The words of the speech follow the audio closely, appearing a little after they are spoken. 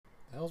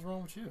hell's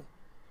wrong with you?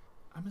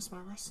 I miss my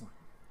wrestling.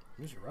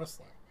 You miss your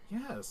wrestling.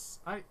 Yes,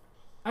 I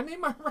need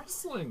my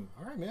wrestling.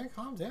 All right, man,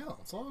 calm down.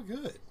 It's all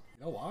good.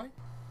 You know why?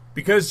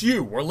 Because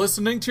you were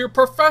listening to your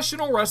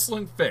professional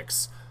wrestling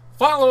fix.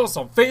 Follow us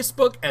on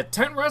Facebook at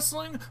 10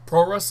 Wrestling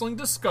Pro Wrestling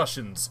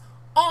Discussions,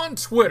 on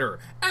Twitter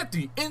at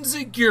the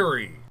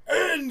Inziguri.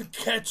 And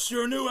catch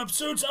your new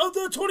episodes of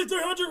the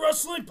 2300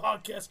 Wrestling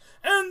Podcast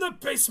and the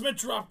Basement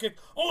Dropkick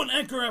on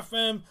Anchor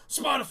FM,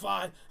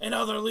 Spotify, and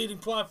other leading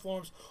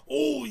platforms.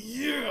 Oh,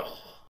 yeah!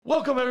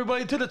 Welcome,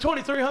 everybody, to the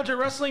 2300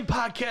 Wrestling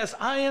Podcast.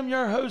 I am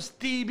your host,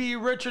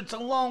 DB Richards,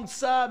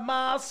 alongside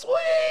my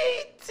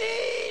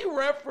sweetie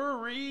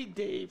referee,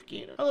 Dave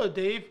Keener. Hello,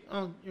 Dave.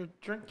 Oh, you're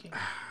drinking.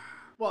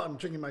 Well, I'm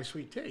drinking my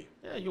sweet tea.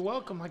 Yeah, you're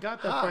welcome. I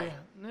got that for you.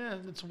 Yeah,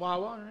 it's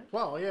Wawa, right?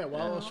 Well, yeah,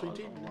 Wawa sweet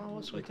tea.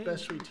 Wawa sweet tea.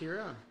 Best sweet tea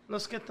around.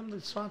 Let's get them to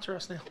sponsor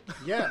us now.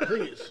 Yeah,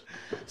 please.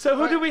 So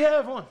who do we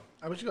have on?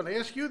 I was going to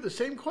ask you the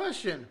same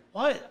question.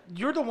 What?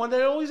 You're the one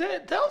that always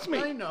tells me.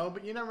 I know,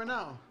 but you never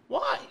know.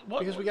 Why? What?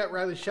 Because we got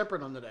Riley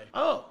Shepard on today.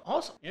 Oh,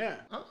 awesome. Yeah.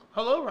 Oh,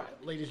 hello, Riley.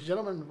 Ladies and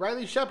gentlemen,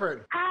 Riley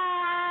Shepard.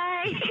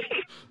 Hi.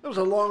 That was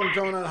a long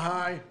drawn out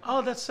hi.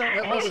 Oh, that's so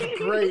That awesome. was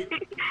great.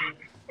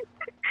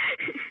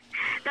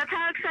 That's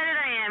how excited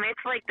I am. It's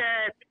like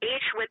the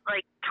H with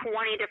like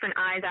 20 different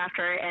I's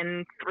after it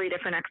and 3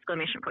 different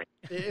exclamation points.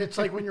 It's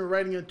like when you're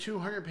writing a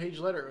 200-page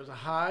letter. It was a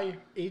hi,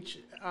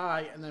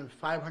 H-I, and then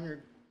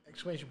 500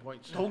 exclamation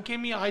points. Don't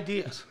give me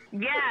ideas.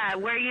 Yeah,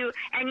 where you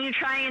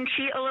try and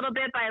cheat a little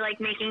bit by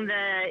like making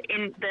the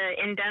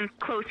indents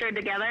closer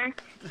together,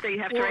 so you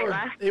have to write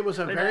less. It was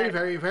a very,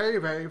 very, very,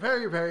 very,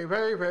 very, very,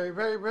 very, very,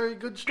 very, very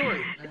good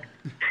story.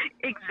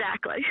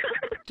 Exactly.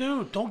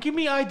 Dude, don't give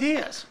me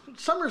ideas.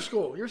 Summer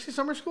School. You ever see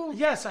Summer School?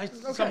 Yes, Okay,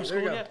 Summer there School.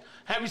 you go. Yeah.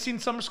 Have you seen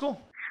Summer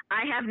School?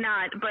 I have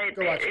not, but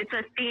Go watch it. it's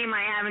a theme.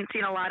 I haven't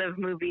seen a lot of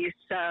movies,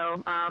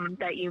 so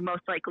that you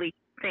most likely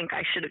think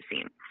I should have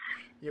seen.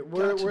 Yeah,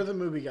 we're Gotcha. the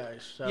movie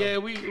guys. So. Yeah,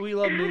 we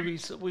love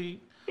movies.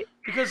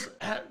 Because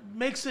it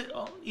makes it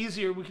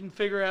easier. We can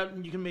figure out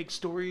and you can make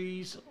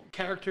stories,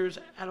 characters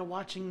out of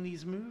watching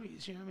these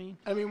movies. You know what I mean?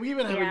 I mean, we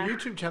even have Yeah. a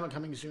YouTube channel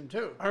coming soon,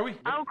 too. Are we?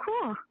 Oh,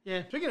 cool.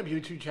 Yeah. Speaking of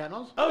YouTube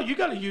channels, Oh, you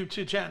got a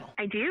YouTube channel.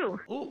 I do.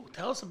 Oh,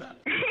 tell us about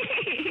it.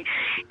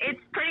 It's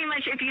pretty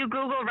much, if you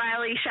Google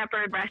Riley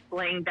Shepard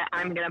Wrestling, that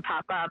I'm going to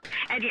pop up.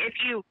 And if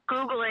you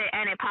Google it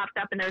and it pops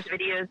up in those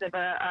videos of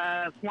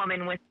a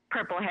woman with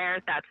purple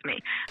hair, that's me.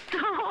 So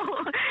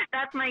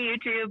that's my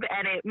YouTube,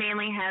 and it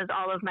mainly has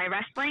all of my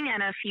wrestling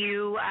and a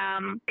few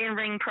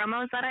in-ring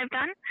promos that I've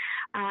done.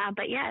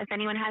 But yeah, if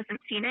anyone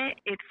hasn't seen it,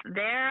 it's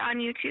there on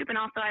YouTube. And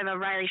also I have a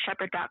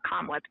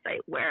RileyShepard.com website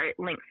where it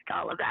links to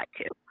all of that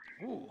too.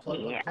 Ooh.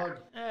 Yeah. plug.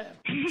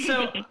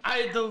 So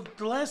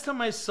the last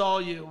time I saw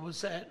you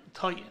was at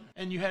Titan,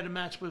 and you had a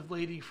match with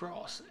Lady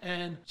Frost,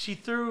 and she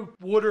threw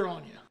water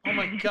on you. Oh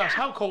my gosh,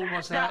 how cold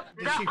was that?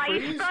 Did The she ice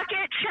freeze?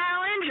 bucket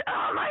challenge.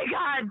 Oh my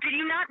God! Did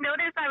you not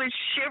notice I was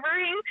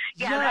shivering?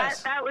 Yeah,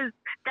 Yes. that was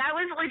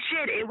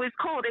legit. It was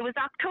cold. It was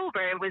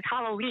October. It was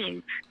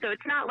Halloween, so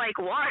it's not like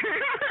water.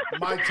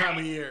 My time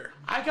of year.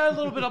 I got a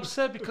little bit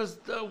upset because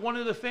one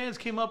of the fans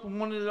came up and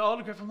wanted an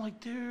autograph. I'm like,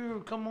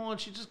 dude, come on,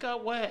 she just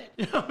got wet.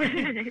 You know what I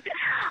mean?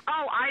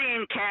 Oh, I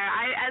didn't care.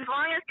 As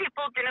long as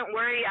people didn't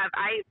worry.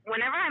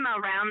 Whenever I'm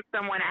around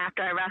someone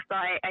after I wrestle,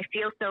 I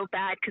feel so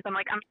bad because I'm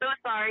like, I'm so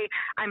sorry.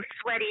 I'm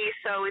sweaty,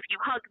 so if you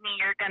hug me,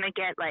 you're gonna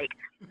get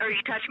or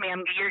you touch me,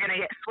 you're gonna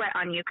get sweat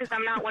on you because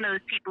I'm not one of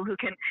those people who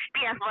can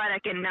be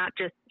athletic and not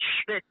just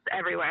schwitz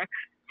everywhere.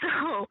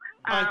 So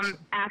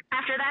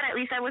after that, at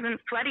least I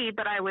wasn't sweaty,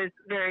 but I was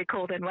very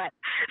cold and wet.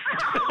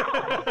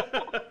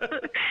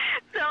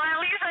 So at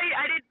least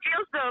I didn't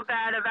feel so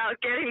bad about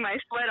getting my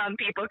sweat on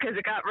people because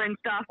it got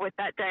rinsed off with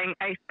that dang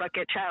ice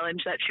bucket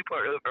challenge that she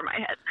poured over my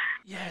head.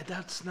 Yeah,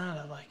 that's not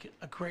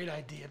a great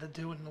idea to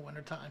do in the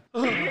wintertime.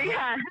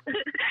 Yeah,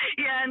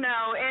 yeah,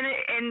 no,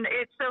 and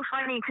it's so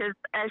funny because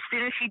as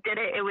soon as she did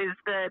it, it was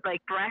the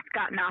breath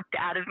got knocked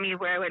out of me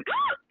where I went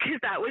because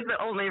that was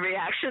the only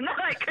reaction that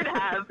I could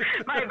have.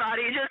 My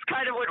body just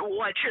kind of went,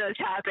 what just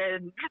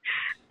happened?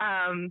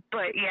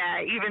 But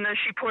yeah, even though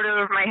she poured it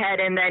over my head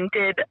and then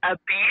did a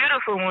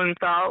beautiful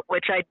moonsault,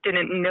 which I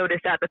didn't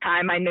notice at the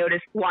time, I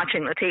noticed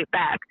watching the tape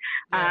back.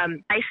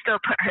 I still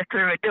put her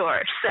through a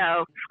door,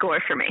 so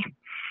score for me.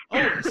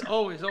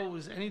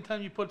 Always.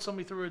 Anytime you put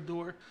somebody through a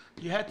door,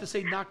 you have to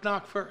say knock,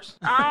 knock first.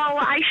 Oh,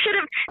 I should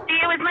have. See,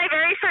 it was my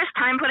very first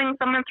time putting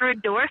someone through a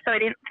door, so I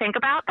didn't think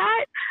about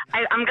that.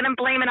 I'm going to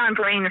blame it on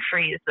brain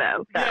freeze,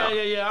 though. So.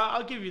 Yeah.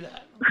 I'll give you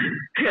that.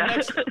 Yeah.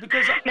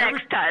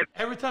 Next time.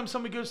 Every time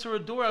somebody goes through a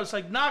door, I was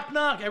like, knock,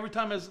 knock. Every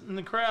time I was in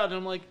the crowd, and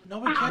I'm like,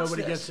 nobody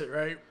Gets it,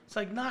 right? It's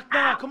like, knock,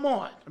 knock, come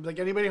on. I'm like,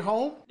 anybody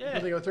home? Yeah.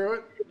 Did they go through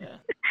it? Yeah.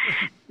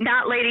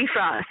 Not Lady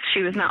Frost.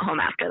 She was not home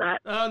after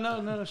that. Oh,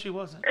 no, she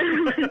wasn't.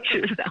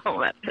 She was not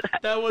home after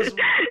that.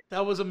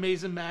 That was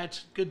amazing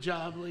match. Good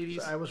job,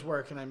 ladies. I was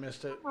working. I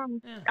missed it.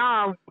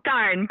 Oh,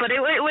 darn. But it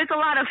was a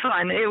lot of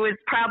fun. It was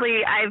probably,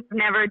 I've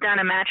never done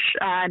a match,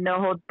 no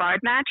holds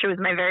barred match. It was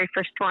my very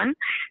first one.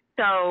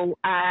 So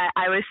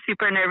I was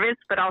super nervous,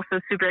 but also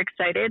super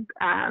excited.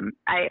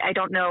 I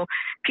don't know,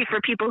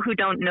 for people who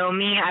don't know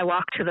me, I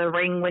walk to the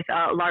ring with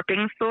a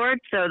LARPing sword.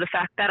 So the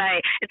fact that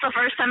it's the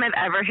first time I've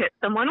ever hit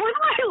someone with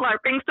my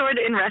LARPing sword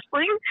in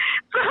wrestling.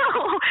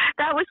 So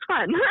that was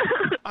fun.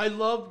 I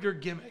love your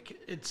gimmick.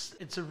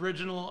 It's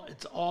original.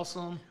 It's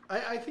awesome.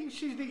 I think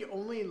she's the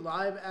only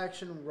live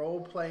action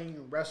role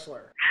playing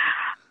wrestler.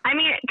 I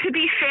mean, to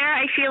be fair,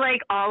 I feel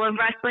like all of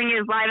wrestling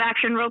is live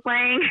action role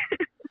playing.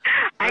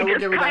 I will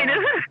give her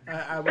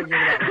that one.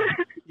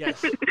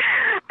 Yes.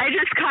 I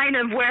just kind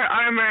of wear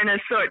armor and a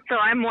sword, so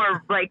I'm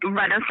more like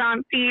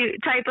Renaissance-y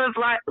type of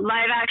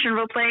live action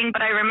role playing.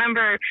 But I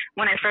remember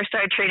when I first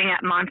started training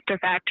at Monster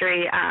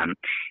Factory,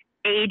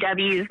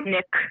 AEW's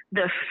Nick,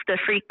 the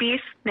Freak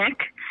Beast, Nick,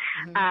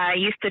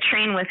 used to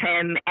train with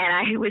him, and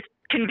I was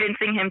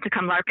convincing him to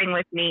come LARPing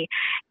with me,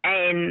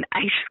 and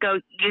I just go,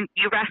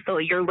 you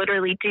wrestle, you're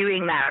literally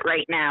doing that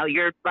right now,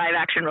 you're live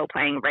action role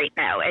playing right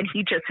now, and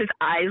his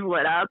eyes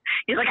lit up.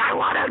 He's like, I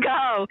want to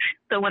go.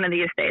 So one of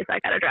these days I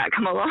gotta drag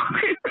him along.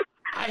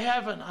 I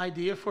have an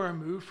idea for a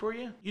move for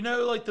you. You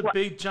know, like the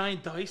big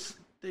giant dice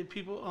that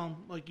people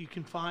like you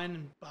can find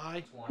and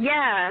buy.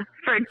 Yeah,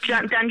 for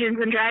Dungeons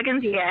and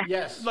Dragons. Yeah.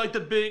 Yes. Like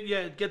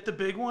get the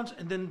big ones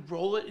and then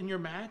roll it in your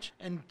match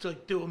and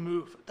like do a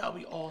move. That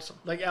would be awesome.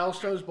 Like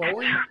Alsto's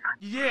bowling.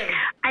 Yeah.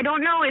 I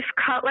don't know if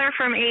Cutler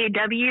from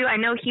AEW. I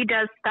know he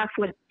does stuff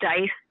with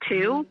dice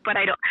too, but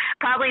I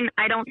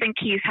don't think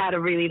he's had a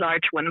really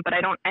large one. But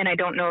I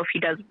don't know if he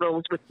does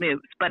rolls with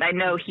moves. But I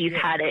know he's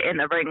had it in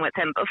the ring with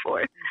him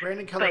before.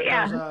 Brandon Cutler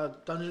does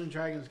Dungeons and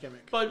Dragons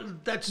gimmick.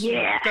 But that's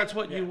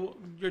what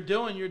you're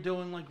doing. You're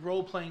doing like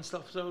role playing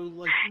stuff. So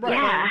like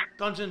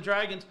Dungeons and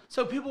Dragons.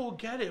 So people will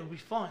get it. It'll be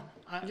fun.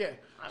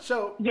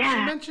 So she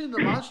mentioned the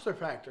Monster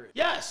Factory.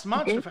 Yes,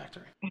 Monster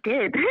Factory. I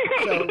did.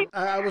 So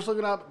I was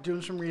looking up,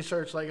 doing some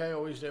research like I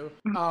always do.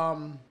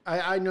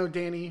 I know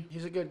Danny.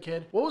 He's a good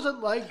kid. What was it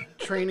like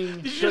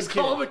training? Did you just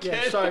call him a kid?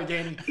 Yeah, sorry,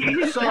 Danny.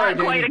 Not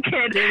quite a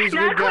kid. Danny's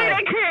Not good quite guy.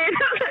 a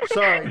kid.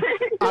 Sorry.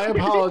 I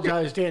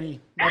apologize, Danny.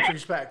 Much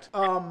respect.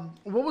 What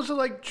was it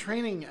like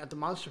training at the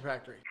Monster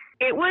Factory?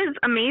 It was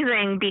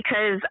amazing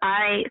because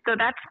so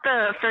that's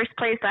the first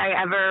place I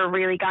ever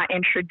really got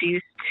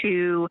introduced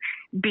to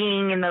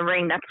being in the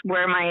ring. That's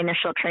where my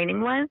initial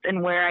training was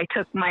and where I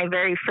took my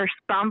very first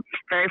bump,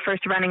 very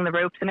first running the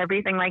ropes and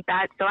everything like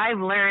that. So I've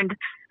learned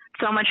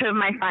so much of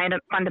my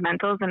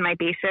fundamentals and my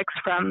basics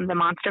from the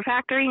Monster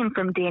Factory and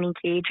from Danny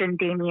Cage and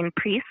Damian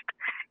Priest,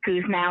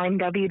 who's now in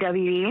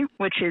WWE,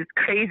 which is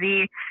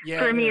crazy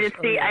for me to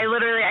see.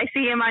 I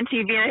see him on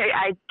TV and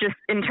I just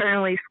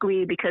internally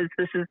squee because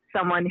this is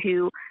someone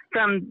who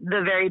from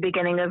the very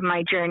beginning of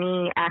my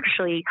journey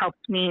actually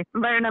helped me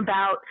learn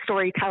about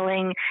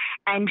storytelling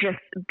and just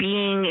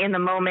being in the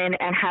moment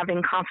and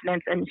having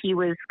confidence. And he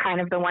was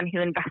kind of the one who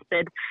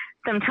invested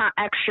some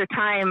extra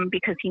time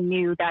because he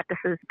knew that this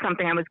is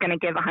something I was going to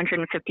give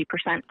 150%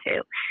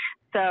 to.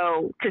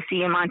 So to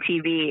see him on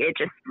TV, it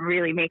just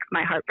really makes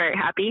my heart very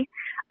happy.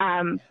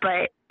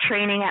 But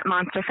training at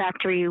Monster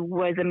Factory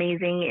was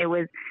amazing. It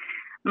was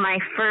my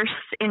first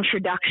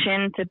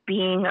introduction to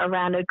being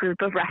around a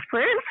group of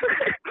wrestlers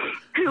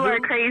who are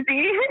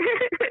crazy.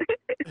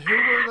 Who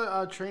were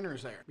the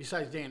trainers there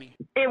besides Danny?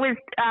 It was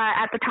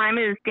at the time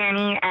it was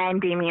Danny and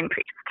Damian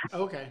Priest.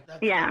 Okay.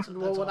 That's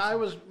well,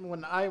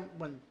 when I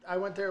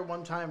went there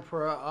one time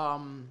for a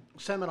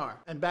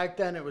seminar, and back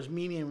then it was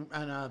me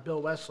and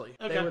Bill Wesley.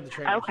 Okay. They were the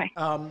trainers. Okay.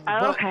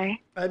 Okay.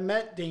 I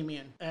met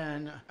Damian,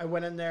 and I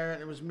went in there,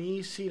 and it was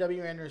me,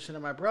 C.W. Anderson,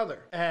 and my brother.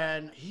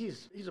 And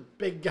he's a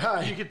big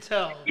guy. You could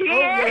tell.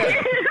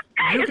 Yeah.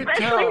 You could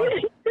tell.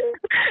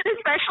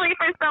 Especially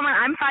for someone,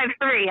 I'm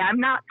 5'3", I'm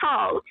not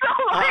tall. So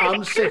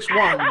I'm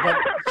 6'1", but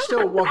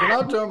still walking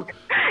up to him,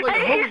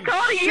 like,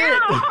 holy shit.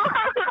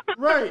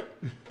 Right.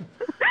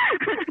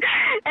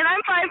 And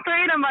I'm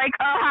 5'3", and I'm like,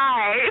 oh,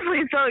 hi,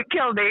 please don't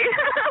kill me.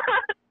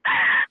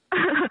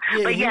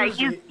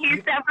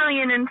 He's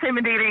definitely an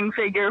intimidating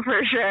figure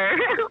for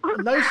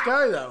sure. Nice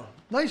guy, though.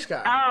 Nice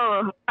guy.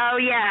 Oh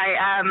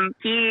yeah.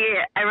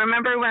 I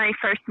remember when I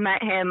first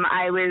met him,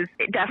 I was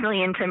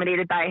definitely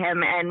intimidated by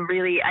him, and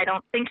really, I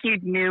don't think he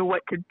knew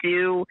what to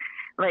do,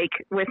 like,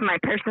 with my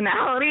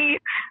personality,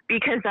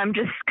 because I'm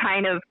just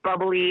kind of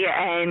bubbly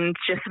and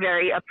just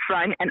very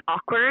upfront and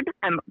awkward.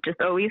 I'm just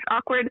always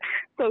awkward.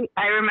 So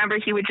I remember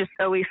he would just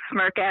always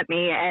smirk at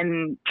me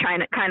and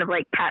trying to kind of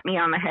like pat me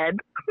on the head.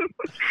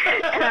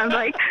 And I'm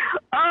like,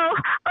 oh,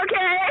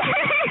 okay.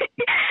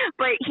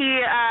 But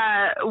he,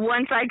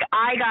 once I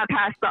got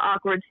past the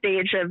awkward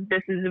stage of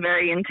this is a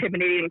very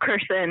intimidating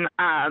person,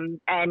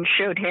 and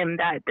showed him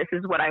that this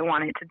is what I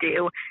wanted to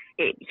do,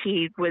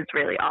 he was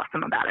really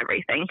awesome about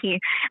everything.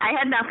 I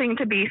had nothing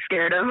to be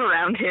scared of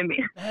around him.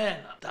 Man,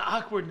 the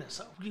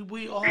awkwardness.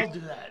 We all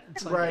do that.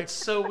 It's like, It's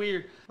so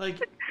weird. Like,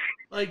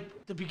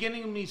 like the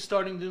beginning of me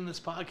starting doing this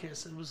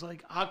podcast, it was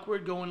like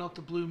awkward going up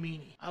to Blue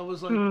Meanie. I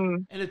was like,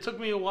 and it took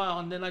me a while,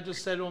 and then I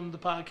just said on the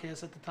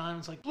podcast at the time,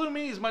 it's like, Blue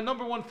Meanie is my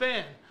 #1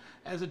 fan,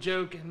 as a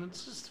joke, and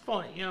it's just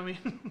funny, you know what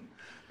I mean?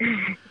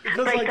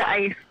 Because like the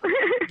ice.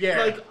 Yeah.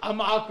 like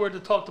I'm awkward to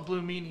talk to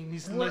Blue Meanie, and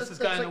he's the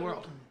nicest guy in the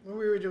world. When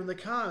we were doing the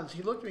cons,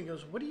 he looked at me and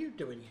goes, "What are you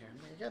doing here?"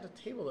 I'm like, "I got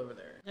a table over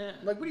there." Yeah.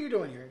 I'm like, "What are you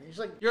doing here?" He's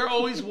like, You're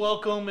always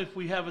welcome if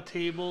we have a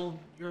table.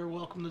 You're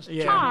welcome to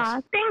Yeah. join Aw,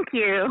 us. thank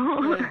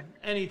you. Yeah,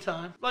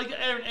 anytime. Like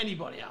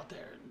anybody out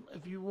there.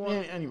 If you want,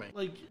 Yeah, anyway.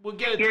 like we'll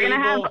get a You're table.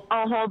 gonna have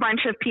a whole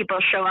bunch of people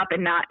show up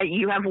and not.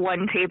 You have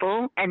one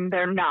table and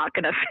they're not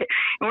gonna fit.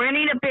 We're gonna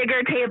need a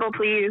bigger table,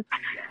 please.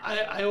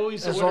 I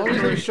always as order long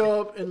as they 3.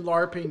 show up in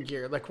LARPing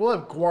gear, like we'll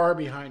have Guar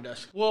behind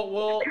us.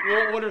 We'll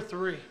order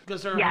 3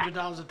 because they're Yeah.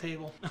 $100 a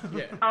table.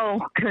 Yeah.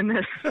 Oh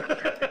goodness. We're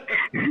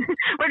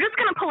just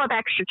gonna pull up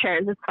extra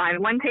chairs. It's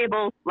fine. One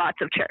table, lots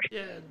of chairs.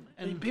 Yeah,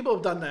 and People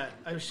have done that.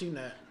 I've seen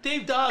that.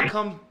 Dave Dodd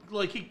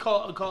he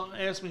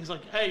asked me, he's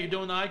like, "Hey, you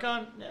doing the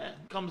icon?" Yeah,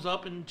 comes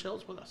up and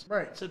chills with us.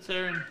 Right. Sits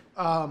there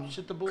and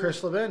shit the bull.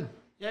 Chris Levin.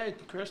 Yeah,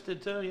 Chris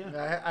did too.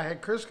 Yeah. I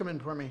had Chris come in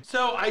for me.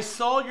 So I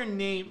saw your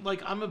name.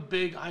 Like I'm a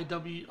big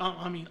IMDb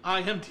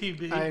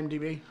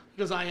IMDb.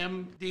 because I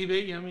am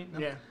DB. You know what I mean?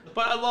 Yeah.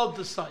 But I love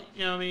the site.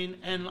 You know what I mean?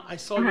 And I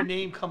saw your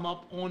name come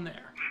up on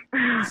there.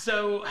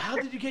 So how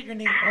did you get your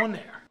name on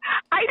there?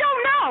 I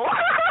don't know.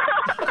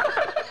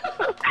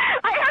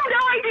 I have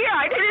no idea.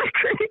 I didn't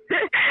create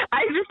it.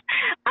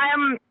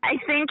 I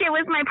think it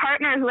was my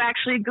partner who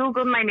actually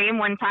Googled my name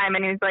one time,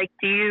 and he was like,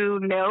 "Do you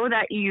know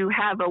that you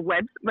have a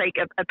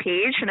a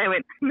page?" And I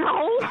went,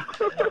 "No."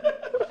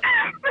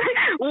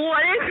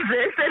 What is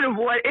this, and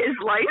what is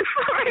life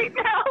right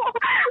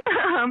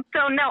now?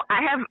 So no,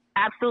 I have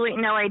absolutely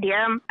no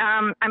idea.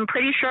 I'm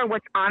pretty sure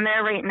what's on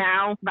there right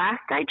now,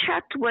 last I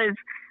checked, was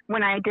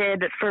when I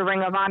did for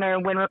Ring of Honor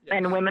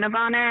and Women of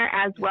Honor,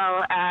 as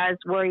well as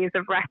Warriors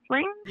of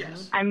Wrestling.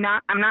 Yes. I'm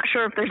not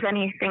sure if there's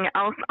anything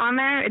else on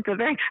there. It's a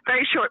very,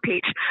 very short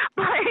page,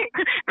 but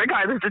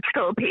regardless, it's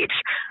still a page.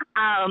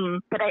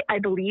 But I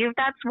believe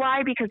that's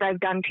why, because I've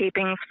done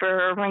tapings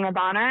for Ring of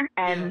Honor,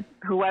 and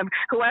whoever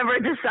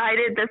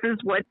decided this is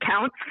what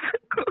counts.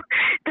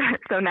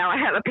 So now I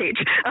have a page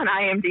on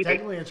IMDb.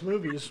 Technically, it's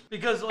movies.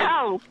 Because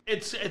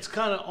it's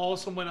kind of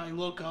awesome when I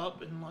look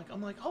up and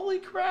I'm like, holy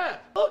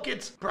crap! Look,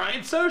 it's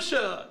Brian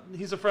Sosha.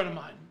 He's a friend of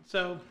mine.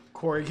 So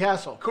Corey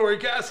Castle. Corey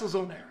Castle's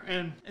on there,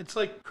 and it's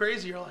like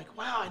crazy. You're like,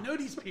 wow, I know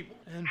these people.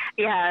 And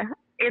Yeah,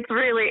 it's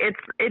really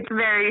it's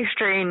very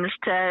strange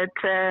to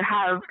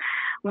have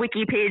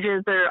wiki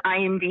pages or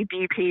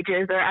IMDb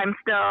pages, or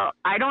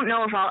I don't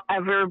know if I'll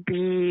ever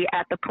be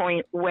at the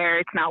point where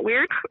it's not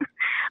weird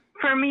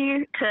for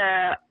me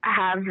to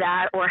have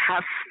that or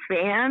have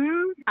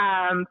fans,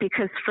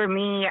 because for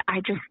me,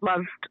 I just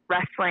loved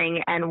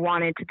wrestling and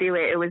wanted to do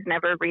it. It was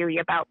never really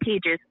about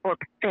pages or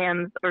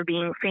fans or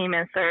being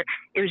famous, or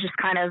it was just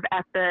kind of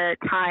at the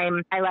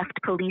time I left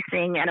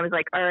policing and I was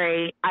like, all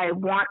right, I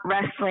want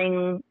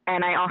wrestling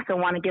and I also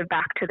want to give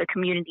back to the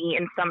community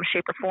in some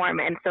shape or form.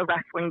 And so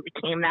wrestling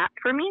became that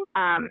for me.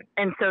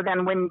 And so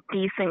then when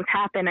these things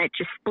happen, it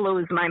just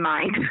blows my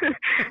mind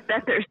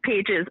that there's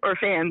pages or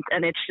fans,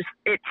 and it's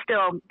still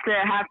to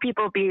have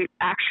people be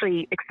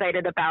actually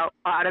excited about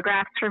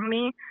autographs from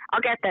me. I'll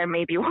get there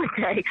maybe one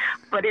day,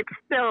 but it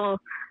still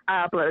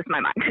blows my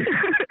mind.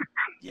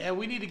 yeah,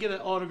 we need to get an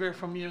autograph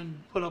from you and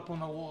put up on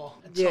the wall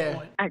at Yeah. some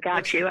point. I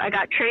got you. I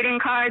got trading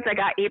cards. I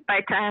got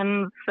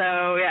 8x10s.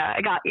 So yeah,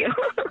 I got you.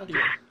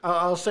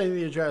 I'll send you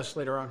the address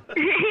later on.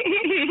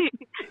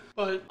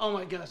 But oh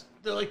my gosh,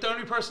 the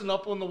only person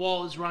up on the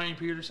wall is Ryan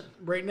Peterson.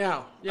 Right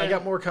now. Yeah. I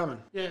got more coming.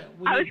 Yeah,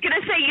 I was gonna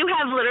say you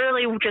have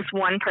literally just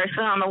one person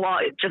on the wall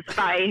just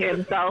by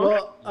himself.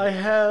 Well, I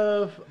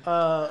have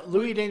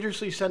Louis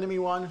Dangerously sending me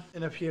one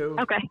in a few.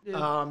 Okay.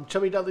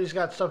 Chubby Dudley's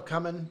got stuff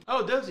coming.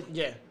 Oh, does he?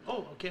 Yeah.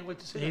 Oh, I can't wait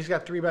to see He's it.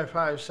 got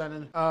 3x5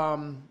 sending.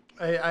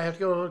 I have to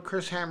go to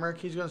Chris Hamrick.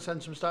 He's going to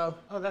send some stuff.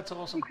 Oh, that's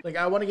awesome. Like,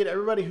 I want to get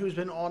everybody who's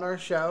been on our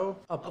show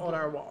up on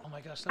our wall. Oh my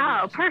gosh. Oh,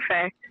 Awesome.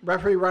 perfect.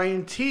 Referee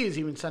Ryan T is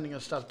even sending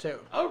us stuff, too.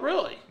 Oh,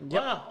 really?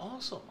 Wow,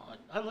 awesome.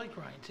 I like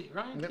Ryan T.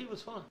 Ryan T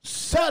was fun.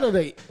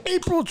 Saturday,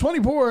 April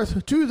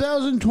 24th,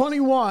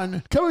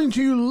 2021, coming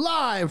to you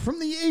live from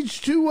the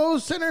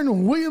H2O Center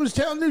in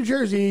Williamstown, New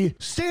Jersey.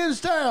 Stan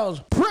Styles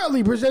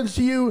proudly presents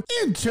to you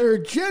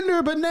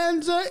Intergender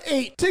Bonanza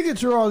 8.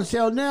 Tickets are on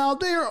sale now.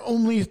 They are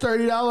only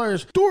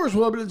 $30. Doors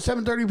will open at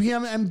 7:30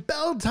 p.m. and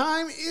bell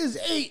time is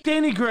 8.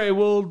 Danny Gray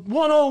will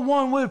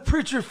 101 with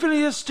Preacher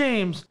Phineas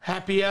James.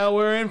 Happy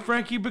Hour and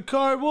Frankie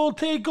Picard will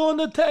take on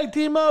the tag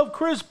team of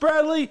Chris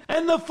Bradley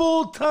and the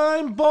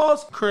full-time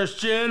boss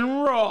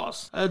Christian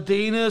Ross.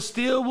 Dana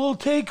Steele will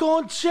take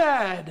on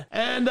Chad,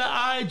 and the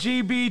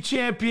IGB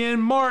champion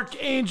Mark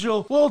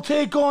Angel will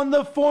take on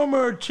the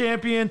former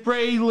champion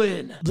Ray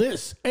Lynn.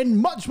 This and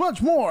much,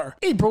 much more.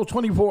 April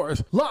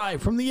 24th,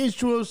 live from the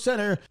H2O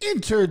Center,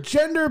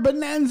 Intergender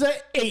Bonanza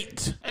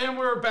 8. And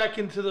we're back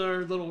into their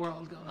little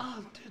world going,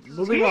 oh, dude,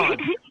 Moving on.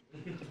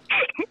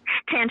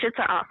 Tangents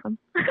are awesome.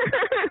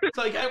 It's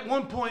like at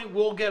one point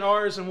we'll get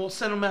ours and we'll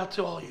send them out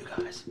to all you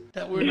guys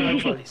that we're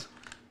not buddies.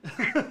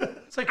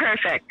 It's like,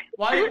 Perfect.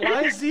 why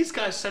is these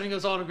guys sending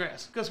us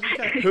autographs? Because we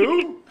got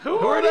Who? Who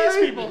are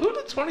these people? Who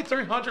did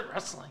 2300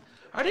 Wrestling?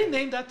 Are they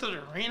named after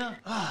the arena?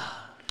 I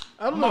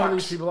don't know who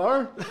Marks. these people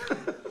are.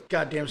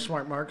 Goddamn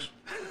smart marks.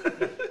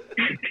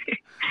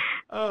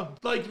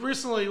 Like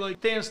recently, like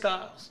Dan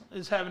Styles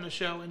is having a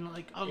show, and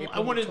like I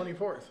April wanted,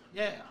 24th.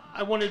 yeah,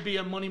 I wanted to be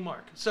a money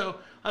mark. So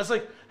I was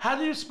like, "How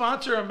do you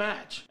sponsor a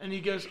match?" And he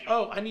goes,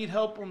 "Oh, I need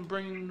help on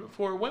bringing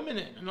 4 women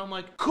in." And I'm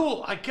like,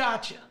 "Cool, I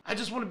got you. I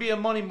just want to be a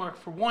money mark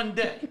for one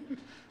day."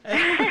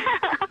 And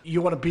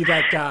You want to be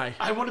that guy.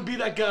 I want to be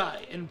that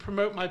guy and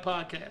promote my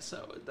podcast.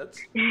 So that's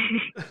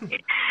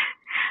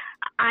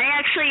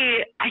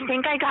I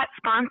think I got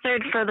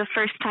sponsored for the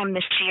first time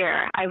this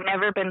year. I've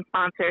never been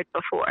sponsored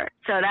before.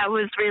 So that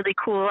was really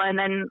cool. And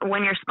then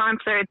when you're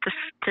sponsored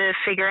to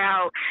figure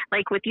out,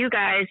 like with you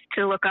guys,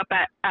 to look up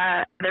at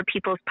other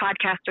people's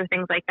podcasts or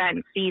things like that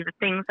and see the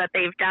things that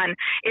they've done,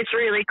 it's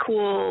really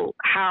cool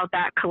how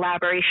that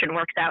collaboration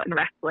works out in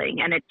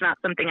wrestling. And it's not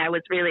something I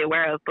was really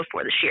aware of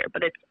before this year,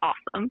 but it's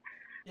awesome.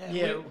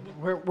 Yeah,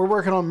 we're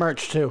working on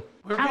merch too.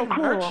 we're Oh, getting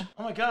cool. merch.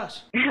 Oh my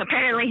gosh,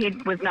 Apparently he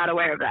was not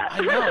aware of that. I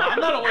know. I'm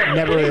not aware.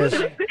 Never is.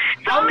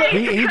 So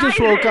many He just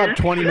woke up surprises.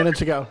 20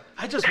 minutes ago.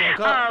 I just woke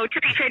up. Oh,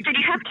 to be fair, did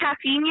you have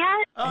caffeine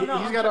yet? Oh no,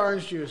 He's got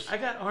orange juice. I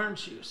got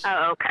orange juice.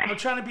 Oh, okay. I'm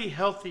trying to be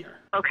healthier.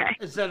 Okay.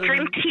 Is that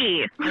Drink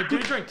tea. I do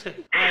drink tea.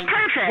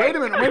 Perfect. Wait a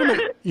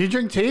minute. You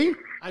drink tea?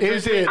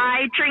 Is it?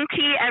 I drink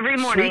tea every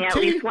morning, Sweet at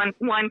tea? least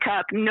one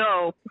cup.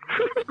 No.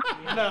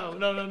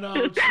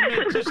 No.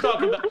 Just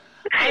talking about.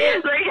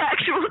 Like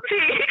actual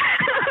tea.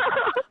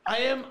 I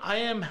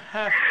am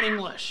half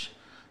English,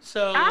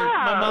 so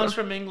my mom's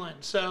from England.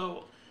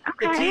 So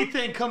the Okay. tea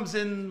thing comes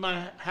in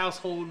my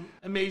household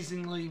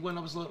amazingly when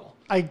I was little.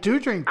 I do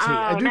drink tea.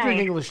 I do drink nice.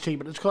 English tea,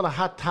 but it's called a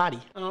hot toddy.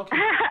 Oh, okay.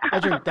 I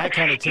drink that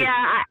kind of tea.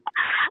 Yeah,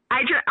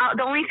 I drink.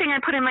 The only thing I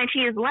put in my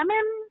tea is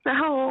lemon. So.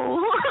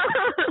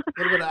 A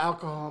little bit of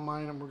alcohol in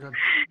mine, and we're good.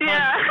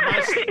 Yeah.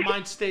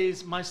 Mine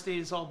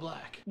stays all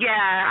black. Yeah,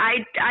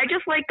 I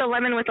just like the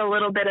lemon with a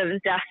little bit of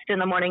zest in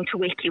the morning to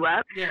wake you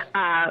up. Yeah.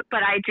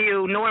 But I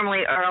do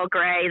normally Earl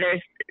Grey.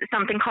 There's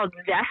something called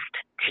zest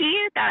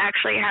tea that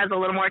actually has a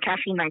little more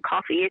caffeine than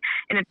coffee,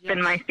 and it's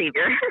been my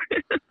savior.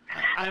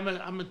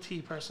 I'm a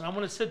tea person. I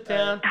want to sit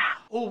down.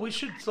 Oh, we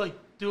should like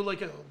do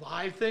like a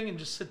live thing and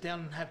just sit down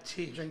and have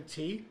tea. Drink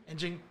tea? And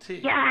drink tea.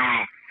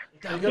 Yes.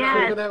 Are you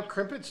Yes. gonna have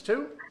crimpets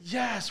too?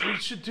 Yes, we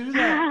should do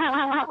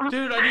that.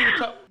 Dude, I need to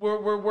talk.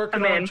 We're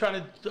working I'm on in.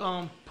 trying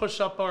to push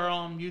up our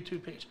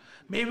YouTube page.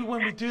 Maybe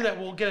when we do that,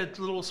 we'll get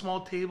a little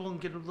small table and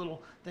get a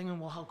little thing, and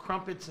we'll have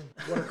crumpets and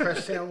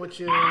Watercress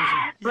sandwiches.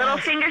 Little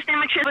finger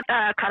sandwiches with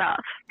cut off.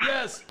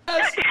 yes,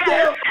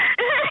 yeah.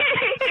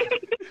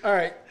 All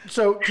right.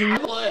 So can you?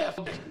 Laugh.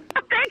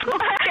 Thank you.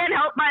 I can't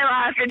help my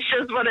laugh. It's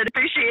just what I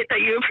appreciate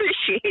that you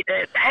appreciate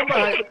it. All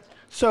right.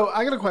 So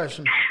I got a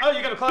question. Oh,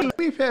 you got a clock. Do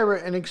me a favor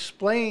and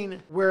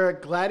explain where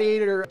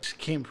Gladiator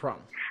came from.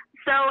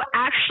 So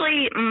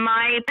actually,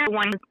 my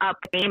one up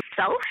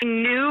himself, I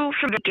knew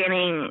from the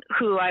beginning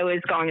who I was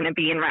going to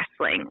be in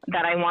wrestling,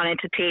 that I wanted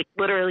to take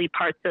literally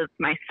parts of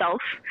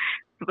myself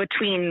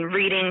between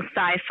reading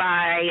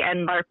sci-fi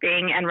and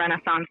LARPing and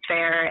Renaissance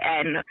Fair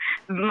and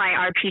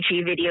my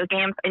RPG video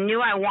games. I knew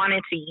I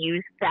wanted to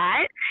use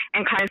that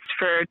and kind of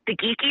for the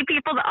geeky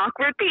people, the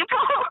awkward people,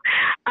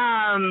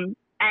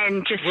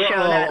 and just We're show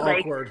all that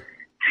awkward.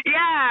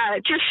 yeah,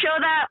 just show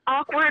that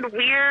awkward,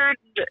 weird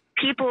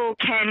people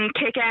can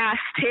kick ass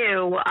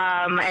too.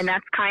 And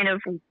that's kind of,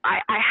 I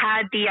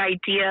had the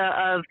idea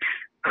of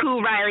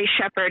who Riley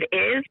Shepard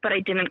is, but I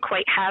didn't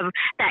quite have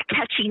that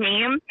catchy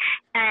name.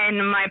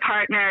 And my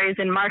partner is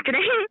in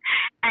marketing,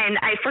 and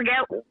I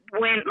forget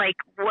when, like,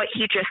 what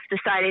he just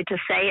decided to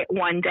say it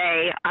one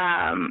day.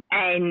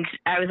 And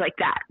I was like,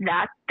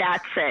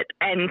 that's it.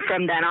 And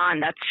from then on,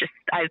 that's just,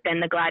 I've been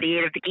the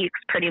Gladiator of the Geeks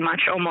pretty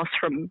much almost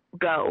from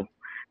go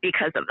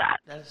because of that.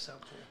 That is so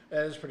cool.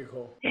 That is pretty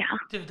cool. Yeah.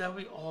 Dude, that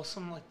would be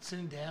awesome. Like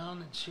sitting down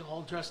and she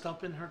all dressed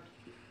up in her,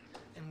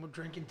 and we're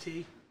drinking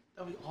tea.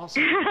 That'd be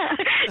awesome.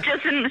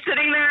 Just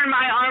sitting there in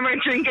my armor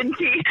drinking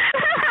tea.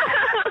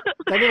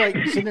 That'd be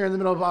like sitting there in the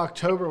middle of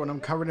October when I'm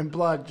covered in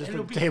blood, just And it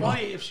at would the be table.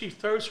 funny if she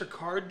throws her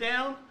card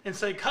down and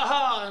say,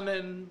 haha, and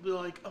then be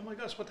like, oh my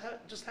gosh, what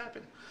just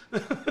happened?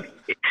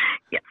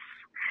 Yes.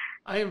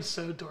 I am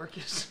so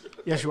dorkish.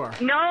 Yes, you are.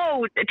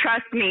 No,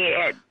 trust me,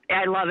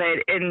 I love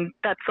it, and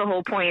that's the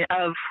whole point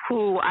of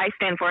who I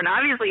stand for, and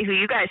obviously who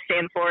you guys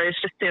stand for is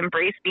just to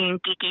embrace being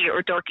geeky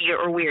or dorky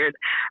or weird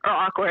or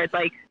awkward.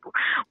 Like,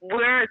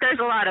 there's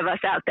a lot of us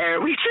out there.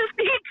 We just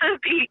need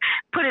to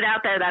put it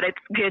out there that it's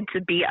good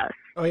to be us.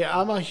 Oh yeah,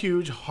 I'm a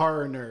huge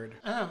horror nerd.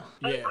 Oh.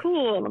 Yeah.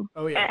 Cool.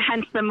 Oh, yeah.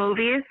 Hence the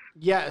movies.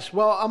 Yes.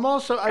 Well,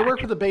 I work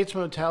for the Bates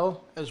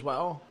Motel as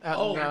well.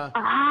 Out in,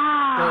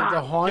 Ah.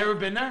 the Haunt. You ever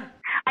been there?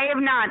 I have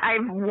not.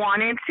 I've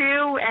wanted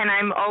to, and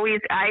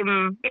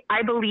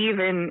I believe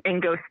in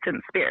ghosts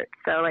and spirits,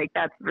 so like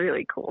that's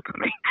really cool to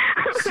me.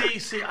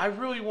 see, I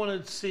really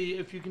want to see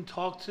if you can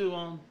talk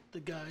to the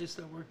guys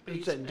that work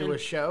base and do a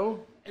show.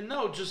 And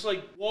no, just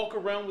like walk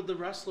around with the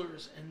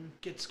wrestlers and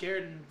get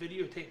scared and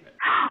videotape it.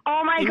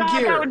 Oh my In God,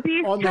 gear, that would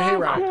be on the so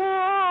hayride.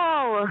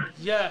 cool.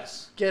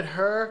 Yes. Get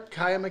her,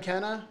 Kaya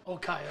McKenna. Oh,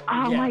 Kyle.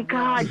 Oh yeah, my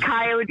God, yes.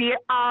 Kai would be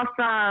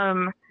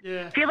awesome.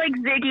 Yeah. I feel like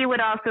Ziggy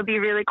would also be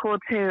really cool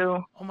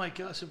too. Oh my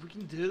gosh, if we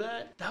can do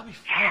that, that'd be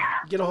fun.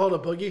 Get a hold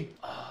of Boogie.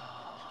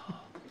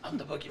 I'm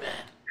the boogeyman.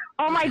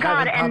 Oh my Have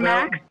God, him and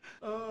pop Max,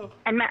 Oh.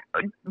 and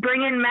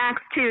bring in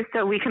Max too,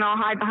 so we can all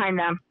hide behind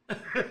them.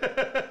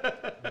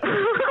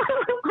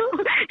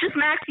 Just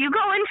Max, you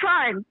go in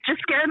front.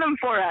 Just scare them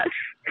for us.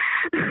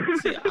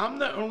 See, I'm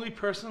the only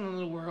person in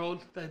the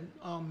world that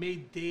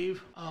made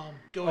Dave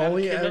go out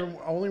and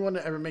Only one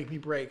to ever make me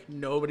break.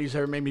 Nobody's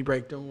ever made me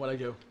break doing what I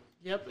do.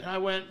 Yep, and I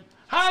went,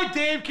 "Hi,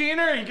 Dave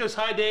Keener." He goes,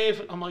 "Hi,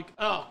 Dave." I'm like,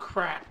 "Oh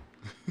crap!"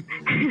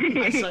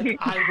 It's like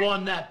I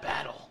won that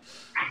battle.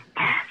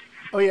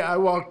 Oh yeah, I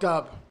walked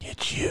up.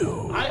 It's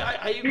you.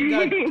 I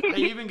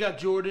even got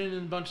Jordan and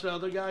a bunch of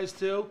other guys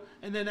too.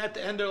 And then at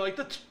the end, they're like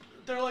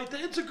the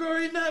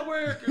Insecurity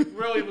Network. It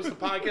really was the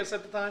podcast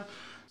at the time.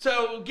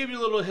 So, give you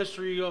a little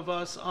history of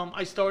us.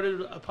 I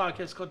started a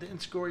podcast called the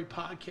Insecurity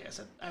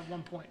Podcast at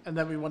one point. And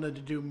then we wanted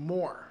to do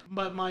more.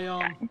 But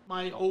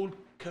my old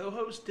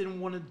co-host didn't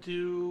want to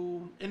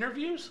do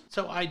interviews,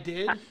 so I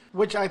did.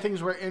 Which I think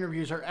is where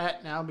interviews are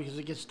at now because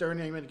it gets their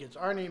name in, it gets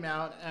our name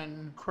out,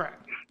 and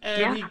Correct.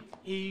 And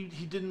he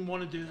didn't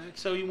want to do that,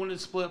 so he wanted to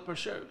split up our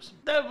shows.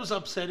 That was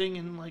upsetting,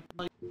 and like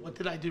what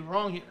did I do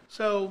wrong here?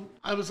 So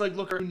I was like,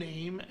 look at her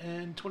name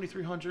and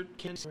 2300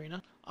 Kansas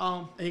Arena.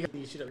 and you got the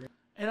ECW.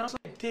 And I was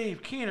like,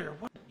 Dave Keener,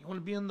 what? You want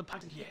to be in the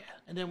podcast? Yeah.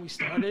 And then we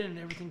started, and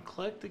everything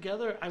clicked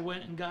together. I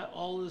went and got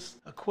all this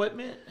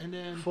equipment, and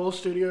then Full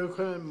studio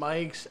equipment,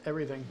 mics,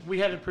 everything. we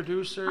had a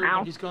producer.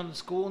 Wow. He's gone to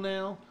school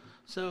now,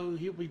 so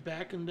he'll be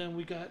back. And then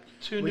we got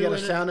two We new. got a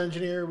sound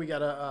engineer. We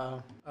got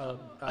a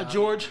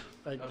George,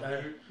 a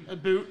a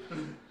boot.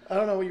 I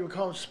don't know what you would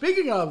call him.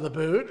 Speaking of the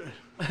boot,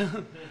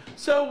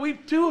 So we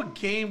do a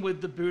game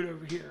with the boot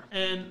over here,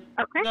 and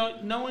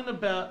Okay. knowing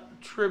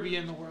about trivia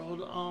in the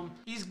world,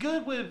 he's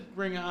good with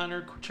Ring of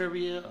Honor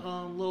trivia,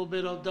 a little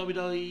bit of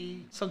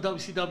WWE, some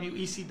WCW,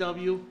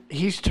 ECW.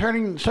 he's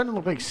starting to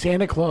look like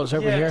Santa Claus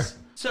over here.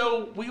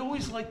 So we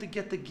always like to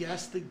get the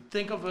guest to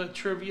think of a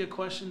trivia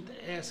question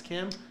to ask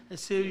him and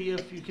see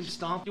if you can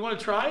stomp. You want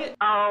to try it?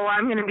 Oh,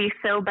 I'm gonna be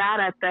so bad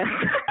at this.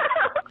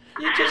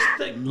 You just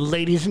think.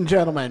 Ladies and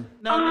gentlemen,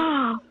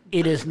 No,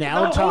 it is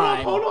now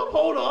time.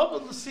 Hold up.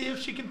 Let's see if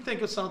she can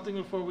think of something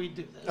before we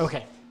do this.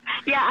 Okay.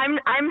 Yeah,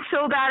 I'm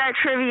so bad at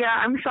trivia.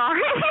 I'm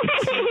sorry.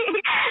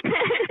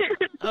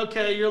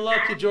 Okay, you're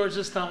lucky, George,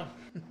 this time.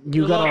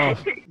 You got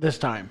lucky. off this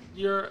time.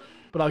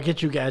 But I'll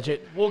get you,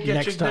 Gadget. We'll get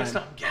next you time. next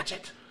time.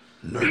 Gadget.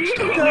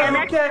 Yeah,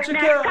 next Gadget,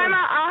 time go.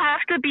 I'll have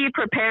to be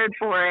prepared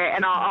for it,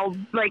 and I'll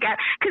like,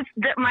 because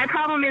my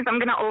problem is I'm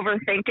gonna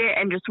overthink it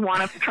and just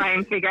want to try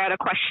and figure out a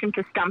question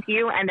to stump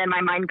you, and then my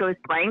mind goes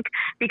blank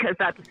because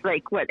that's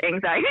like what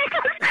anxiety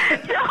does.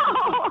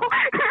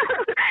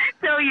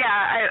 So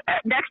yeah,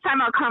 next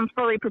time I'll come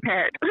fully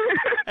prepared.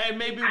 Hey,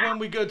 maybe when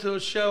we go to a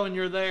show and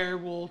you're there,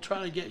 we'll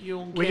try to get you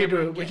on We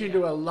camera. can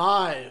do a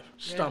live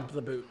stump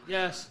the boot.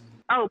 Yes,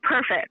 Oh,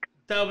 perfect.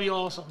 that would be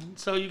awesome.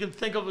 So you can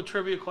think of a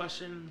trivia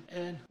question,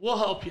 and we'll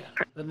help you.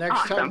 The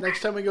next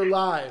time we go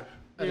live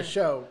at Yeah. a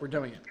show, we're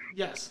doing it.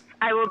 Yes.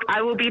 I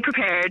will be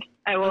prepared.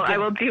 I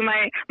will do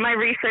my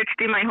research,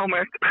 do my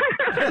homework.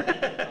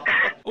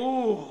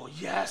 Oh,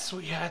 yes,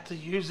 we had to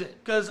use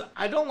it. Because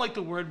I don't like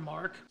the word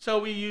mark, so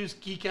we use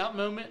geek out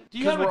moment. Do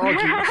you have Because we're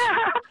all a, geeks.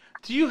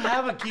 do you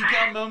have a geek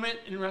out moment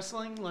in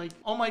wrestling? Like,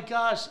 oh my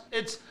gosh,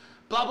 it's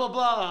blah, blah,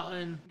 blah.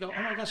 And go,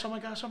 oh my gosh, oh my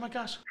gosh, oh my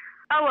gosh.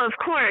 Oh, of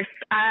course.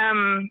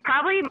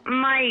 Probably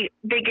my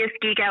biggest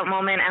geek out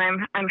moment,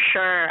 and I'm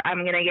sure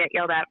I'm gonna get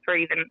yelled at for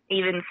even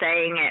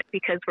saying it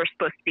because we're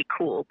supposed to be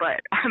cool, but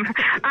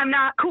I'm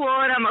not cool,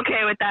 and I'm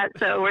okay with that.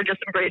 So we're just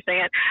embracing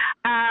it.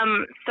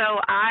 So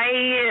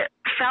I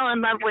fell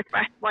in love with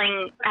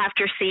wrestling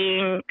after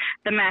seeing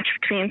the match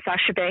between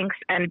Sasha Banks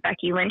and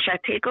Becky Lynch at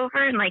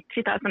Takeover in like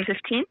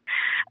 2015.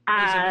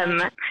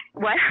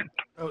 What?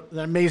 Oh, an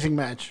amazing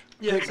match.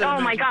 Yeah, it's Oh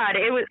my amazing. God,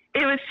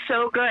 it was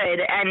so good,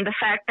 and the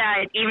fact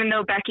that even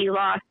though Becky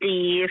lost,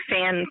 the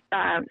fans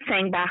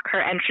sang back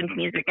her entrance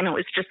music, and it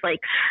was just like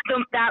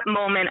that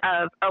moment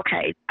of,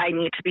 okay, I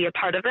need to be a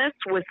part of this,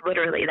 was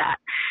literally that.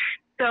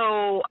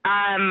 So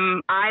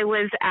I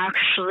was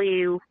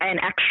actually an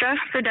extra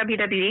for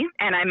WWE,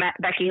 and I met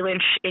Becky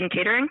Lynch in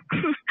catering.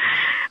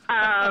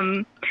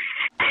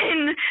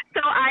 And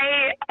so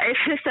if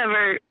this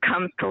ever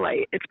comes to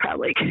light, it's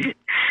probably good.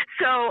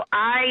 So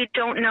I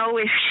don't know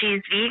if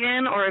she's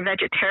vegan or a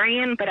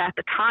vegetarian, but at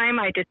the time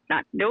I did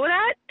not know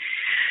that.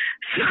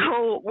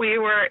 So we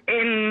were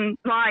in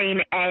line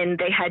wine, and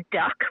they had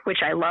duck, which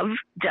I love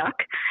duck,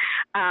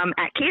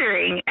 at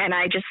catering. And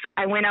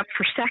I went up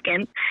for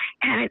second,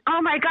 and I went,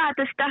 oh my God,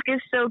 this duck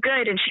is so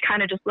good. And she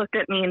kind of just looked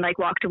at me and like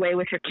walked away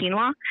with her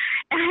quinoa.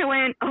 And I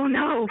went, oh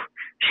no,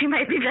 she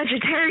might be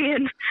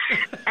vegetarian.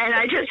 And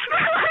I just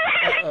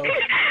was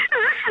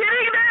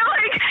sitting there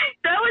like,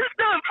 that was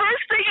the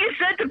first thing he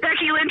said to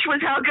Becky Lynch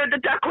was how good the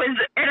duck was,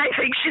 and I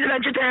think she's a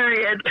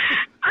vegetarian.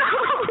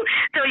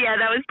 So yeah,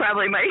 that was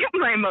probably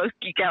my most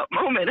geek out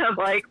moment of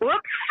like,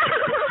 whoops.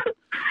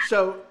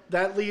 So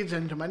that leads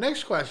into my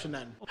next question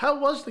then. How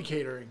was the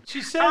catering?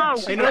 She said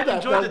she know that,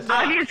 enjoyed the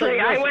duck. Obviously,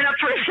 I went up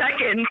for a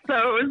second,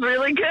 so it was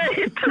really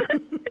good.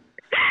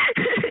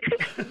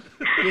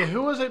 Yeah,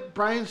 who was it?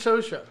 Brian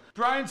Sosha.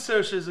 Brian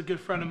Sosha is a good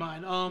friend of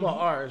mine. Well,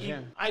 ours,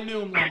 yeah. I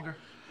knew him longer.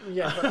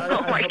 Yeah, but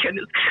Oh my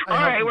goodness. All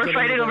right, we're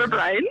fighting over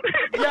Brian.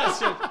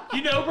 Yes,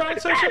 you know Brian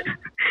Sosha?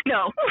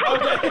 No.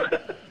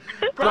 Okay.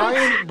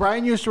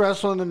 Brian used to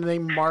wrestle under the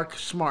name Mark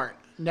Smart.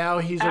 Now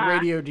he's a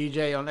radio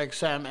DJ on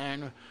XM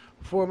and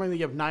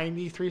formerly of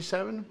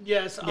 93.7.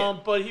 Yes,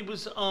 but he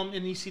was in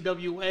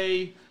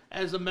ECWA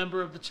as a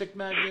member of the Chick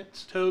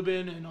Magnets,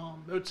 Tobin and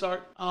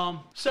Mozart.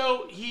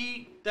 So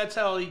that's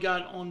how he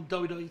got on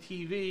WWE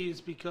TV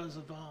is because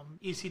of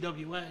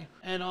ECWA.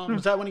 And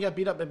Was that when he got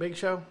beat up by Big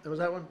Show? Was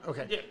that one?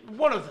 Okay. yeah,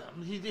 one of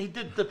them. He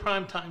did the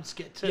primetime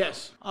skit too.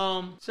 Yes.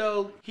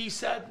 So he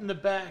sat in the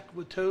back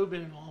with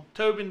Tobin and all.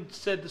 Tobin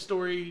said the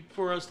story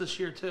for us this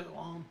year too.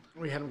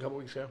 We had him a couple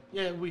weeks ago.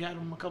 Yeah, we had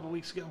him a couple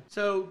weeks ago.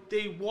 So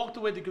they walked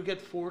away to go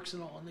get forks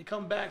and all, and they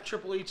come back.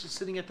 Triple H is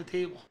sitting at the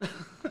table.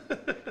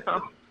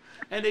 Oh.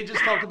 And they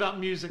just talked about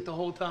music the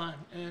whole time.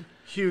 And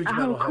Huge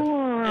metalhead.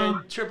 Cool.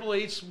 and Triple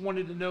H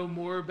wanted to know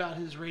more about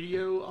his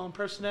radio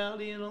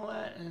personality and all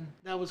that, and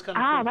that was kind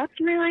of cool. That's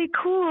really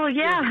cool.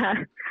 Yeah.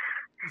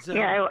 So,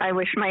 Yeah, I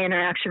wish my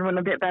interaction went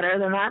a bit better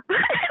than that.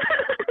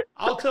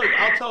 I'll tell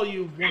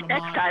you one of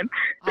Next mine. time.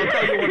 I'll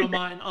tell you one of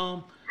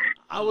mine.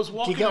 I was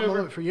walking Geek out over.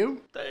 moment for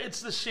you?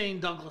 It's the Shane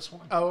Douglas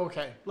one. Oh,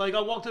 okay. Like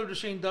I walked over to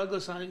Shane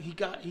Douglas, and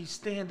he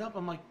stand up.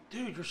 I'm like,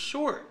 dude, you're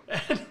short.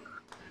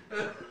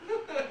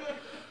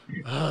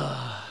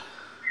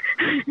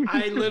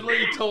 I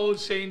literally told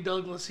Shane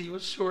Douglas he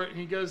was short, and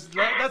he goes,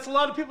 "That's a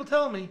lot of people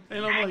telling me."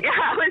 And I'm like, Yeah,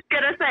 I was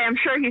gonna say, I'm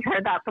sure he's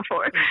heard that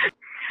before.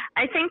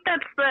 I think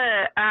that's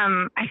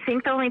I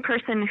think the only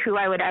person who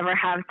I would ever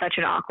have such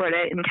an awkward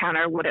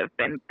encounter would have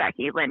been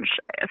Becky Lynch.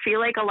 I feel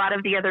like a lot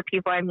of the other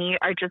people I meet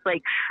are just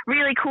like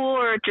really cool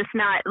or just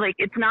not like,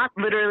 it's not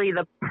literally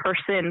the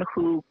person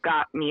who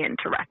got me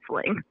into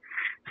wrestling.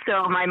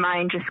 So my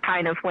mind just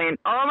kind of went,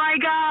 oh my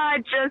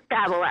God, just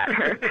babble at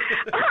her.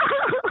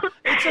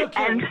 It's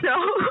okay. And so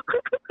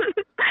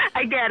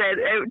I get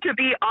it. To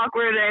be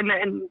awkward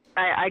and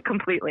I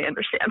completely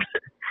understand.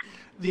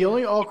 The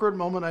only awkward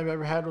moment I've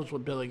ever had was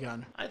with Billy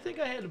Gunn. I think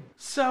I had.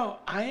 So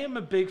I am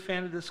a big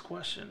fan of this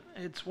question.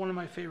 It's one of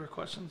my favorite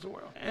questions in the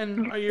world.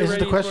 And are you Is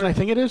ready it the question for I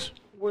think it is?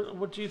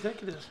 What do you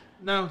think it is?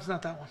 No, it's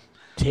not that one.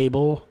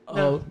 Table.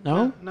 Oh,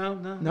 no?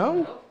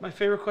 No. My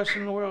favorite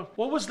question in the world.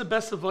 What was the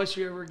best advice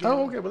you ever gave?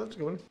 Oh, okay. Well, that's a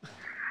good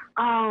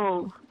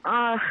one.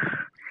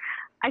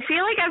 I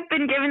feel like I've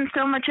been given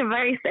so much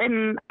advice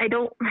and I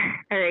don't,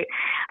 all right.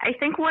 I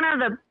think one of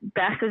the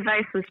best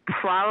advice was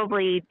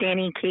probably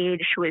Danny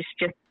Cage, was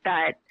just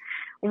that,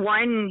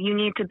 one, you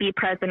need to be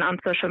present on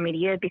social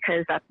media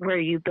because that's where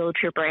you build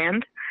your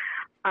brand.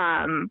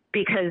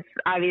 Because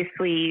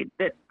obviously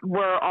that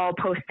we're all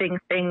posting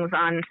things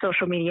on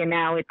social media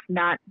now. It's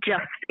not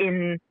just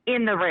in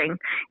the ring.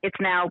 It's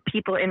now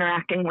people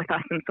interacting with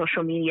us in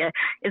social media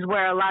is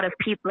where a lot of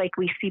people, like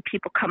we see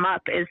people come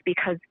up, is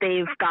because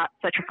they've got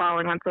such a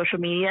following on social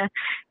media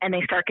and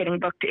they start getting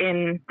booked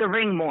in the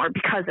ring more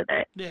because of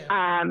it.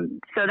 Yeah.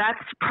 So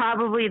that's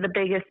probably the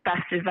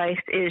best advice,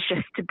 is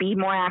just to be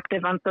more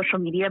active on social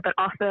media, but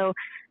also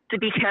to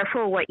be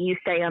careful what you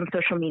say on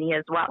social media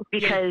as well,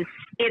 because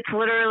it's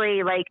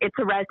literally like, it's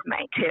a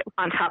resume too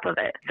on top of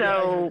it.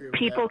 So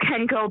people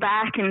can go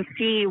back and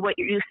see what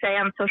you say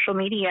on social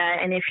media.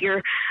 And if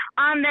you're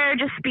on there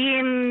just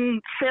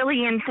being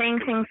silly and saying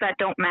things that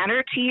don't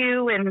matter to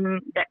you,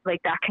 and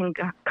that can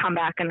come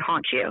back and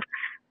haunt you.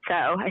 So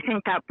I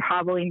think that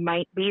probably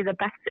might be the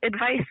best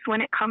advice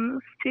when it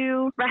comes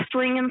to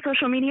wrestling and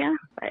social media.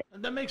 But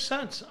That makes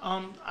sense.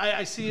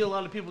 I see a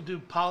lot of people do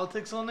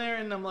politics on there,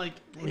 and I'm like,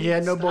 Yeah,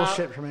 no stop.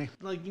 bullshit for me.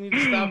 Like, you need to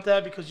stop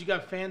that because you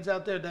got fans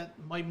out there that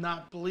might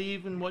not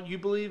believe in what you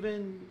believe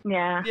in.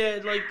 yeah. Yeah,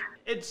 like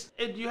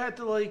you have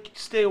to like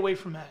stay away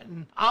from that,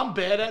 and I'm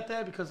bad at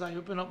that because I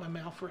open up my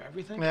mouth for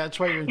everything. Yeah, that's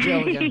why you're in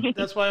jail again.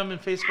 That's why I'm in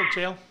Facebook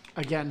jail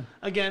Again.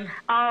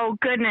 Oh,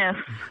 goodness.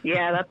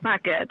 Yeah, that's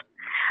not good.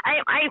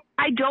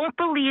 I don't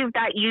believe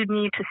that you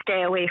need to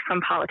stay away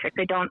from politics.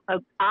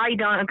 I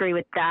don't agree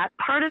with that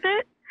part of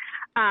it.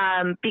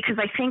 Because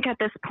I think at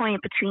this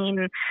point,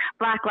 between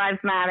Black Lives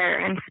Matter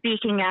and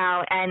speaking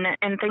out and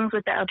things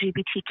with the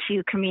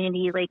LGBTQ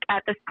community, like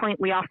at this point,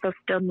 we also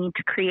still need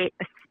to create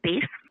a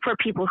space for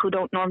people who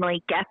don't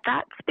normally get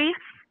that space.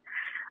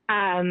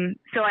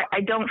 So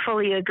I don't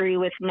fully agree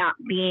with not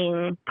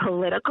being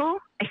political.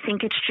 I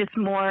think it's just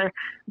more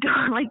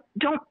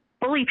don't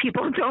bully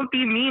people. Don't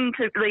be mean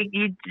to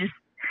you just.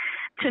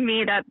 To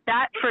me,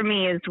 that for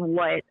me is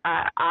what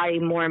I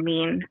more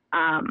mean.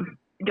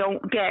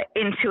 Don't get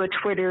into a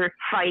Twitter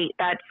fight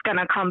that's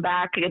gonna come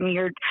back and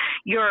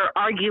you're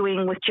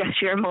arguing with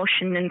just your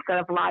emotion instead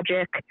of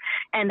logic,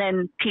 and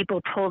then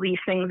people pull these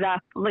things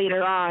up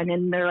later on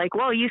and they're like,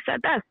 well, you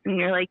said this, and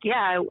you're like,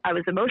 yeah, I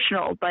was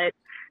emotional, but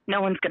no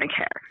one's gonna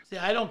care. See,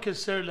 I don't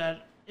consider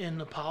that in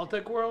the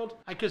politic world.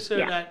 I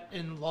consider that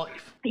in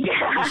life. Yeah.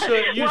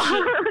 You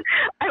should.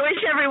 I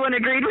wish everyone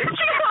agreed with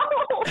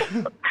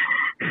you.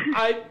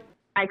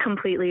 I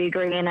completely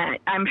agree, and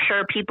I'm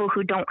sure people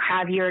who don't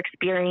have your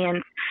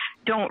experience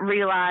don't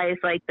realize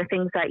the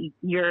things that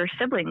your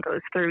sibling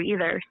goes through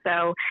either.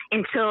 So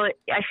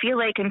I feel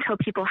like until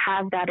people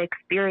have that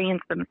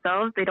experience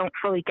themselves, they don't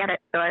fully get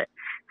it. So at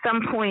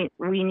some point,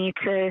 we need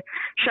to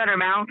shut our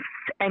mouths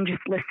and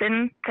just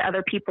listen to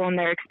other people and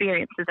their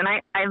experiences. And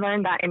I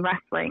learned that in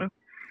wrestling.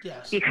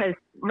 Yes. Because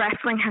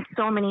wrestling has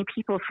so many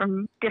people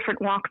from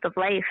different walks of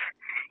life,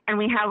 and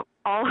we have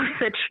all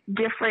such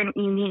different,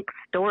 unique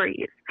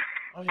stories.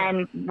 Oh, yeah.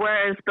 And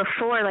whereas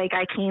before,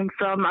 I came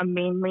from a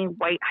mainly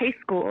white high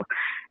school,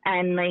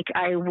 and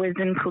I was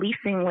in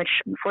policing, which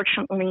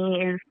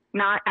unfortunately is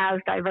not as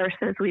diverse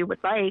as we would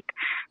like.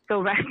 So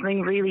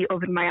wrestling really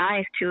opened my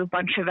eyes to a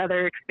bunch of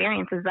other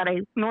experiences that I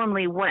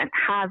normally wouldn't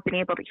have been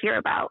able to hear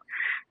about.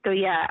 So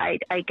yeah,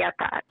 I get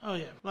that. Oh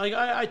yeah,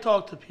 I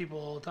talk to people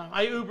all the time.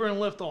 I Uber and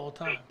Lyft all the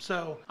time,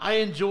 so I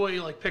enjoy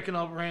picking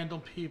up random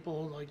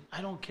people.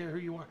 I don't care who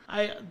you are.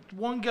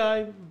 One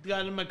guy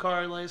got in my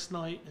car last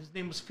night. His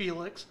name was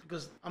Felix,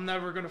 because I'm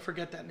never gonna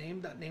forget that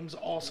name. That name's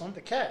awesome.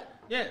 The cat.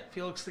 Yeah,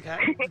 Felix the cat.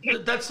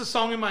 That's the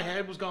song in my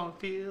head was going,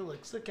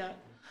 Felix the cat,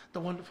 the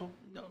wonderful.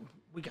 No,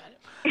 we got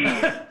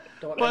it.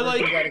 Don't But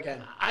ever do that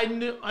again. I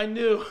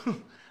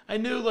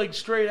knew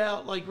straight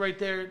out, right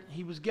there,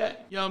 he was gay.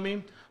 You know what I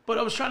mean? But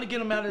I was trying to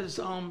get him out of his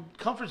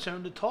comfort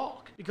zone to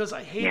talk, because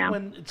I hate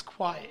when it's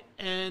quiet.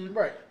 And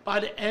by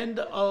the end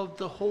of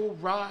the whole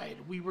ride,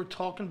 we were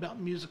talking about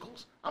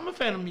musicals. I'm a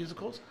fan of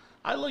musicals.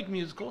 I like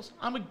musicals.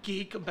 I'm a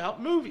geek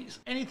about movies.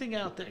 Anything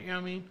out there, you know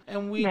what I mean?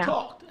 And we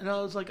talked, and I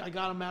was like, I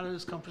got him out of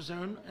his comfort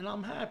zone, and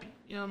I'm happy.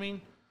 You know what I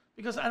mean?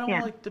 Because I don't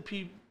like the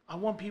people. I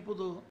want people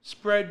to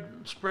spread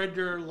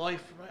their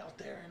life out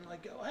there and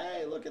go,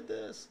 hey, look at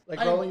this.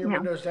 Rolling your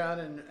windows down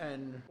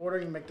and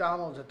ordering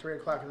McDonald's at 3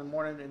 o'clock in the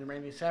morning in the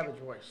Randy Savage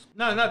voice.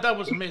 No, that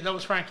wasn't me. That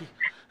was Frankie.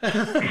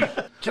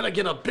 Can I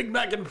get a Big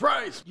Mac and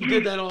fries? You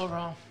did that all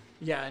wrong.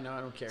 Yeah, I know. I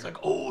don't care. It's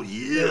oh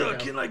yeah,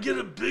 can I get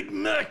a Big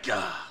Mac?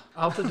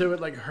 I'll have to do it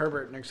like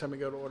Herbert next time we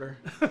go to order.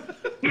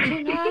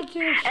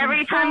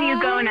 Every time you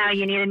go now,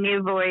 you need a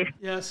new voice.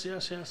 Yes.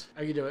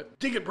 How you do it?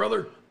 Dig it,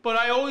 brother. But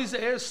I always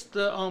ask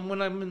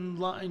when I'm in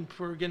line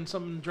for getting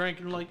something to drink,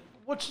 and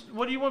what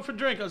do you want for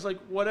drink? I was like,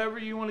 whatever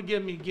you want to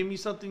give me. Give me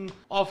something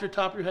off your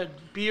top of your head.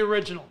 Be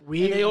original.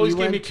 And they always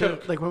give me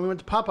Coke. When we went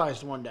to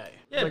Popeyes one day.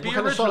 Yeah, what be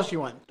kind original. of sauce you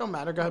want? Don't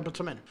matter. Go ahead, put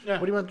some in. Yeah.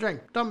 What do you want to drink?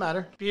 Don't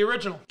matter. Be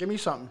original. Give me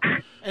something.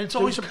 And it's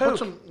always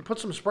Coke. Put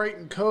some Sprite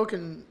and Coke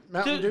and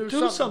Mountain Dew.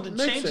 Do something.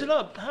 Change it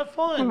up. Have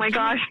fun. Oh my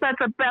gosh, that's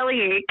a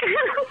bellyache.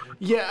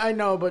 Yeah, I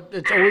know, but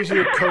it's always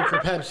either Coke or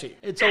Pepsi.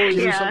 It's always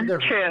something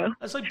different. True.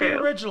 It's be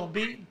original.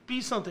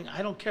 Be something.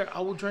 I don't care. I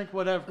will drink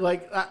whatever.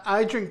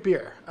 I drink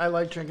beer. I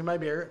like drinking my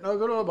beer. And I'll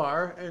go to a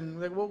bar and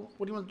well,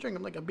 what do you want to drink?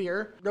 I'm like, a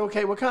beer.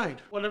 Okay, what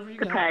kind? Whatever you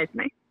got. Surprise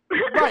me.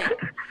 Right.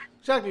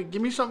 Exactly.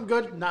 Give me something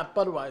good, not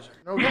Budweiser.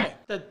 Okay.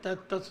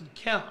 That doesn't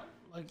count.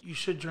 You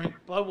should drink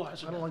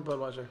Budweiser. I don't like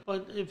Budweiser.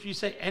 But if you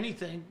say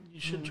anything, you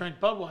should drink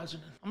Budweiser.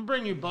 I'm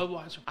bringing you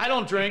Budweiser. I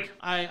don't drink.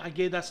 I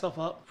gave that stuff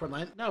up. For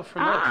Lent? No, for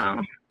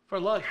life. For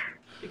life.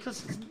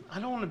 Because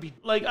I don't want to be...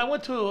 I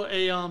went to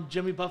a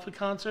Jimmy Buffett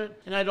concert,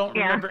 and I don't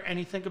remember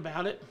anything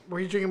about it. Were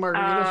you drinking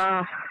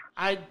margaritas?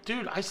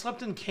 I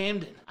slept in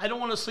Camden. I don't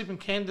want to sleep in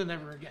Camden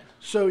ever again.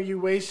 So you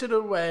wasted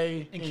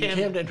away in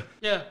Camden.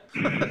 Yeah.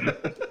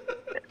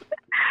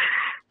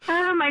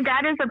 My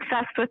dad is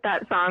obsessed with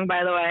that song,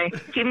 by the way.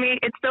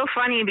 It's so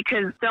funny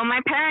because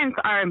my parents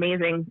are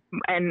amazing,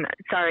 and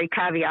sorry,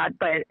 caveat,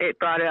 but it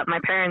brought it up.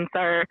 My parents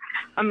are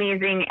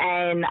amazing,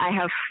 and I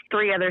have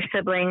 3 other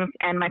siblings,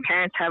 and my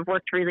parents have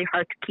worked really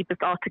hard to keep us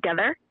all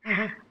together.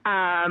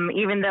 Mm-hmm.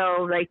 Even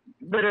though,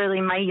 literally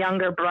my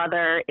younger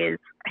brother is,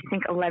 I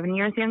think, 11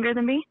 years younger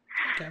than me.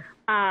 Okay.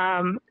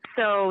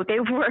 So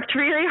they've worked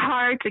really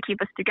hard to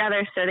keep us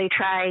together. So they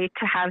try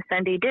to have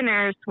Sunday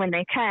dinners when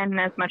they can,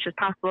 as much as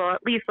possible,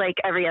 at least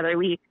every other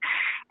week.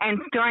 And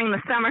during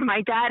the summer,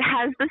 my dad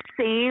has the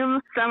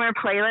same summer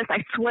playlist.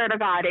 I swear to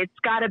God, it's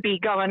got to be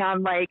going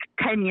on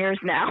 10 years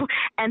now.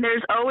 And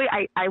there's always,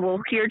 I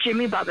will hear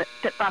Jimmy Buffett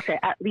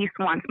at least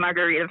once,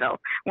 Margaritaville,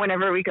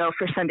 whenever we go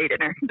for Sunday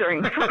dinner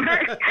during the summer.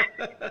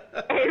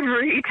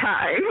 Every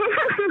time.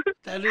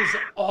 That is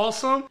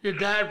awesome. Your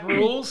dad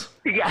rules.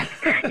 Yes,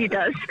 he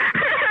does.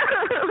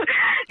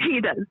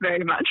 He does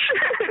very much.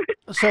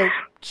 So,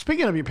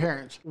 speaking of your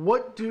parents,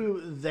 what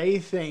do they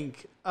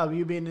think of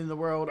you being in the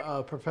world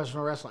of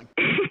professional wrestling?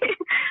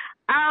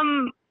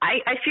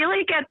 I feel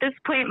like at this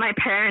point my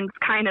parents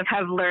kind of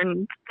have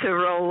learned to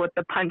roll with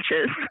the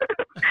punches.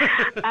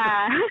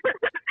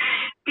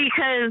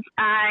 Because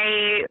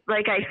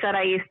like I said,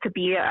 I used to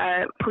be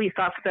a police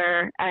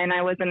officer and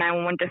I was a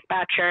 911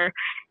 dispatcher.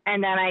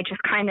 And then I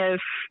just kind of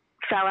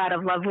fell out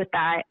of love with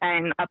that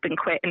and up and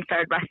quit and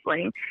started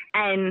wrestling.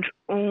 And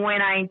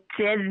when I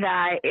did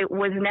that, it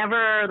was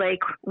never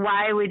like,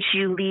 why would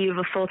you leave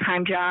a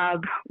full-time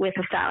job with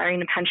a salary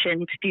and a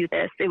pension to do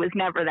this? It was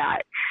never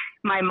that.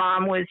 My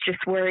mom was just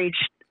worried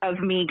of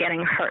me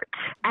getting hurt.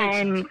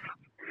 And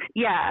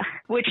yeah,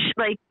 which,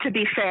 like, to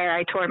be fair,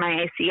 I tore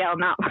my ACL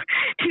not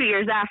 2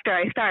 years after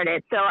I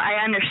started. So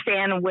I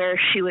understand where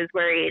she was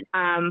worried.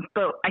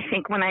 But I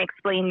think when I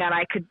explained that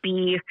I could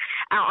be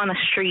out on the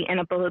street in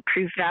a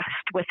bulletproof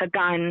vest with a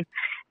gun,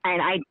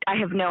 and I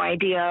have no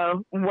idea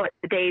what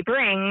the day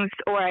brings,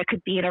 or I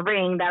could be in a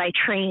ring that I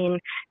train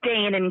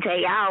day in and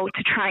day out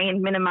to try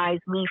and minimize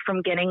me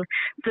from getting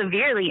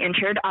severely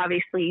injured.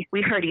 Obviously,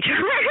 we hurt each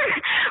other,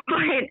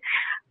 but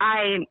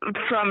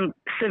from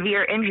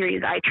severe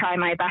injuries, I try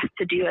my best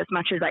to do as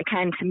much as I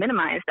can to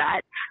minimize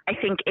that. I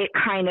think it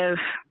kind of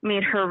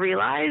made her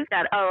realize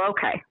that, oh,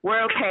 okay,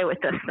 we're okay with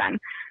this then.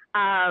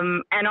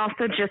 And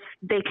also just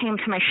they came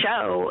to my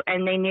show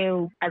and they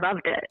knew I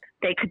loved it.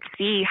 They could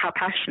see how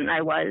passionate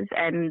I was,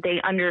 and they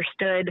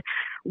understood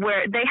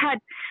where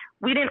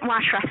we didn't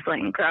watch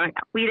wrestling growing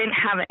up. We didn't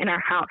have it in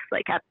our house,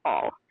 like, at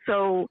all.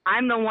 So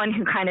I'm the one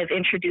who kind of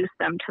introduced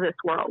them to this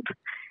world.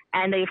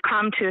 And they've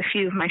come to a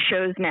few of my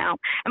shows now.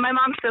 And my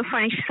mom's so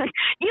funny. She's like,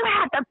 you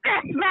had the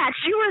best match.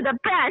 You were the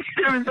best.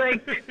 And I was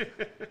like,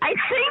 I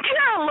think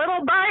you're a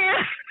little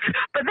biased,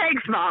 but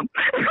thanks, Mom.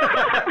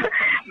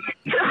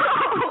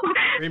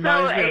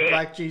 Reminds me of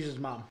Black Jesus'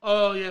 mom.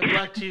 Oh, yeah,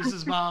 Black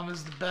Jesus' mom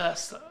is the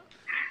best.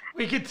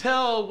 We could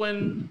tell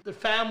when the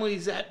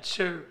family's at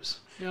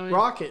shows. You know what I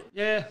mean? Rocket.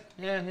 Yeah.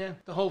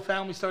 The whole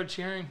family started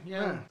cheering.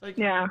 Yeah. Like,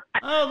 yeah.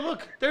 Oh,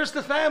 look, there's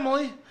the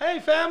family. Hey,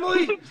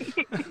 family.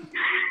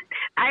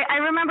 I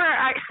remember,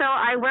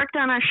 I worked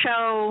on a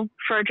show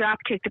for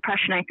Dropkick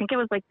Depression. I think it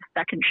was like the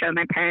second show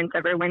my parents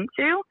ever went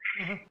to.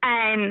 Mm-hmm.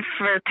 And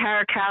for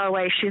Tara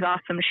Calloway, she's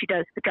awesome. She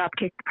does the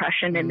Dropkick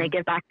Depression, and they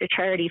give back to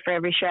charity for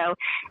every show.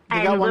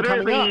 You got one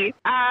coming up.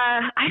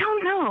 I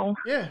don't know.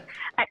 Yeah.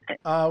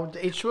 The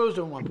H2O's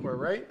doing one for it,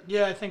 right?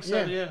 Yeah, I think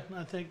so, yeah.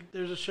 I think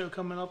there's a show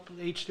coming up with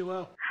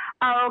H2O.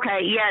 Oh, okay.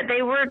 Yeah,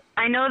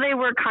 I know they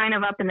were kind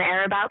of up in the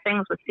air about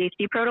things with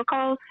safety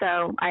protocols,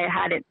 so I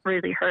hadn't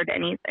really heard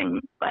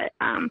anything. But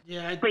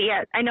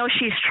I know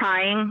she's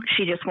trying.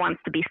 She just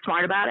wants to be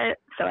smart about it,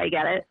 so I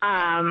get it.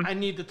 I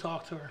need to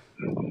talk to her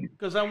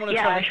because I want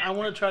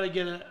to try to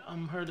get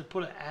her to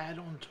put an ad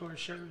on her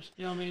shows.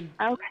 You know what I mean?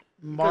 Okay.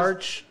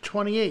 March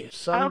 28th,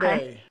 Sunday.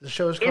 Okay. The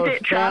show is called... Is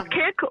it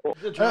Dropkick?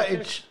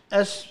 It's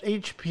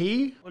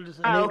SHP what is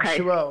it? and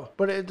H2O.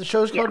 But the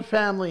show's called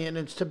Family, and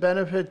it's to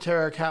benefit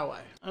Tara Calloway.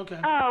 Okay.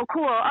 Oh,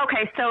 cool.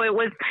 Okay, so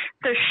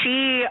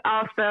she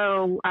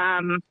also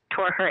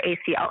tore her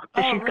ACL.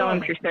 So she's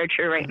going through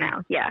surgery right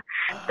now. Yeah.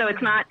 So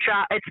it's not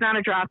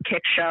a drop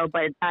kick show,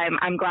 but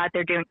I'm glad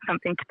they're doing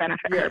something to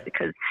benefit her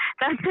because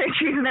that's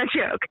surgery and a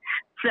joke.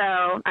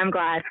 So I'm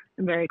glad.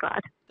 I'm very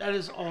glad. That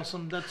is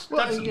awesome. That's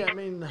I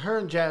mean, her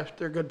and Jeff,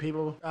 they're good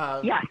people.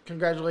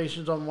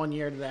 Congratulations on 1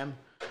 year to them.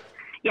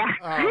 Yeah.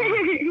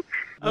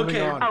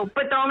 Okay. Oh,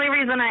 but the only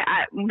reason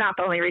not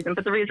the only reason,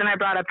 but the reason I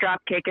brought up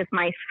Dropkick is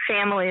my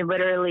family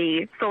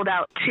literally sold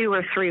out 2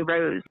 or 3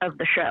 rows of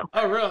the show.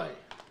 Oh, really?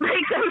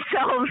 Like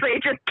themselves, they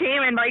just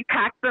came and like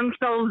packed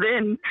themselves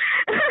in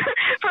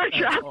for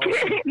Dropkick.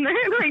 Awesome. And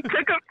they like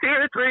took up 2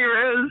 or 3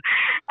 rows.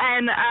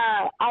 And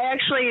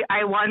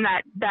I won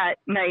that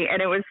night,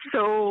 and it was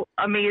so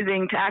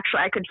amazing to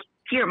I could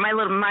hear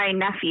my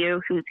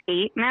nephew, who's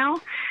 8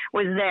 now,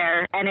 was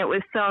there, and it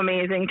was so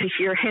amazing to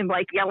hear him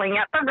like yelling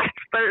at the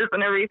wrestlers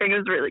and everything. It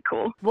was really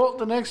cool. Well,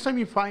 the next time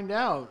you find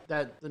out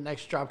that the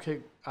next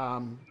Dropkick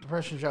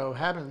Depression show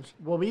happens,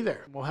 we'll be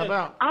there. We'll help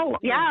out. Oh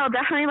yeah, I'll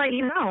definitely let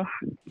you know.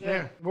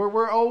 Yeah,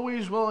 we're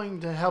always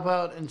willing to help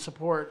out and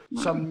support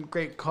some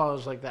great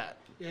cause like that.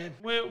 Yeah,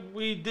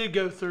 we did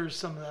go through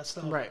some of that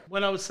stuff. Right.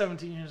 When I was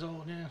 17 years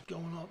old,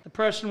 going up.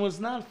 Depression was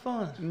not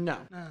fun. No.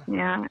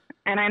 Yeah,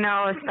 and I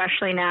know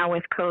especially now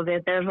with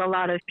COVID, there's a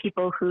lot of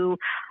people who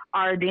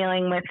are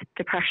dealing with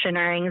depression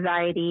or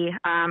anxiety.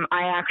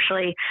 I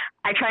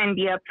try and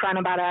be upfront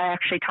about it. I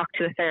actually talk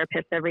to a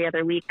therapist every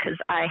other week because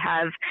I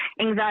have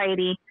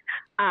anxiety.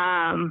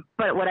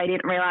 But what I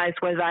didn't realize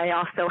was I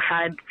also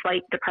had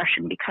slight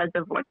depression because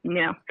of what,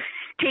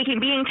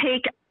 being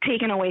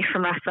taken away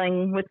from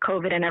wrestling with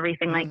COVID and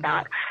everything like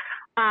that.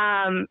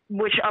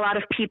 Which a lot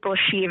of people,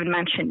 she even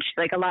mentioned, she's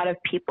like, a lot of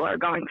people are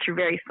going through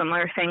very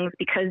similar things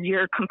because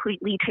you're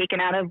completely taken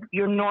out of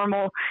your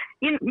normal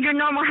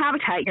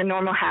habitat, your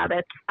normal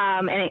habits,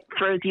 and it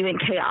throws you in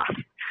chaos.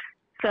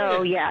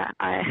 So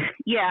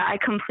I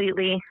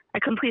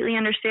completely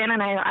understand,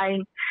 and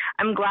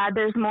I'm glad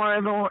there's more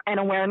of an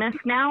awareness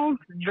now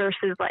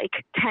versus like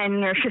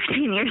 10 or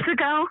 15 years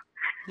ago.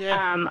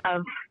 Yeah.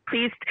 Of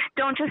please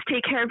don't just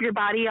take care of your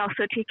body,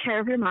 also take care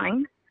of your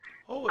mind.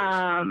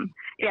 Always.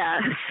 Yeah,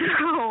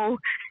 so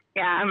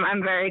yeah,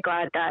 I'm very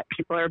glad that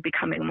people are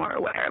becoming more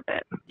aware of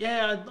it.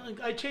 Yeah,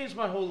 I changed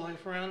my whole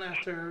life around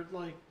after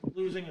like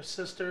losing a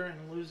sister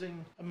and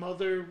losing a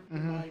mother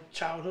in my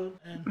childhood,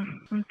 and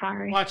I'm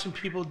sorry. watching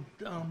people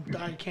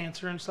die of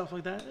cancer and stuff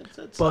like that.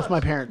 It Both my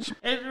sucks. parents.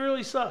 It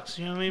really sucks,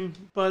 you know what I mean?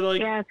 But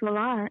like, Yeah, it's a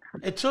lot.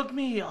 it took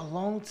me a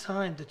long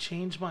time to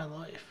change my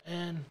life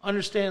and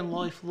understand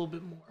life a little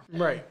bit more.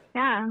 Right.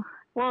 Yeah.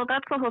 Well,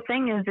 that's the whole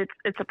thing is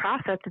it's a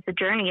process. It's a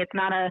journey. It's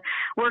not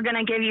we're going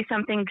to give you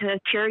something to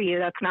cure you.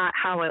 That's not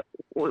how it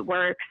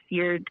works.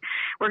 We're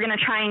going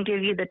to try and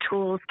give you the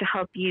tools to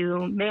help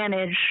you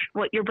manage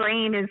what your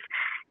brain is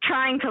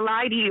trying to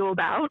lie to you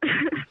about.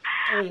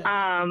 Oh,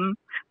 yeah.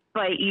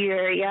 But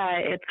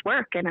it's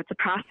work and it's a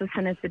process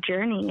and it's a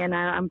journey. And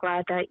I'm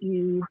glad that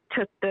you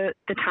took the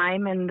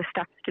time and the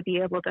steps to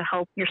be able to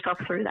help yourself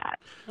through that.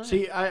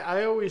 See,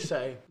 I always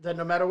say that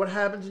no matter what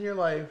happens in your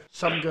life,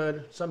 some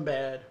good, some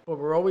bad, but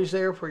we're always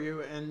there for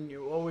you, and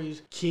you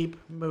always keep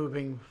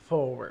moving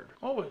forward.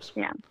 Always.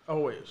 Yeah.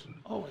 Always.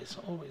 Always.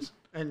 Always.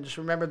 And just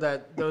remember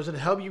that those that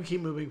help you keep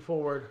moving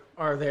forward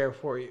are there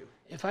for you.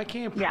 If I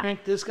can't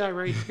prank this guy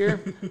right here,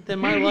 then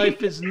my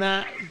life is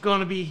not going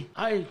to be...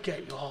 I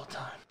get you all the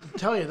time. I'm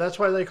telling you, that's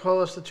why they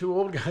call us the two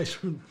old guys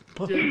from...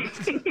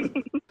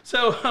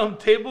 So,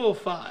 table of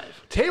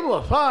five. Table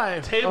of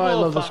five. Table I of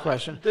love this five.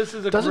 question. This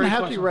is a Doesn't great have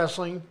to question. be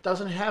wrestling.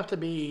 Doesn't have to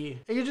be...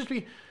 It could just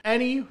be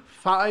any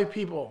 5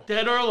 people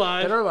Dead or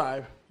alive. that are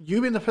alive.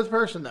 You being the 5th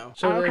person, though.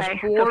 So Okay,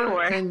 there's so 4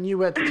 4. and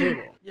you at the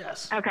table.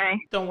 Yes. Okay.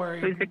 Don't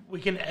worry. We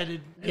can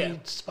edit any Yeah.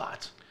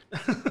 spots.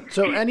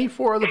 So any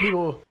 4 other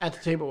people at the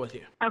table with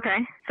you. Okay.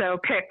 So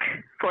pick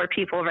 4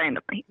 people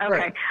randomly. Okay.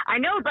 Right. I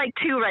know like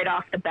 2 right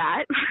off the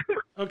bat.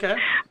 Okay.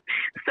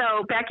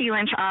 So Becky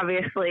Lynch,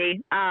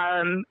 obviously,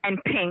 and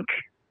Pink,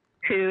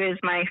 who is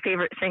my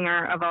favorite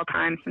singer of all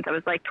time since I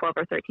was like 12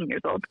 or 13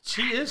 years old.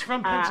 She is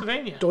from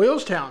Pennsylvania.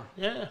 Doylestown.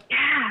 Yeah.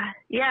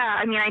 Yeah.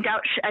 I mean,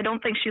 I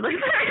don't think she lives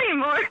there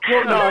anymore.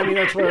 Well, no, I mean,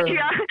 that's where...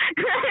 Yeah.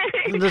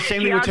 The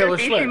same thing with Taylor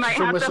Geography, Swift. She might She's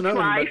from have to Wisconsin,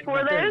 fly but for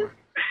not there this. anymore.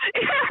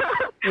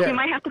 Yeah. We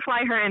might have to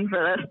fly her in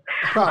for this.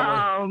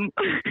 Probably.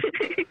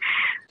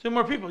 2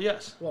 more people,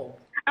 yes. Well,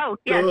 Oh,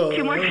 yeah,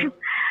 2 more.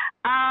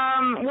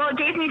 Well, it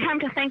gave me time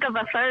to think of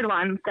a 3rd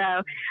one,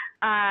 so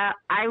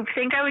I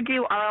think I would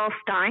do R.L.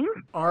 Stein.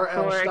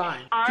 R.L.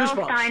 Stein. R.L.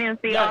 Goosebumps. Stein is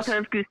the Yes. author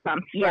of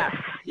Goosebumps. Yes.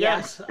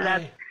 Yes.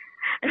 That's,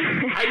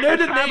 I know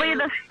the probably name.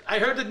 the- I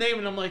heard the name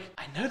and I'm like,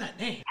 I know that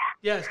name.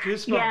 Yes,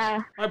 Goosebumps. Yeah.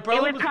 My It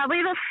brother was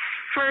probably the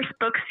first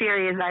book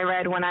series I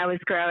read when I was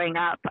growing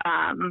up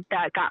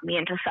that got me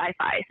into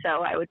sci-fi,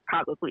 so I would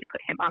probably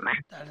put him on there.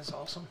 That is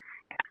awesome.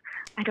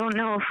 I don't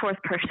know a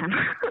 4th person.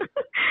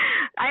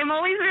 I'm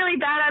always really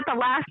bad at the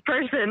last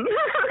person.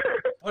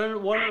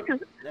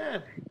 Yeah,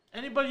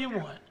 anybody you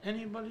want.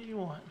 Anybody you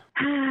want.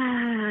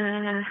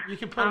 You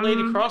can put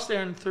Lady Cross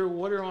there and throw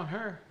water on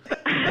her.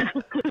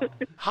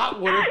 Hot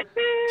water.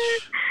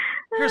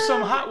 Here's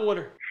some hot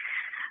water.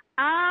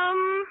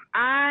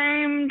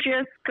 I'm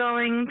just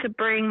going to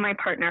bring my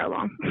partner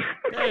along.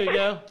 There you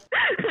go.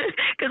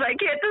 Because I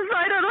can't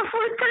decide on a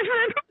 4th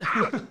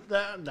person.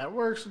 That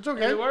works. It's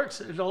okay. It works.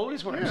 It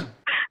always works.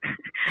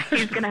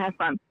 He's going to have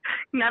fun.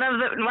 None of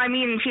them, I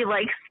mean, he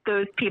likes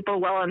those people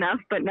well enough,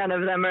 but none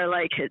of them are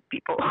like his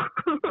people.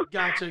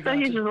 Gotcha. So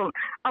he's just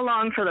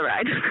along for the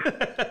ride.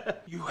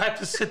 You have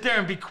to sit there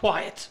and be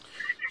quiet.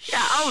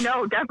 Yeah, oh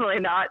no, definitely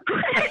not.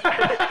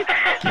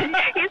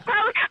 He's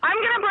probably, I'm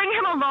going to bring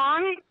him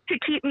along to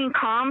keep me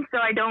calm so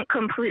I don't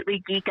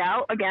completely geek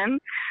out again.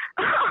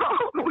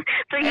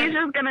 So he's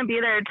just going to be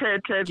there to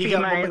Geek be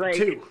out my, moment like,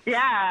 2.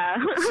 yeah.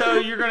 So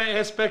you're going to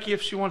ask Becky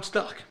if she wants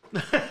duck.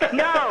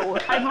 No,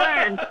 I've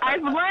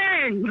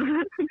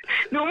learned.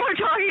 No more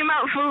talking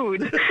about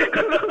food.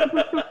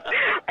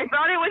 I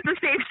thought it was a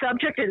safe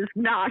subject, and it's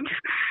not.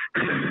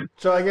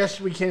 So I guess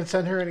we can't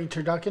send her any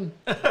turducken?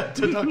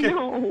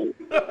 No.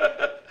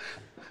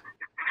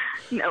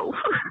 No.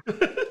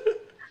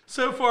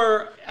 So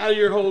far out of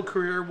your whole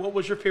career, what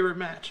was your favorite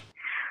match?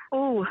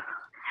 Oh,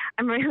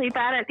 I'm really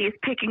bad at these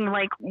picking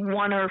like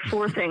 1 or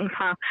 4 things,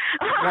 huh?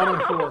 1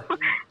 or 4.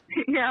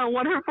 Yeah,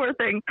 1 or 4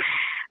 things.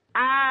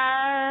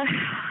 I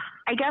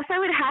guess I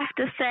would have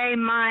to say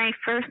my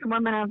first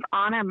Women of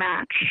Honor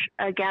match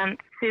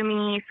against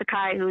Sumi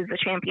Sakai, who was the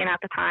champion at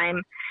the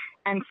time,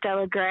 and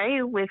Stella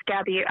Gray with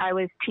Gabby. I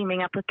was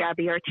teaming up with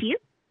Gabby Ortiz.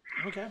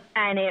 Okay.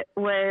 And it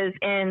was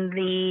in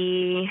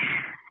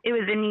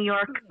New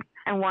York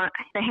and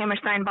the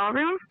Hammerstein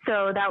Ballroom.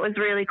 So that was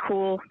really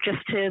cool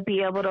just to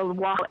be able to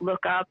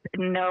look up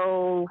and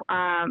know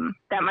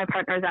that my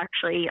partner is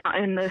actually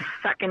in the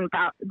second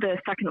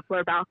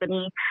floor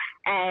balcony,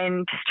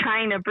 and just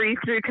trying to breathe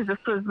through because this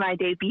was my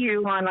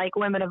debut on like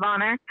Women of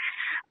Honor.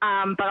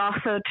 But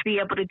also to be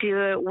able to do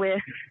it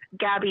with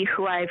Gabby,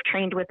 who I've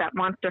trained with at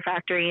Monster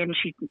Factory, and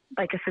she's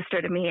like a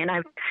sister to me. And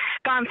I've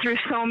gone through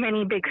so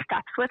many big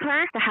steps with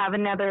her. To have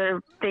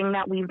another thing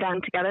that we've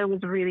done together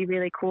was really,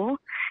 really cool.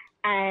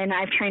 And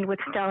I've trained with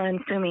Stella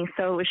and Sumi,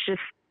 so it was just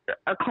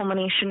a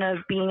culmination of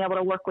being able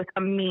to work with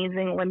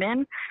amazing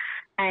women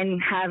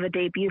and have a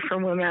debut for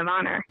Women of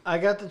Honor. I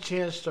got the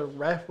chance to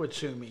ref with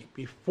Sumi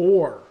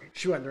before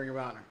she went to Ring of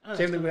Honor.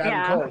 Same thing with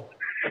Adam Cole.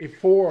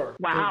 Before.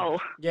 Wow.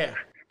 Yeah.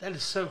 That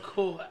is so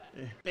cool,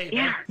 baby.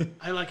 Yeah.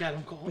 I like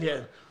Adam Cole.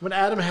 Yeah. When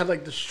Adam had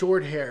like the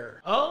short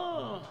hair.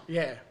 Oh.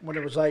 Yeah. When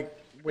it was like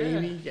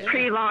wavy. Yeah.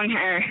 Pretty long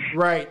hair.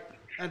 Right.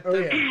 Oh,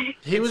 yeah.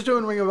 He was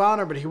doing Ring of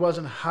Honor, but he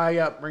wasn't high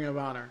up Ring of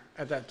Honor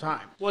at that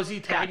time. Was he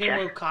tagging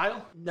with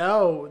Kyle?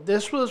 No,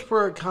 this was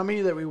for a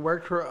company that we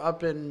worked for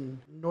up in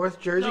North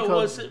Jersey. No,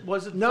 was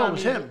it? No, it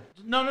was him.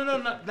 No,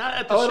 not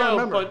at the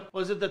show. But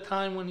was it the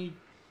time when he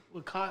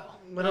with Kyle?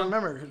 I don't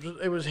remember.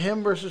 It was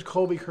him versus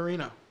Colby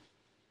Carino.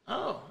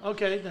 Oh,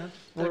 okay.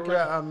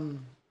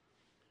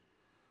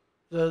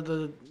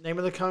 The name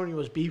of the company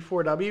was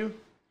B4W.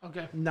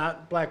 Okay.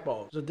 Not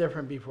Blackball. It's a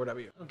different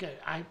B4W. Okay.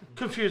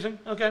 Confusing.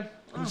 Okay.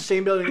 It's the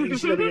same building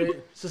ECW.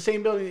 It's the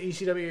same building that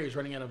ECW is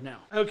running out of now.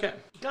 Okay.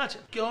 Gotcha.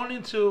 Going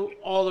into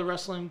all the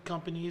wrestling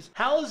companies,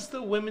 how is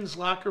the women's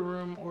locker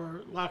room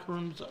or locker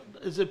rooms?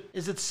 Is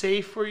it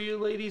safe for you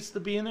ladies to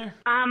be in there?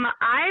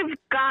 I've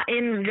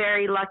gotten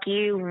very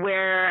lucky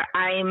where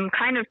I'm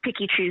kind of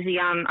picky choosy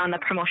on the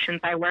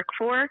promotions I work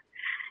for.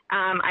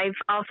 I've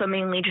also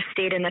mainly just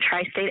stayed in the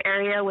tri-state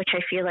area, which I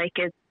feel like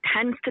it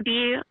tends to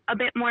be a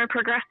bit more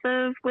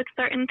progressive with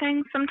certain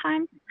things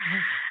sometimes. Mm-hmm.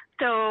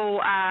 So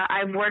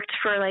I've worked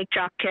for like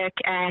Dropkick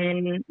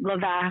and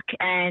Levac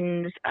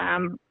and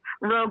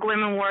Rogue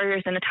Women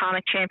Warriors and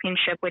Atomic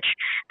Championship, which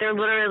they're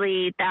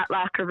literally, that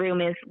locker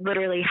room is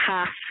literally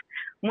half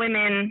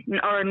women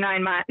or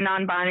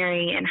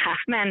non-binary and half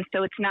men.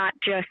 So it's not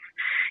just,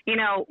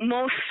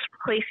 most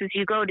places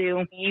you go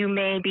to, you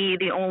may be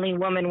the only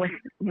woman with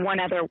one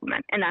other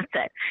woman, and that's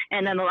it.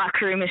 And then the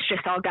locker room is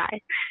just all guys.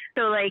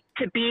 So like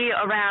to be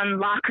around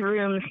locker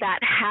rooms that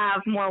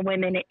have more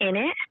women in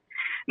it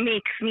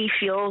makes me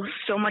feel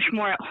so much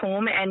more at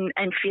home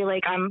and feel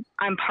like I'm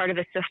part of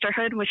a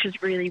sisterhood, which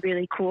is really,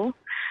 really cool.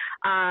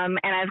 And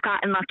I've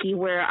gotten lucky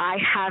where I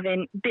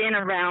haven't been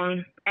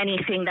around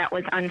anything that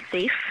was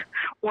unsafe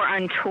or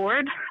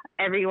untoward.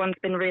 Everyone's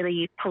been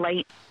really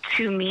polite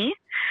to me,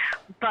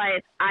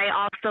 but I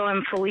also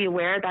am fully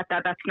aware that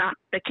that's not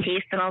the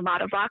case in a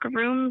lot of locker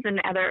rooms and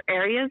other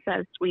areas,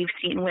 as we've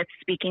seen with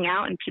speaking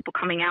out and people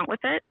coming out with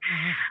it.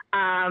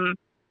 Mm-hmm.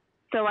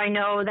 So I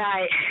know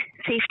that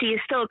safety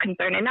is still a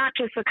concern, and not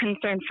just a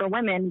concern for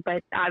women,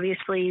 but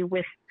obviously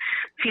with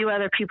a few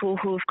other people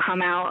who've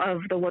come out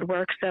of the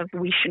woodworks of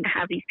we shouldn't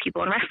have these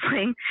people in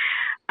wrestling.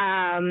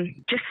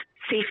 Just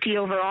safety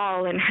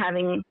overall and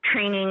having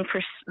training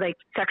for like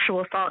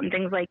sexual assault and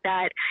things like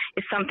that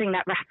is something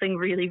that wrestling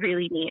really,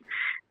 really needs.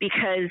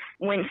 Because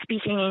when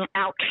speaking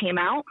out came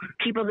out,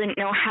 people didn't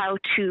know how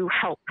to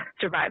help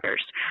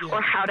survivors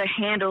or how to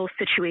handle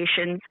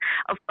situations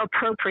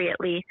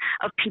appropriately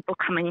of people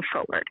coming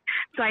forward.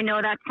 So I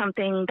know that's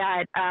something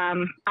that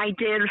I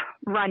did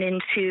run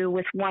into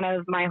with one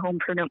of my home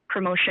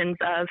promotions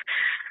of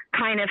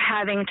kind of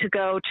having to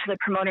go to the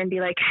promoter and be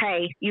like,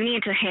 hey, you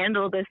need to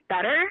handle this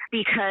better,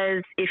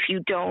 because if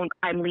you don't,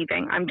 I'm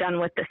leaving. I'm done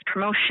with this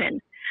promotion.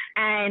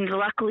 And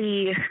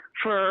luckily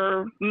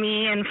for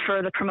me and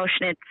for the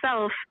promotion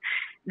itself,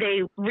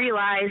 they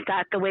realized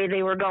that the way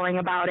they were going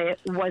about it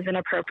wasn't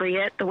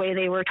appropriate. The way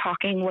they were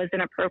talking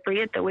wasn't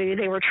appropriate. The way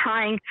they were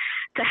trying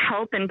to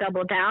help and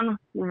double down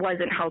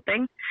wasn't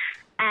helping.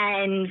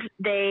 And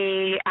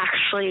they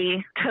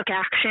actually took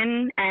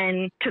action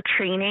and took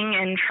training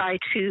and tried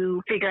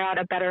to figure out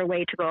a better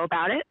way to go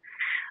about it.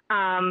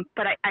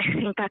 But I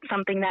think that's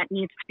something that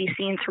needs to be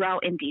seen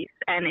throughout indies.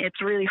 And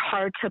it's really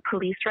hard to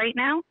police right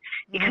now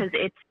because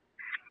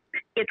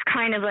it's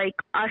kind of like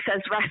us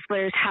as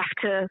wrestlers have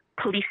to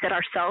police it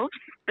ourselves.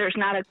 There's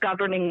not a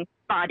governing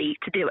body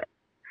to do it.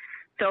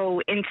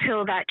 So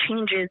until that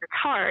changes, it's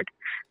hard,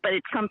 but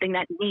it's something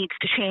that needs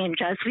to change,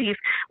 as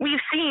we've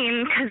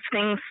seen, because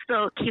things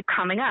still keep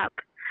coming up.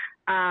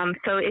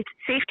 So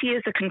safety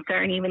is a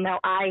concern, even though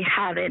I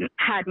haven't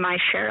had my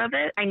share of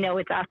it. I know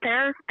it's out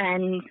there,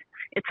 and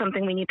it's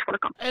something we need to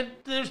work on. And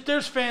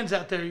there's fans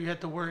out there you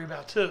have to worry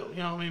about too. You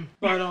know what I mean?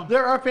 But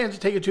there are fans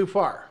that take it too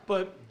far.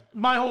 But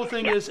my whole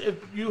thing is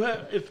if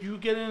you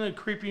get in a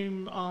creepy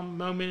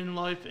moment in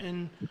life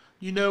and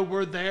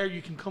we're there,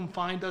 you can come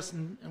find us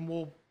and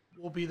we'll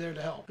be there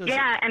to help.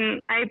 Yeah,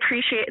 and I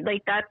appreciate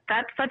like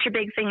that's such a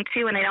big thing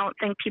too, and I don't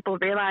think people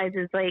realize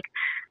is like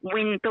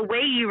when the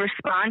way you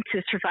respond to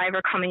a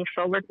survivor coming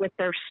forward with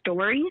their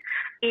story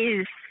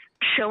is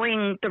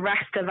showing the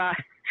rest of us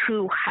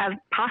who have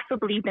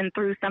possibly been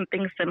through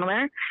something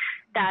similar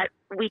that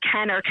we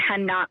can or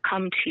cannot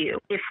come to you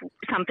if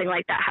something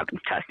like that happens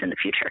to us in the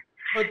future.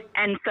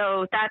 And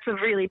so that's a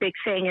really big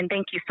thing, and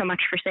thank you so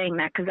much for saying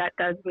that, because that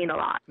does mean a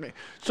lot.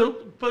 So,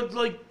 but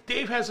like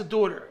Dave has a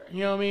daughter,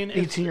 you know what I mean?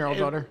 18-year-old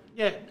daughter.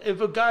 Yeah,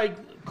 if a guy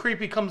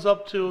creepy comes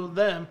up to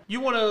them,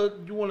 you wanna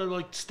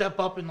like step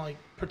up and like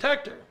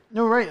protect her.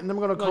 No, right, and I'm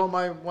gonna call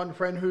my one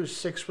friend who's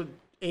 6'8"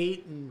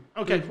 and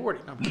 340.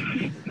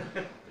 No.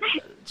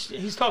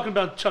 He's talking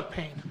about Chuck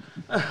Payne.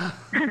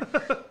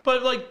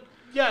 But like,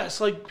 yes,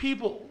 like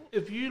people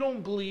if you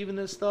don't believe in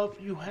this stuff,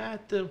 you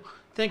have to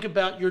think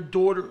about your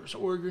daughters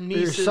or your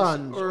nieces, your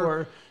sons,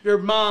 or your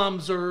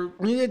moms, or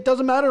I mean, it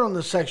doesn't matter on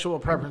the sexual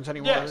preference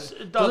anymore. Yes,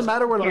 it doesn't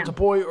matter whether it's a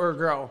boy or a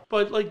girl.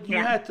 But like you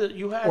have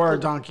to, or a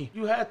donkey.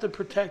 You have to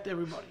protect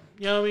everybody.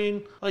 You know what I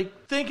mean?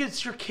 Like, think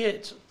it's your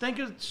kids. Think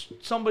it's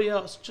somebody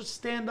else. Just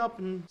stand up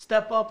and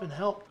step up and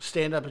help.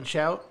 Stand up and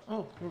shout.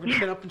 Oh, we're gonna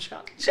stand up and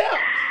shout. Shout!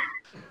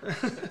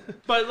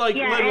 But like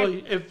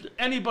literally, if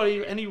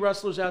anybody, any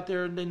wrestlers out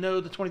there, and they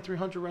know the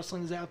 2300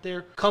 wrestling is out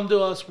there, come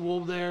to us. We'll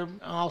there.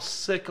 I'll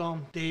sick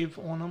Dave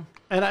on them.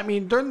 And I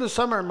mean, during the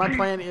summer, my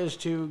plan is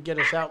to get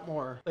us out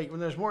more. Like when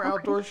there's more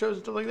outdoor shows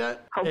and stuff like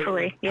that.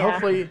 Hopefully,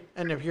 Hopefully,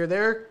 and if you're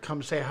there,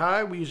 come say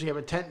hi. We usually have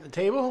a tent and a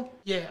table.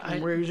 Yeah,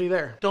 and we're usually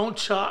there. Don't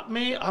chop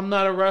me. I'm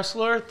not a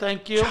wrestler.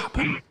 Thank you. Chop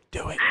him.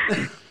 Do it.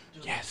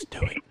 Yes, do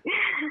it.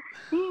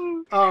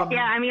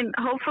 Yeah, I mean,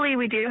 hopefully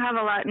we do have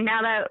a lot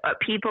now that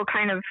people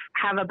kind of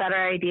have a better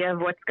idea of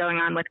what's going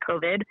on with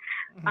COVID.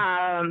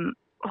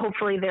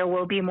 Hopefully there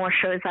will be more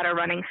shows that are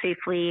running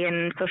safely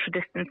and social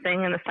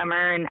distancing in the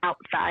summer and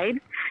outside.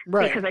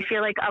 Right. Because I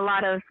feel like a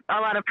lot of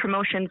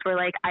promotions were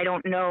like, I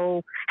don't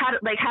know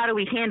how do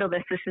we handle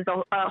this? This is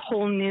a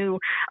whole new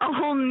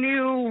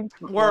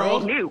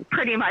world. New,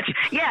 pretty much.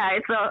 Yeah,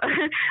 it's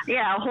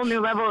a whole new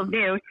level of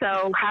new.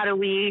 So how do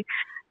we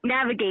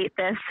navigate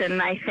this?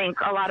 And I think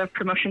a lot of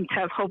promotions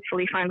have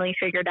hopefully finally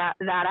figured that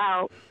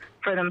out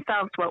for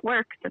themselves, what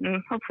works,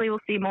 and hopefully we'll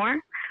see more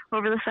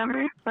over the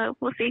summer, but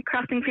we'll see.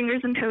 Crossing fingers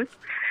and toes.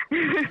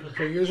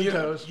 Fingers and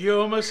toes.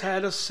 You almost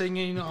had us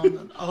singing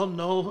on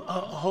a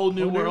whole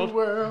new world.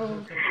 All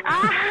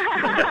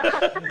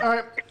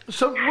right,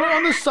 so we're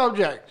on the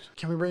subject.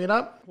 Can we bring it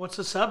up? What's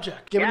the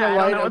subject? Given the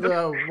light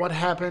of what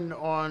happened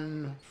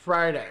on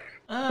Friday.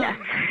 Yes.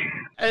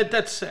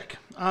 That's sick.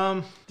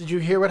 Did you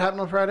hear what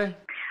happened on Friday?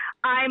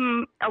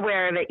 I'm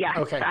aware of it, yes.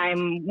 Okay.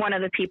 I'm one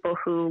of the people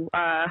who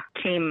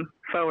came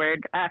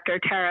forward after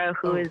Tara,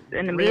 who is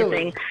an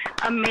amazing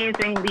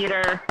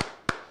leader.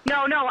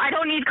 No, I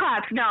don't need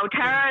claps. No,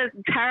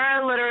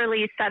 Tara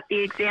literally set the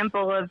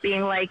example of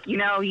being like,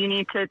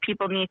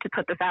 people need to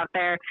put this out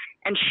there.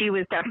 And she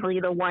was definitely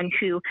the one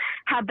who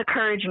had the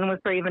courage and was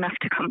brave enough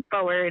to come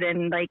forward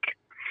and like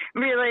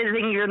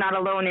realizing you're not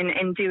alone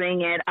in doing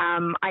it.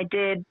 I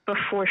did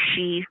before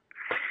she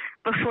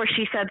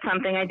said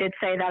something, I did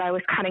say that I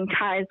was cutting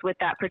ties with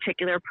that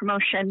particular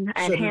promotion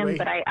and him,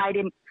 but I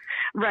didn't.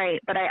 Right,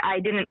 but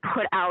I didn't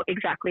put out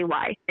exactly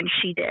why, and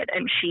she did,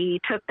 and she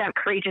took that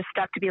courageous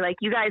step to be like,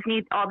 "You guys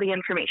need all the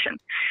information."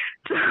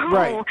 So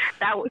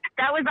that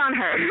was on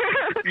her.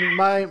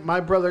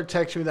 my brother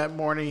texted me that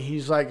morning.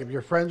 He's like, "If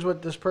you're friends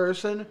with this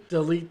person,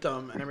 delete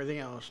them and everything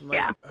else." I'm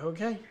like,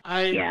 okay.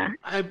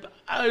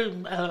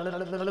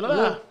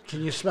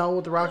 Can you smell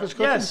what the rock is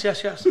cooking?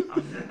 Yes.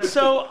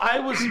 So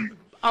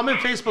I'm in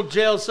Facebook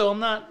jail, so I'm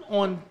not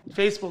on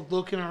Facebook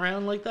looking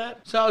around like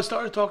that. So I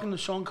started talking to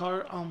Sean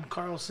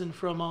Carlson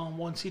from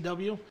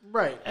 1CW.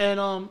 Right. And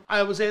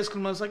I was asking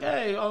him, I was like,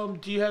 hey,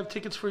 do you have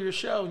tickets for your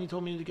show? And he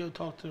told me to go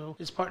talk to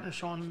his partner,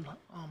 Sean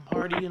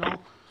Hardy,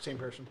 Same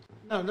person.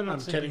 No, they're not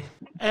the same. Kidding.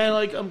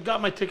 And got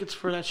my tickets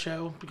for that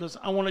show because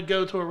I want to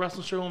go to a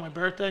wrestling show on my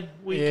birthday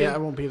weekend. Yeah, I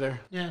won't be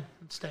there. Yeah,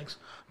 it stinks.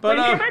 But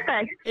when's your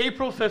birthday?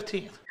 April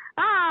 15th.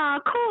 Ah,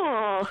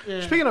 cool.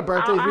 Yeah. Speaking of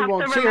birthdays, we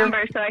won't see her.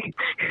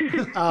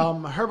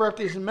 So her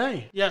birthday's in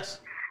May. Yes.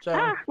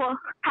 So. Well,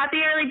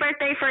 happy early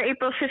birthday for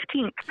April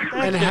 15th.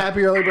 And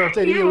happy early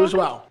birthday to you as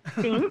well.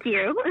 Thank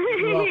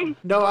you.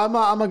 No, I'm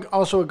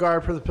also a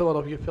guard for the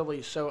Philadelphia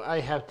Phillies, so I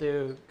have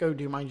to go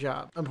do my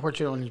job,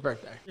 unfortunately, on his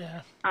birthday.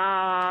 Yeah.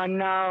 Oh,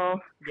 no.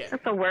 Yeah.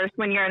 That's the worst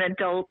when you're an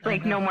adult.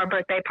 Like, no more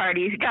birthday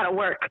parties. You gotta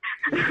work.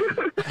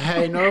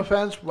 Hey, no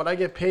offense. When I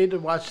get paid to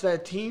watch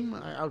that team,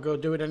 I'll go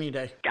do it any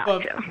day.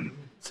 Gotcha.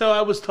 So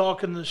I was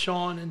talking to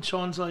Sean, and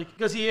Sean's like,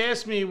 because he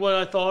asked me what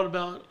I thought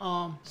about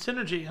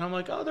Synergy, and I'm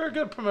like, oh, they're a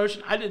good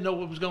promotion. I didn't know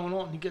what was going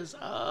on. He goes,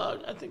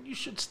 I think you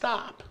should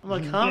stop. I'm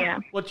like, huh? Yeah.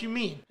 What do you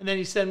mean? And then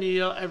he sent me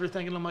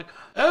everything, and I'm like,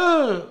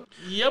 oh,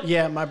 yep.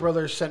 Yeah, my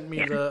brother sent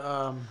me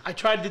the... I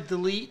tried to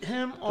delete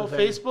him on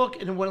Facebook,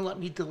 and it wouldn't let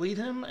me delete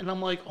him, and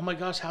I'm like, oh my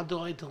gosh, how do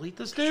I delete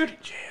this dude? You're in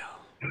jail.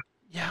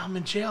 Yeah, I'm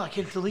in jail. I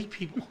can't delete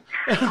people.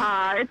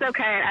 It's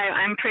okay.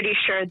 I'm pretty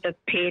sure the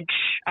page.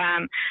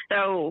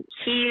 So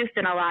he used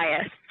an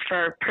alias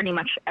for pretty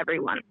much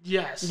everyone.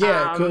 Yes.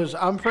 Yeah, because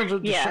I'm friends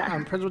with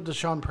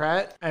Deshaun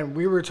Pratt, and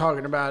we were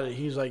talking about it.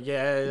 He's like,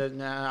 "Yeah,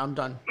 nah, I'm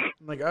done."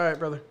 I'm like, "All right,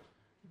 brother."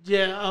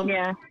 Yeah.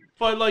 Yeah.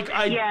 But like so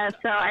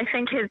I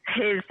think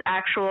his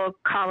actual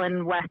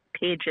Colin West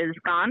page is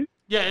gone.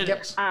 Yeah, it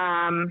is.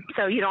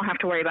 So you don't have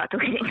to worry about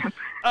deleting him.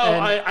 Oh,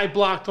 I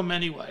blocked him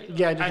anyway.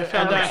 Yeah, I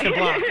found out I could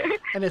block him.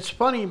 And it's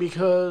funny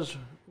because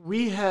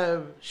we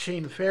have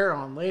Shane Fair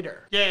on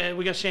later. Yeah,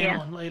 we got Shane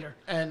on later.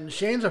 And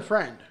Shane's a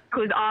friend.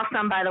 Who's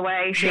awesome, by the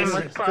way.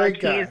 Shameless plug.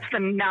 He's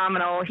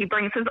phenomenal. He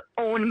brings his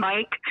own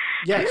mic.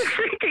 Yes.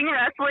 freaking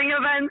wrestling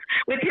events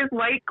with his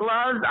white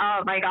gloves.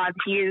 Oh my God,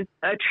 he is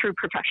a true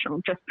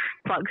professional. Just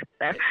plugs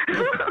there for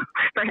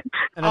him.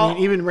 And I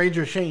mean, even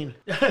Ranger Shane.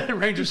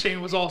 Ranger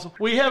Shane was awesome.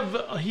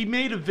 He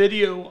made a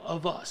video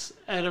of us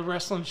at a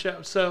wrestling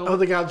show. So Oh,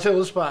 the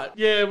Godzilla spot.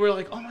 yeah, we're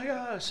like, oh my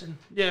gosh, and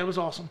yeah, it was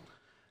awesome.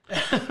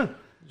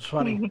 It's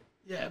funny.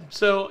 Yeah,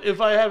 so if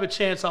I have a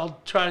chance,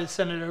 I'll try to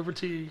send it over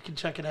to you. You can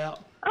check it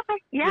out.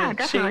 Okay, yeah,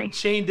 definitely.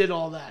 Shane did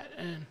all that,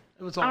 and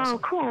it was awesome. Oh,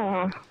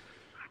 cool.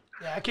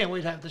 Yeah, I can't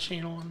wait to have the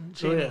Shane on. Oh,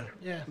 Shane,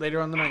 yeah. Later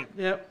on the night.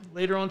 Yep,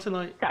 later on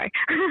tonight. Sorry.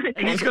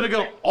 And he's going to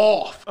go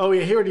off. Oh,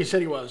 yeah, he already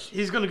said he was.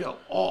 He's going to go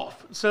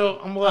off. So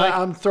I'm like...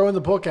 I'm throwing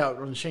the book out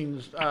on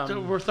Shane's...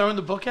 we're throwing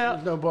the book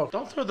out? No book.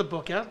 Don't throw the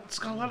book out. It's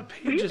got a lot of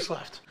pages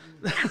left.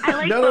 I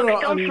like No,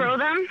 books. Don't I mean- throw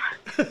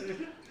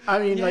them. I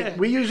mean, Yeah. like,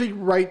 we usually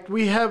write...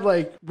 We have,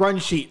 like, run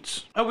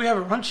sheets. Oh, we have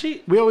a run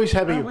sheet? We always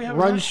have a We have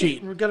run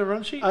sheet. We got a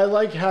run sheet? I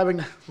like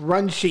having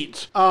run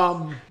sheets.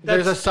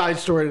 There's a side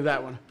story to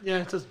that one. Yeah,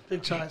 it's a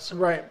big size.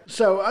 Right.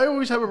 So I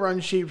always have a run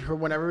sheet for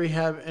whenever we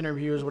have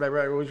interviews,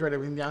 whatever. I always write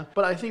everything down.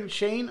 But I think,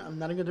 Shane, I'm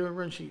not going to do a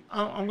run sheet.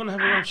 I'm going to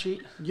have a run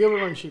sheet. You have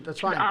a run sheet.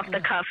 That's fine. Off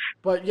the cuff.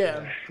 But,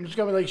 yeah, I'm just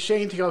going to be like,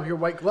 Shane, take off your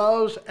white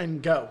gloves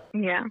and go.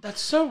 Yeah.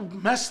 That's so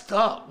messed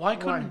up. Why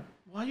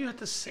you have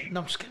to say...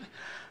 No, I'm just kidding.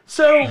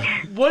 So,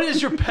 what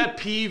is your pet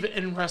peeve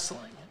in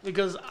wrestling?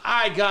 Because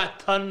I got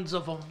tons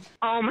of them.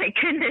 Oh my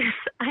goodness,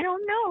 I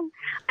don't know.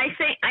 I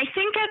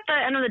think at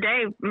the end of the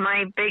day,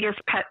 my biggest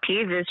pet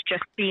peeve is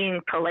just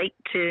being polite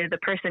to the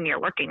person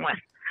you're working with.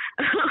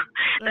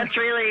 That's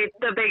really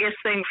the biggest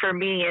thing for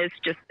me is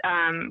just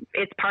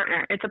it's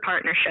a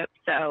partnership.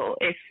 So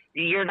if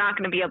you're not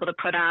going to be able to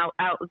put out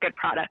a good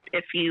product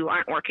if you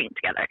aren't working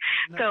together.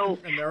 So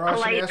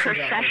polite,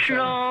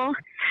 professional.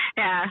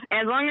 Yeah,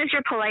 as long as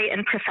you're polite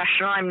and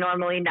professional, I'm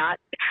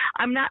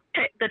not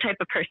the type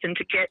of person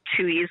to get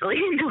too easily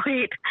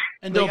annoyed.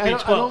 And don't Like, be I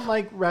 12. don't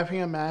like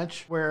wrapping a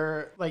match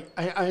where, like,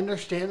 I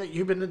understand that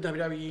you've been to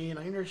WWE and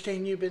I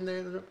understand you've been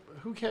there.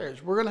 Who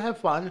cares? We're going to have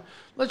fun.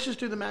 Let's just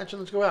do the match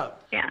and let's go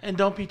out. Yeah. And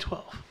don't be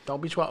 12.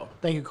 Don't be 12.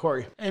 Thank you,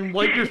 Corey. And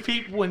wipe your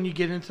feet when you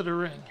get into the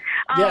ring.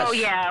 Oh, Yes.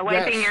 yeah.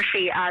 Wiping Yes. your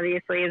feet,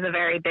 obviously, is a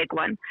very big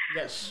one.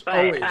 Yes, But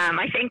always.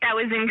 I think that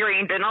was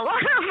ingrained in a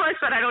lot of us,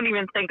 but I don't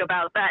even think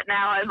about that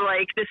now. I'm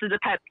like, this is a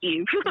pet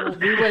peeve.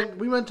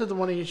 we went to the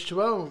one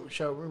H2O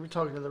show. We were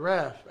talking to the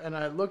ref, and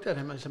I looked at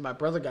him. I said, "My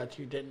brother got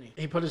you, didn't he?"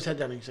 He put his head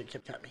down and he said,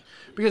 "Kip got me,"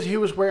 because he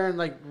was wearing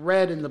like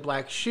red and the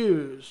black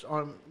shoes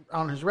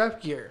on his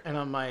ref gear, and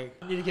I'm like,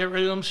 You need to get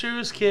rid of them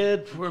shoes,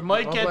 kid, before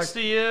Mike All gets black-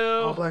 to you.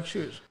 all black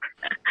shoes.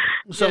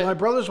 So Yeah. my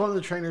brother's one of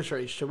the trainers for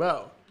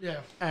H2O. Yeah.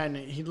 And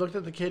he looked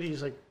at the kid.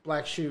 He's like,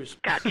 black shoes.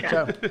 Gotcha.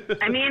 So,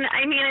 I mean,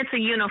 it's a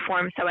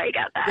uniform, so I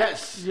get that.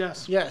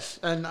 yes.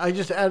 And I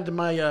just added to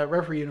my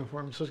referee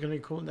uniform, so it's gonna be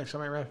cool next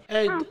time I ref.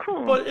 Hey, Oh,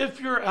 cool. But if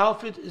your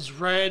outfit is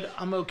red,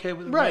 I'm okay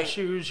with the red Right.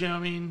 shoes, you know what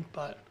I mean?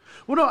 But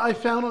Well, no, I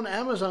found on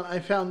Amazon. I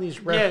found these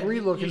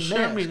referee-looking you masks.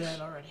 showed me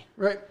that already.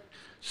 Right.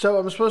 So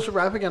I'm supposed to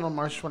rap again on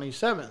March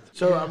 27th.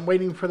 So I'm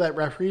waiting for that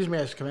referee's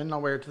mask to come in, and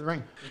I'll wear it to the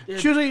ring.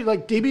 It's usually,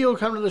 like, DB will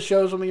come to the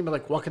shows with me and be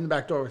like, walk in the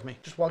back door with me.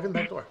 Just walk in the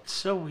back door. It's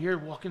so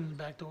weird walking in the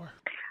back door.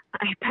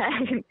 I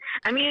bet.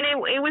 I mean,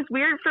 it was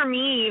weird for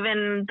me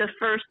even the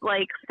first,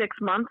 6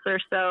 months or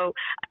so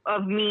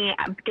of me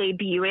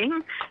debuting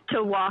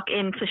to walk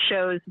into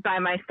shows by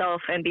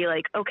myself and be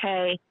like,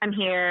 okay, I'm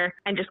here,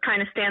 and just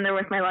kind of stand there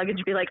with my luggage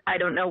and be like, I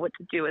don't know what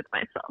to do with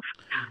myself.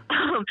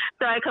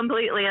 So I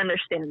completely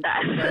understand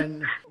that.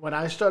 And when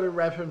I started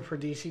repping for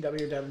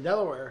DCW down in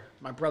Delaware,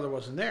 my brother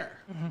wasn't there.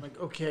 I'm like,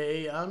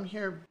 okay, I'm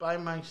here by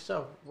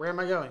myself. Where am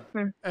I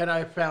going? And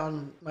I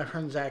found my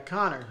friend Zach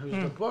Connor, who's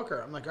the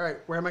booker. I'm like, all right,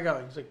 where am I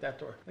going? He's like, that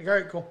door. I'm like,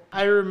 all right, cool.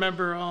 I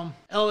remember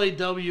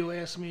LAW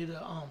asked me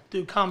to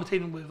do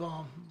commentating with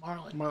Marlon.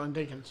 Marlon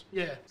Dinkins.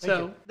 Yeah, Thank so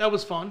you. that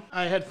was fun.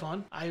 I had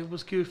fun. I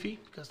was goofy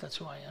because that's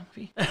who I am.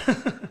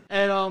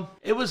 And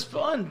it was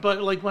fun.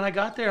 But when I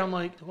got there, I'm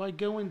like, do I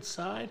go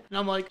inside? And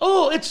I'm like,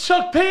 oh, it's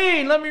Chuck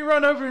Payne. Let me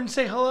run over and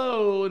say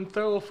hello and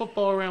throw a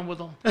football around with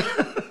him.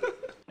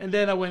 And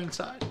then I went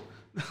inside.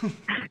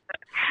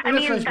 I That's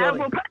mean, nice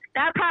building.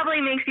 that probably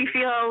makes you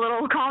feel a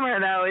little calmer,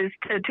 though, is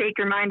to take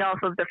your mind off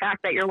of the fact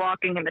that you're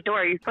walking in the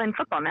door. You're playing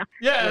football now.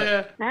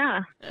 Yeah.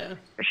 Yeah,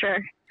 for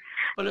sure.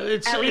 But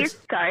it's Sorry.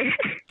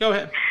 Go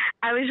ahead.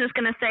 I was just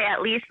going to say,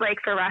 at least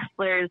for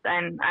wrestlers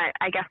and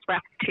I guess refs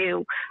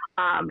too,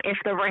 if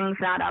the ring's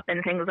not up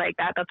and things like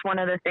that, that's one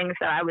of the things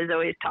that I was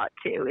always taught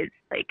to is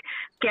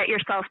get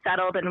yourself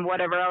settled and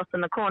whatever else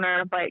in the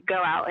corner, but go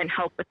out and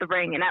help with the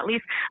ring. And at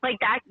least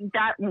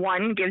that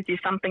one gives you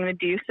something to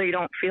do so you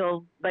don't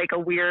feel like a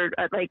weird,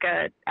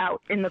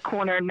 out in the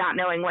corner not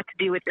knowing what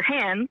to do with your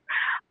hands.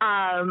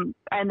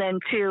 And then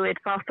two,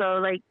 it's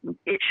also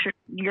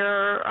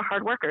you're a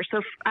hard worker.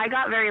 So I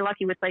got very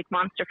lucky with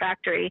Monster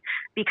Factory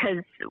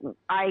because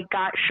I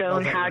got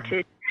shown how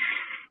to.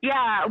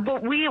 Yeah,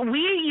 but we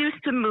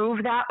used to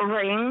move that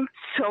ring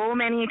so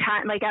many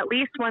times, at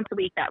least once a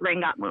week that ring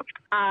got moved.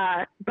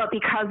 But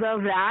because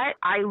of that,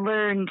 I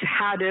learned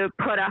how to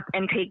put up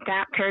and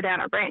tear down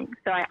a ring.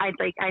 So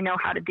I know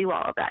how to do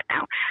all of that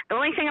now. The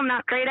only thing I'm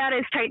not great at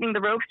is tightening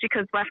the ropes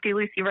because lefty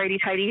loosey righty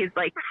tighty is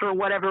like, for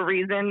whatever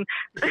reason,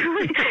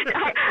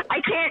 I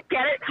can't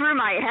get it through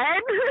my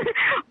head.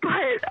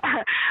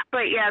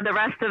 but yeah, the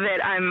rest of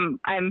it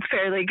I'm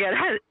fairly good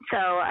at. So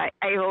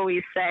I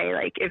always say,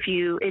 like, if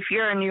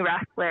you're a new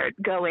wrestler,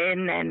 go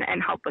in and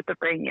help with the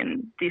ring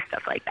and do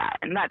stuff like that,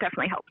 and that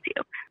definitely helps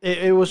you.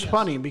 It was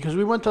funny because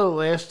we went to the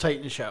last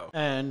Titan show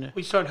and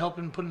We started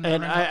helping put in the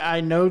and ring.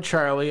 I know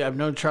Charlie. I've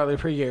known Charlie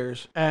for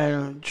years.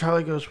 And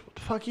Charlie goes, "What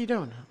the fuck are you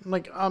doing?" I'm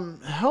like,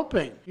 "I'm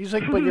helping." He's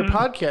like, "But your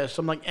podcast."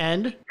 I'm like,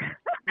 "And?"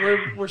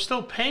 We're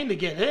still paying to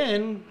get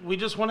in. We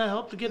just want to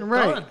help to get it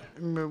Right.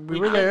 done. We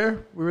were there.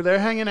 We were there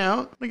hanging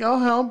out. Like, I'll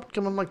help.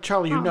 I'm like,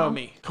 "Charlie, you know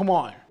me. Come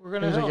on." We're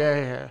gonna He's help. like,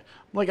 yeah. I'm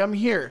like, "I'm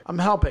here. I'm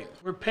helping."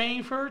 We're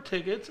paying for our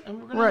tickets,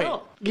 and we're gonna Right.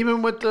 help.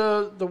 Even with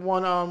the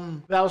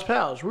one Val's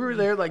Pals, we were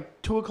there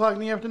like 2:00 in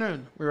the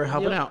afternoon. We were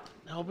helping Yep. out.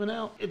 Helping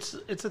out. It's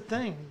a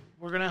thing.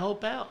 We're gonna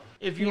help out.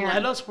 If you Yeah.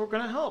 let us, we're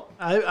gonna help.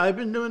 I've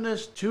been doing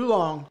this too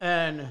long,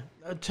 and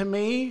to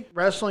me,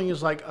 wrestling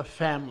is like a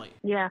family.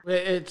 Yeah.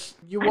 It's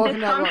you A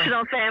walking out.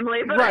 dysfunctional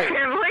family, but Right. a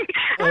family.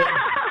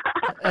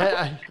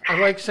 I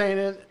like saying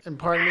it, and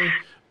pardon me,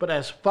 but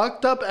as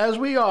fucked up as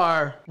we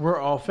are, we're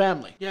all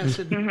family. Yes,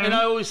 and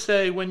I always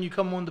say when you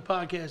come on the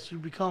podcast, you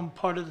become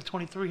part of the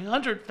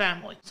 2300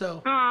 family.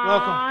 So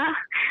welcome. Aw,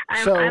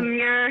 So, I'm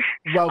your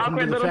welcome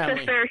to awkward the little family.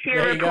 sister There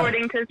here you go.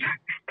 reporting to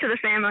the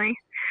family.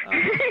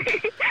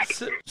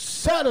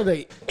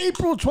 Saturday,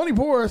 April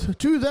 24th,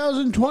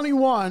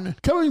 2021,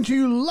 coming to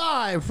you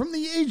live from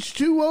the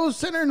H2O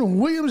Center in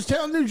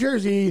Williamstown, New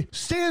Jersey.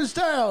 Stan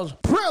Styles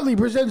proudly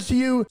presents to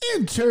you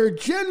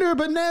Intergender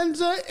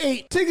Bonanza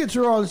 8. Tickets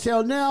are on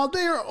sale now.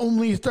 They are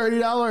only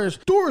 $30.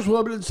 Doors will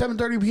open at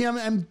 7:30 p.m.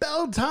 and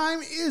bell time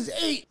is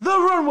 8. The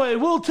runway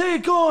will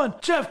take on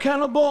Jeff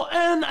Cannibal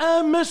and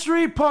a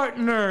mystery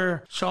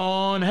partner.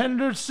 Sean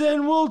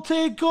Henderson will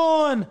take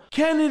on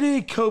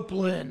Kennedy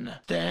Copeland.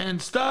 Dan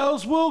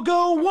Styles will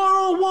go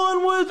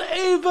one-on-one with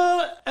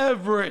Ava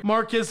Everett.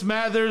 Marcus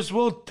Mathers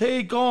will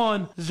take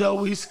on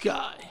Zoe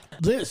Sky.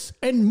 This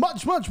and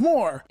much, much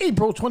more.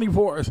 April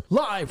 24th,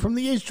 live from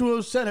the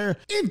H2O Center,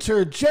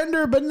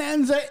 Intergender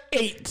Bonanza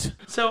 8.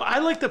 So I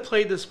like to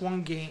play this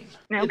one game.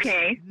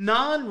 Okay. It's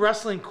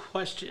non-wrestling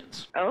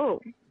questions.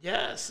 Oh.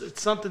 Yes,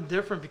 it's something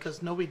different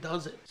because nobody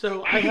does it.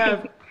 So I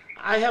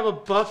have a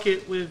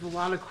bucket with a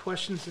lot of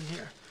questions in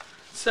here.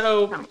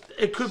 So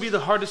it could be the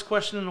hardest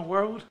question in the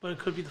world, but it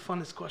could be the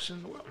funnest question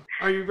in the world.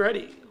 Are you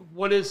ready?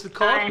 What is the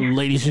call?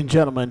 Ladies and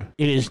gentlemen,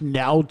 it is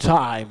now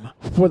time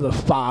for the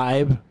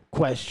 5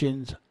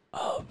 questions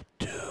of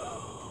doom.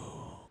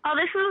 Oh,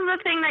 this was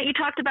the thing that you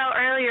talked about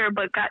earlier,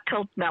 but got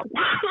told no.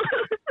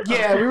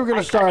 Yeah, we were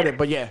gonna start it,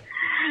 but yeah.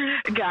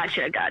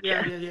 Gotcha.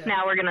 Yeah.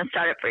 Now we're gonna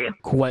start it for you.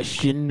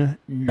 Question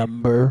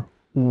number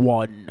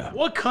 1.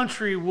 What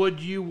country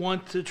would you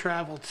want to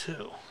travel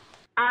to?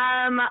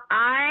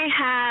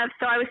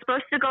 I was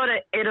supposed to go to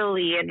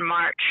Italy in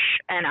March,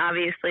 and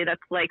obviously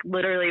that's like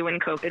literally when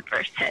COVID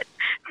first hit.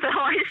 So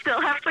I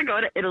still have to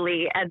go to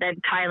Italy, and then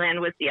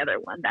Thailand was the other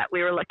one that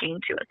we were looking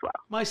to as well.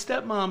 My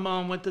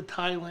stepmom went to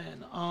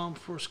Thailand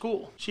for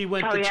school. She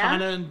went Oh, to yeah?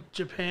 China and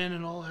Japan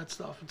and all that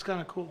stuff. It's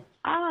kind of cool.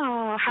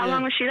 Oh, how Yeah.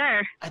 long was she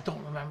there? I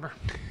don't remember.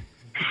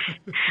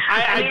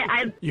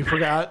 I You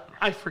forgot?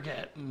 I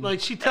forget. Like,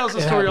 she tells the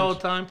It story all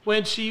happens. the time.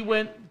 When she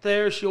went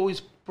there, she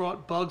always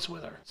brought bugs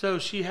with her. So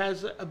she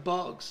has a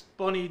Bugs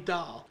Bunny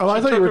doll. Oh, I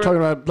She thought you took were her- talking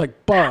about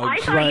like bugs, I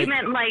thought like you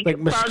meant like bugs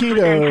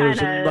mosquitoes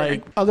kinda, and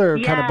like other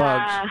kind of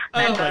bugs.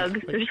 and Oh.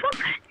 bugs.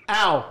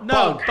 Ow,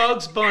 No, bug.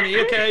 Bugs Bunny.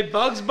 Okay,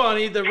 Bugs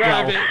Bunny, the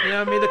rabbit. You know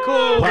what I mean? The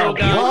cool little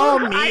guy.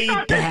 Calm I me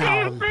thought the same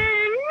down. thing.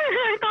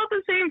 I thought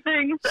the same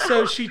thing.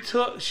 So she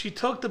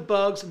took the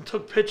bugs and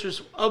took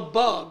pictures of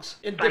bugs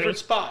in different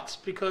spots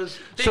because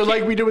they So like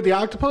can't- we did with the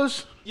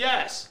octopus?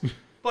 yes.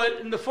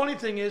 But and the funny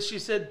thing is, she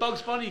said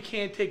Bugs Bunny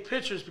can't take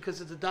pictures because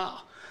it's a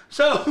doll.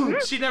 So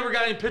she never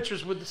got any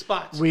pictures with the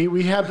spots.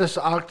 We have this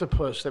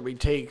octopus that we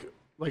take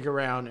like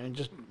around and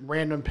just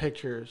random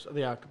pictures of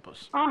the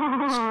octopus.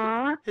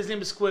 Aww. His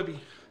name is Squibby,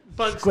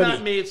 but it's Squibby.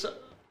 not me.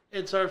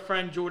 It's our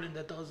friend Jordan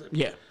that does it.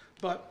 Yeah.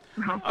 But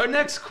our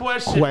next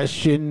question: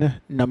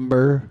 Question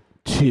number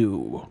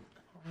 2.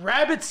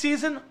 rabbit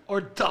season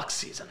or duck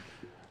season?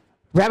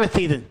 Rabbit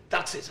season.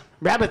 Duck season.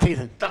 Rabbit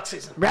season. Duck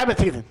season. Rabbit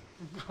season.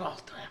 Oh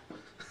damn.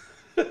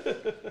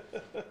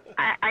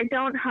 I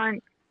don't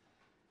hunt.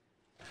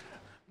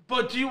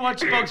 But do you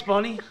watch Bugs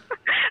Bunny?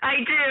 I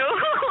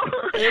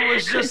do. It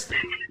was just.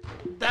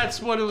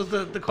 That's what it was.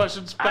 The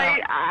question's about.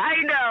 I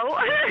know.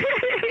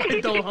 I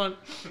don't hunt.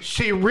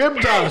 She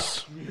ribbed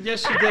us.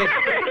 Yes, she did.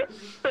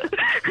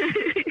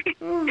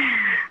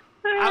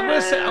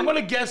 I'm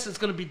gonna guess it's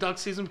gonna be duck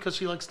season because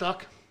she likes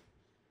duck.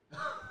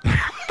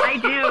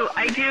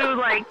 I do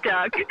like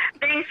duck.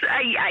 Thanks.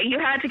 You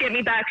had to get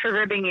me back for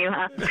ribbing you,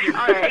 huh?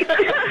 All right.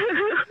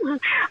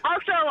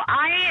 Also,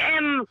 I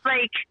am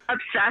like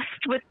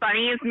obsessed with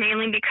bunnies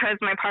mainly because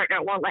my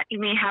partner won't let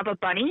me have a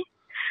bunny.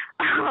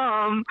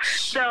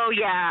 So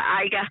yeah,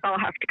 I guess I'll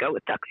have to go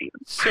with tuxedo.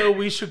 So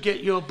we should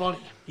get you a bunny.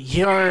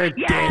 You're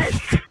Yes.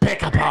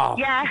 despicable.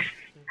 Yes.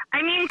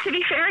 I mean, to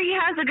be fair, he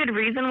has a good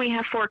reason. We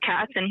have 4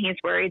 cats, and he's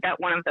worried that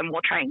one of them will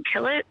try and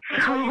kill it.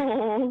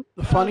 So,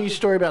 The funny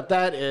story about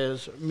that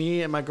is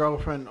me and my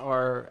girlfriend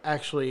are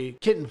actually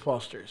kitten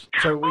fosters.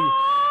 So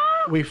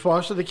we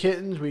foster the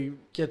kittens, we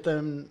get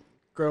them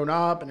grown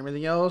up and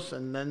everything else,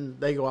 and then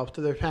they go off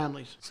to their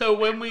families. So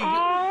when we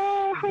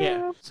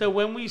Yeah. So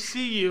when we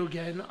see you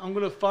again, I'm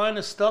gonna find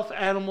a stuffed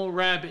animal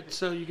rabbit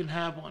so you can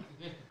have one.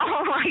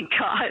 oh my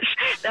gosh,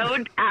 that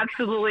would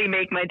absolutely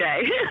make my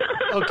day.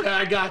 Okay,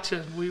 I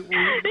gotcha. We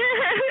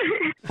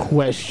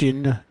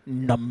Question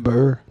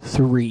number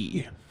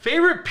 3.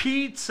 favorite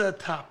pizza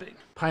topping.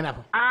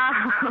 Pineapple.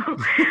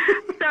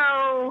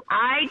 So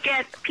I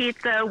get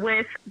pizza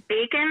with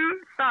bacon,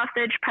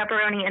 sausage,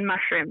 pepperoni, and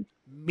mushrooms.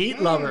 Meat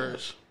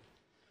lovers.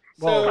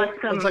 So Well,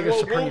 some- it's like a we'll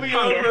supreme. be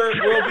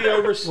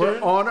over We're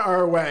soon. on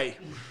our way.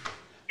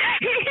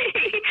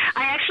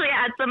 I actually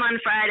had some on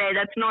Friday.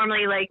 That's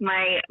normally like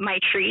my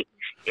treat.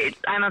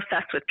 I'm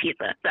obsessed with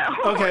pizza. So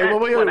Okay, that's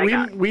what I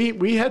well, got.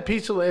 we had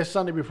pizza last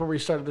Sunday before we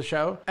started the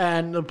show,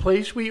 and the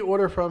place we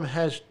order from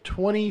has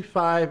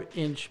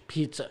 25-inch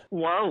pizza.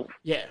 Whoa.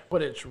 Yeah,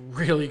 but it's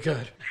really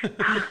good.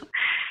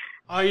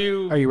 Are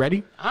you? Are you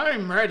ready?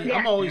 I'm ready. Yeah.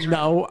 I'm always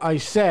ready. No, I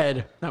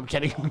said. No, I'm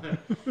kidding.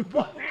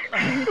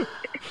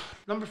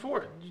 Number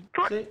 4.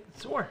 Four. Say,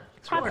 it's 4.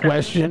 It's 4.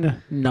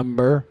 Question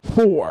number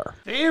 4.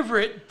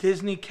 Favorite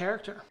Disney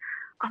character.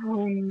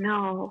 Oh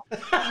no.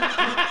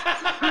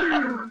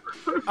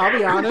 I'll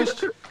be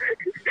honest.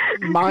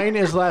 Mine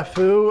is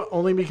LeFou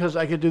only because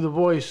I could do the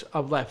voice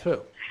of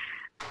LeFou.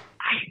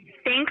 I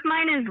think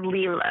mine is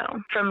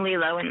Lilo from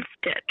Lilo and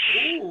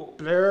Stitch. Ooh.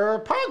 They're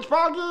punch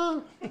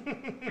buggy.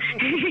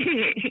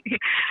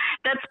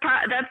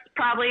 That's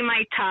probably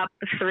my top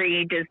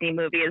 3 Disney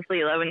movie is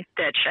Lilo and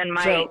Stitch, and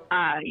my So-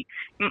 sorry.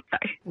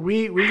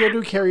 We go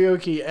do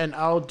karaoke, and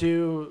I'll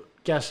do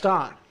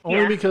Gaston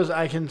only Yeah. because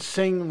I can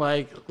sing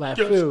like LeFou,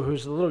 Gaston.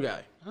 who's the little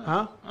guy.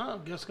 Huh? Oh,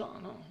 Gaston.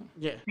 Oh.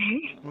 Yeah.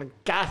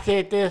 Gosh,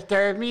 it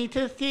disturbs me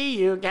to see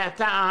you,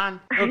 Gaston.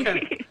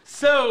 Okay.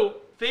 So,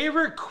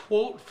 favorite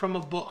quote from a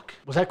book.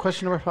 Was that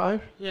question number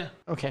 5? Yeah.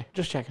 Okay,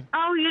 just checking.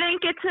 Oh, you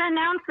didn't get to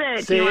announce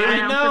it. See, Do you wanna I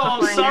announce know. it I'm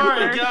before I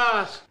sorry. answer?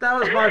 Gosh, that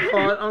was my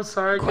fault. I'm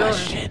sorry. Go ahead.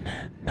 Question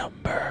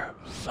number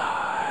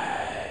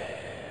 5.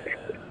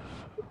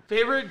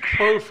 Favorite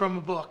quote from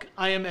a book.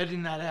 I am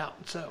editing that out,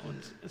 so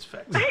it's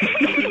fixed. No,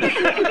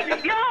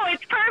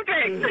 it's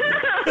perfect.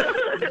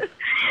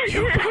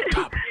 You fucked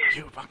up.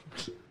 You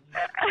fucked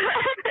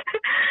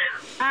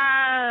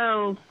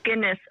Oh,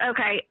 goodness.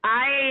 Okay.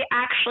 I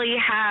actually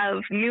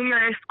have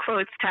numerous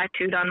quotes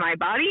tattooed on my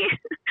body.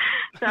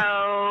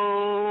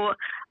 So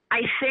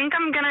I think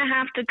I'm going to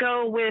have to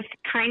go with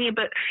Tiny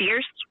But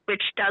Fierce,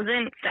 which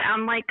doesn't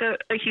sound like a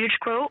huge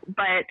quote,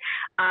 but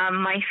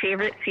my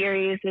favorite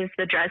series is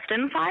The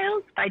Dresden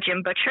Files by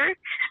Jim Butcher.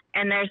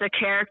 And there's a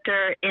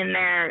character in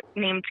there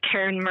named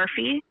Karen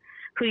Murphy,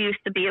 who used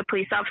to be a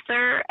police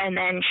officer, and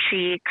then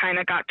she kind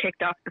of got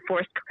kicked off the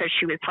force because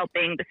she was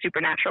helping the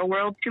supernatural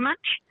world too much.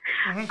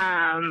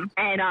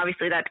 And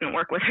obviously that didn't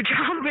work with her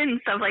job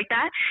and stuff like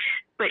that.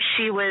 But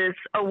she was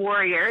a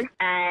warrior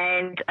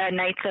and a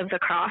Knights of the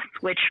Cross,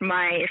 which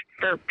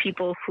for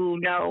people who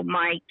know,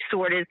 my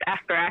sword is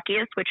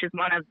Asparachius, which is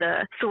one of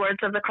the swords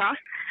of the cross.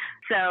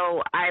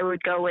 So I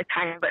would go with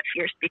Tiny But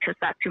Fierce because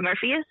that's who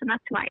Murphy is and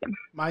that's who I am.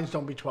 Mine's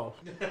Don't Be 12.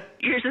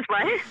 Yours is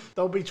what?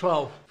 Don't Be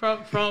 12.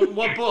 From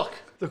what book?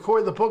 The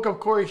book of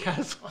Corey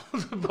Castle.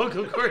 The book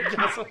of Corey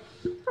Castle.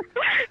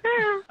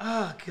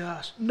 Oh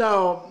gosh.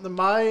 No,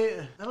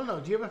 I don't know.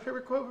 Do you have a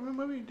favorite quote from a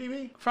movie,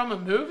 DB? From a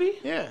movie?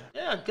 Yeah.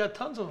 Yeah, I've got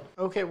tons of them.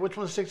 Okay, which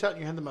one sticks out in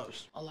your head the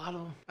most? A lot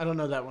of them. I don't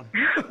know that one.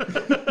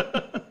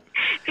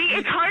 See,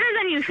 it's harder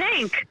than you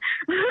think.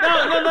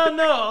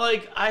 No.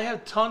 Like, I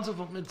have tons of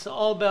them. It's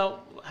all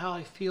about how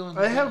I feel in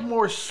the I have movie.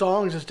 more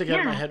songs that stick out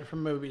in my Yeah. head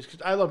from movies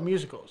because I love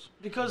musicals.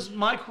 Because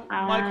my quote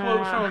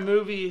from a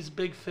movie is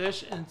Big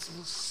Fish, and it's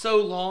so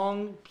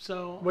long,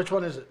 so Which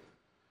one is it?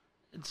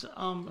 it's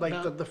Like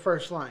about, the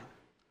first line.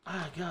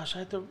 gosh,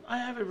 I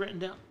have it written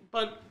down.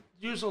 But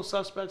Usual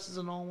Suspects is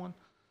an old one.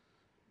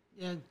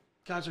 Yeah,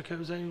 Guys Are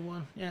Cozy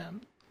one. Yeah,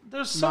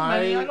 there's so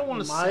many. I don't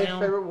want to My say 'em.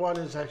 favorite one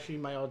is actually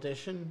my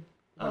audition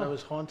when I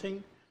was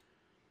haunting.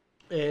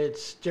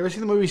 It's. Did you ever see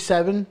the movie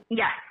Seven?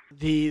 Yes.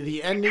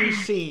 The ending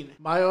scene,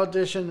 my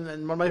audition,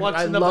 and one of my What's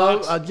I in the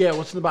love box? Yeah,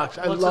 What's in the Box.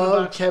 I What's in the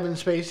love box? Kevin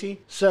Spacey.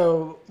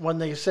 So when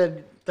they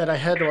said that I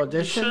had to You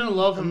audition, shouldn't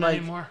love him I'm like,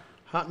 anymore.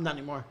 huh, not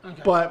anymore.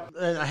 Okay. But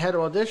I had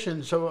to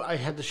audition, so I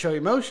had to show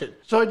emotion.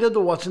 So I did the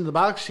What's in the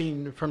Box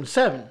scene from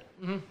Seven.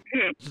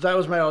 So that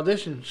was my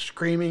audition,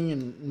 screaming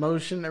and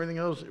motion, everything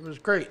else. It was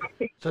great.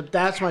 So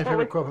that's my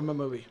favorite quote from a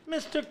movie.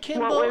 Mr.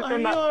 Kimball, was are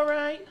in you the- all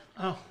right?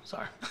 Oh,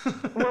 sorry.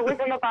 What was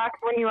in the box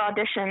when you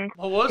auditioned?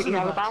 What was Did in you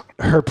the have a box?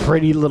 box? Her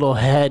pretty little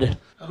head.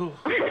 Oh,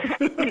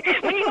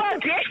 When you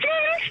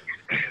auditioned?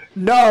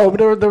 No,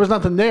 but there was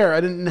nothing there.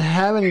 I didn't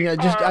have any. I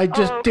just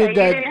okay. did You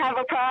that. didn't have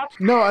a prop?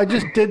 No, I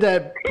just did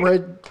that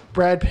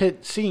Brad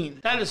Pitt scene.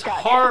 That is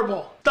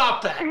horrible.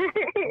 Stop that.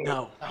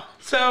 No.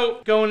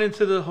 So, going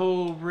into the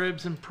whole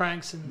ribs and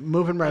pranks and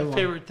Moving right my along.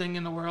 favorite thing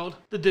in the world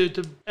to do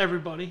to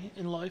everybody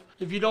in life.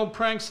 If you don't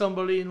prank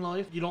somebody in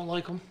life, you don't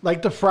like them.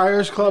 Like the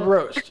Friars Club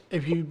roast.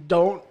 If you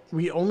don't,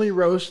 we only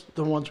roast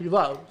the ones we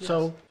love.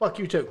 So, fuck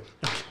you too.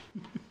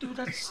 Dude,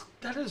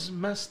 that is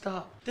messed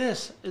up.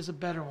 This is a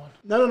better one.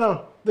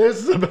 No. This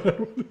is a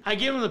better one. I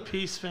gave him the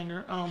peace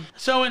finger.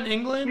 So in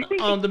England,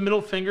 the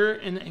middle finger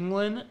in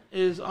England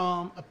is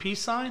a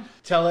peace sign.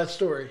 Tell that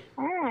story.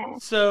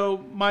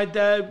 So my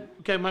dad,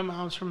 my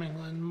mom's from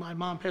England. My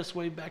mom passed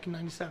away back in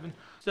 '97.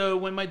 So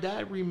when my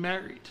dad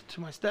remarried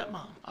to my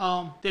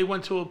stepmom, they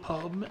went to a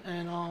pub,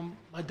 and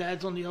my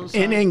dad's on the other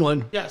side. In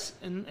England. Yes,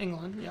 in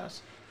England,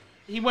 yes.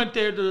 He went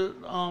there to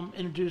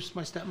introduce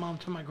my stepmom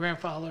to my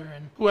grandfather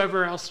and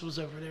whoever else was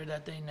over there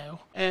that they know.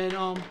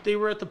 And they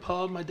were at the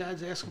pub. My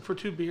dad's asking for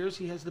 2 beers.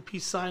 He has the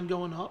peace sign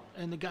going up,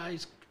 and the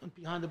guy's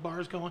behind the bar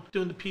is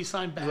doing the peace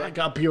sign back. I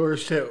got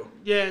yours too.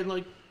 Yeah, and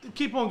like they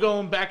keep on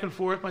going back and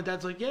forth. My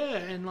dad's like, yeah,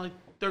 and like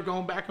they're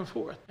going back and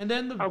forth. And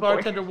then the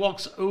bartender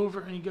walks over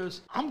and he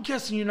goes, I'm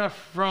guessing you're not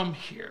from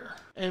here.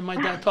 And my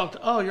dad talked,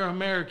 oh, you're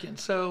American.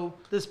 So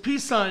this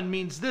peace sign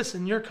means this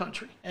in your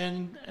country.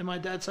 And my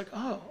dad's like,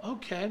 oh,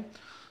 okay.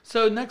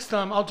 So next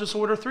time I'll just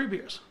order 3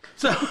 beers.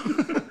 So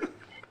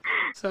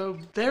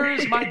there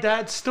is my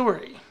dad's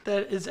story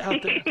that is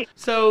out there.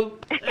 So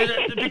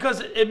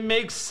because it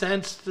makes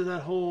sense to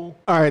that whole.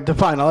 All right,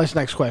 fine. I'll ask the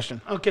next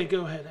question. Okay,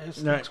 go ahead.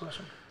 Ask the next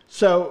question.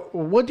 So,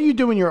 what do you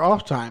do in your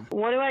off time?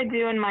 What do I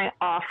do in my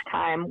off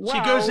time? Well,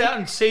 She goes out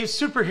and saves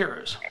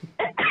superheroes.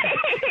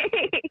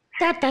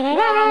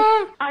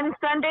 On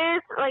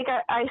Sundays, like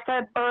I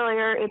said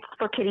earlier, it's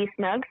for kitty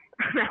snugs.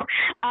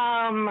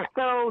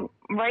 So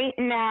right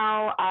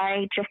now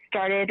I just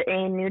started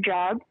a new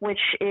job, which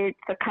is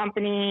a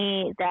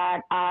company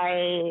that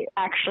I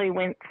actually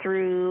went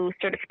through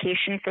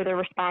certification for the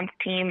response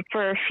team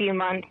for a few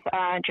months,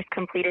 just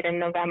completed in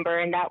November,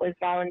 and that was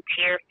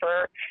volunteer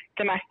for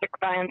domestic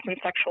violence and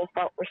sexual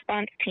assault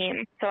response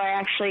team. So I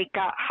actually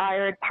got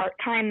hired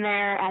part-time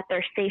there at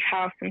their safe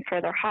house and for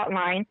their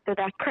hotline. So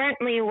that's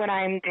currently what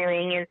I'm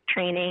doing, is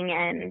training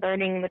and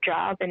learning the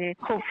job, and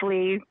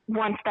hopefully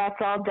once that's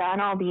all done,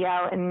 I'll be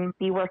out and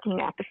be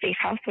working at the safe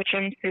house, which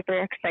I'm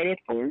super excited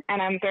for.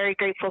 And I'm very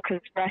grateful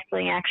because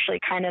wrestling actually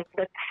kind of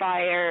lit the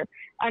fire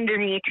under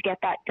me to get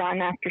that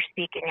done after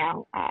speaking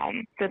out.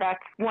 So that's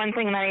one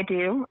thing that I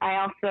do.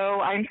 I'm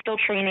still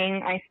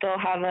training. I still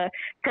have a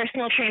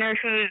personal trainer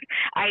who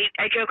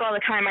I joke all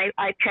the time.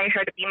 I pay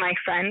her to be my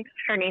friend.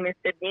 Her name is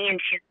Sydney,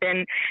 and she's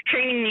been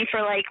training me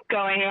for like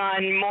going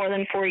on more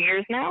than 4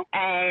 years now.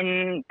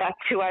 And that's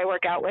who I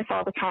work out with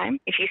all the time.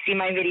 If you see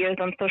my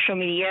videos on social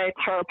media,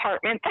 it's her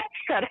apartment that's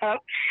set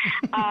up.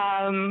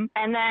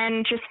 And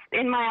then just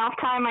in my off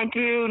time, I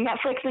do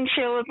Netflix and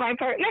chill with my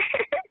partner.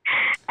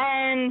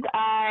 And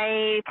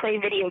I play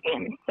video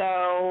games.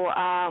 So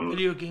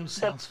Video games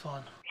sounds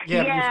fun. Yeah,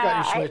 you've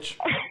got your Switch.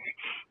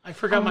 I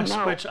forgot my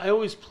Switch. I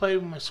always play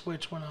with my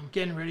Switch when I'm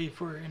getting ready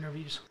for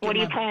interviews. What do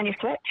you play on your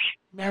Switch?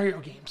 Mario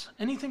games.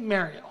 Anything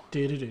Mario.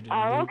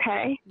 Oh,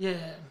 okay.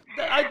 Yeah.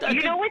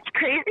 You know what's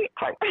crazy?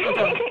 I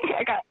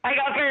got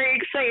very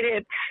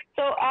excited.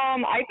 So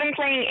I've been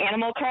playing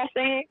Animal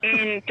Crossing,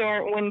 and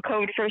when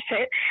COVID first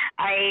hit,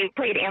 I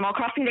played Animal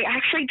Crossing. They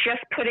actually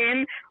just put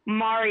in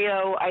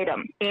Mario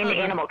item in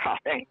Animal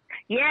Crossing.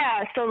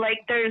 Yeah, so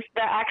like there's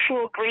the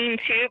actual green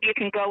tube. You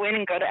can go in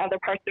and go to other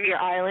parts of your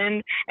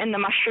island, and the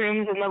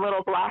mushrooms and the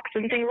little blocks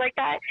and things like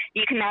that.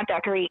 You can now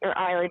decorate your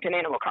island in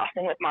Animal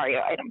Crossing with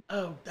Mario items.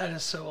 Oh, that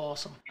is so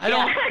awesome.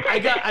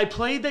 I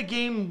played the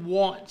game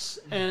once,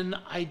 and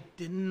I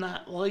did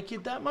not like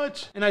it that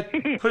much, and I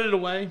put it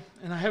away,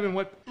 and I haven't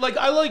went. Like,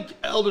 I like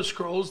Elder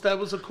Scrolls. That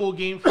was a cool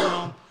game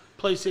from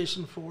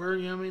PlayStation 4,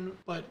 you know what I mean?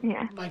 But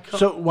yeah.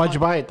 So why'd you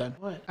buy it then?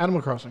 What?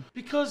 Animal Crossing.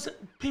 Because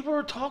people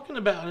were talking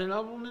about it, and I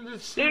wanted to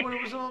see what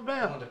it was all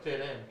about. I wanted to fit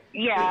in.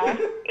 Yeah,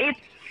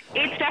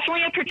 it's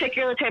definitely a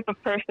particular type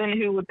of person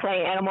who would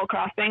play Animal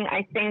Crossing.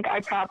 I think I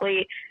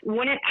probably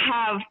wouldn't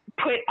have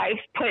I've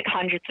put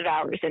hundreds of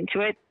hours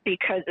into it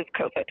because of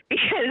COVID.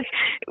 Because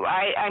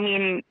I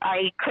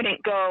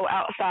couldn't go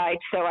outside,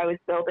 so I was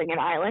building an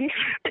island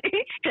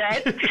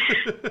instead.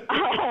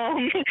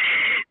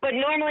 But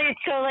normally,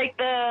 so like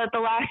the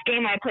last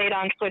game I played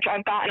on Switch,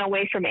 I've gotten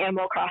away from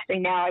Animal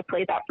Crossing now. I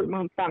played that for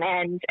months on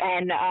end,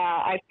 and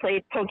I've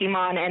played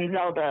Pokemon and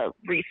Zelda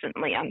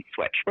recently on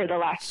Switch for the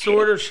last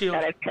Sword or Shield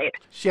that I've played.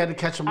 She had to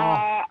catch them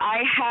all.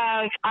 I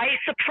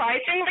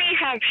surprisingly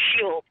have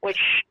Shield, which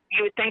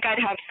you would think I'd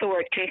have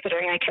Sword,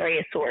 considering I carry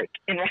a sword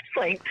in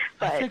wrestling,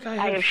 but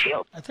I have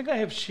Shield. I think I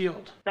have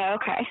Shield.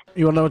 Okay.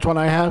 You want to know which one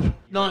I have?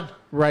 None.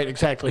 Right,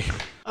 exactly.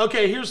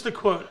 Okay, here's the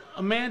quote.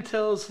 A man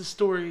tells his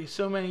story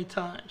so many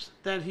times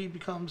that he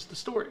becomes the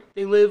story.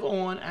 They live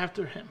on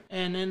after him.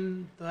 And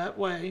in that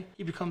way,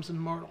 he becomes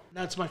immortal.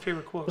 That's my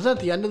favorite quote. Was that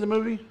the end of the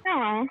movie?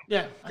 Aw.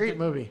 Yeah. Great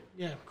movie.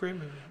 Yeah, great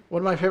movie.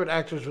 One of my favorite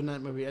actors was in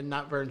that movie, and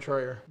not Vern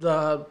Troyer.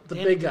 The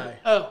big guy.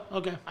 Oh,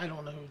 okay. I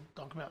don't know who you're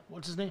talking about.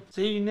 What's his name?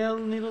 See, you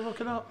need to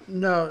look it up.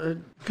 No,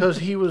 because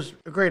he was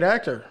a great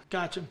actor.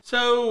 Gotcha.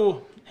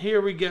 So,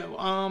 here we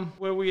go.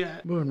 Where we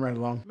at? Moving right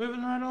along.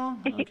 Moving right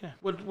on? Okay.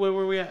 Where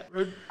were we at?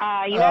 You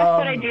asked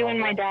what I do in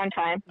my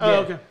downtime. Oh, Yeah.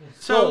 okay.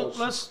 So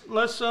Goals.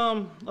 let's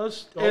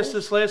ask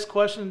this last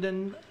question,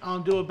 then I'll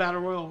do a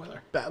battle royal with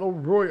her. Battle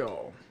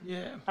Royal.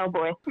 Yeah. Oh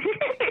boy.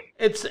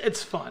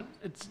 It's fun.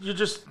 You're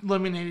just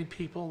eliminating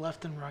people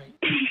left and right.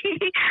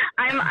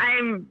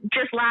 I'm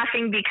just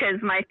laughing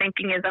because my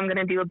thinking is I'm going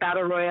to do a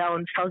battle royale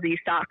in fuzzy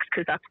socks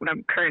because that's what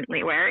I'm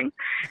currently wearing.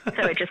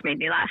 So it just made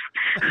me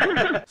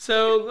laugh.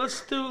 So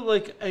let's do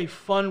like a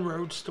fun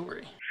road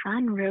story.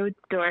 Fun road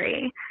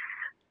story.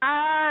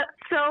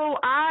 So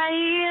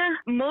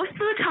most of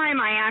the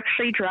time I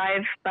actually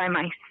drive by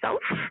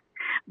myself,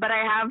 but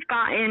I have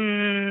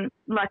gotten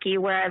lucky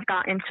where I've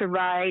gotten to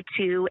ride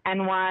to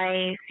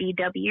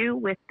NYCW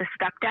with the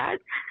Stepdads,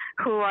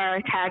 who are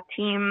a tag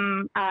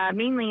team,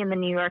 mainly in the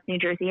New York, New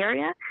Jersey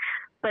area,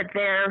 but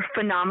they're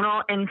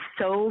phenomenal and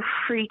so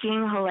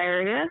freaking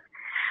hilarious.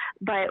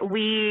 But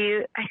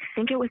I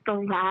think it was the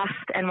last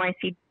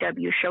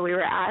NYCW show we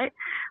were at.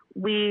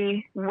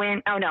 We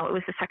went, oh no, it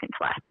was the second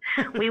to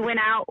last. We went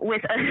out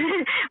with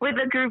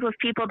a group of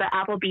people to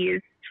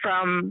Applebee's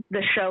from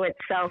the show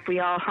itself. We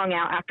all hung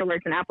out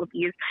afterwards in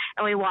Applebee's,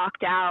 and we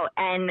walked out,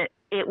 and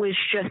it was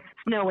just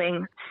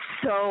snowing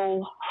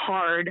so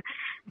hard.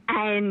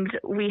 And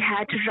we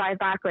had to drive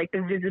back, like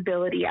the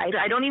visibility.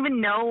 I don't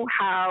even know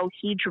how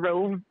he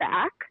drove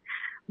back,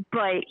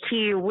 but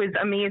he was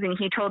amazing.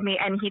 He told me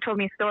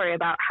a story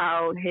about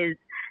how his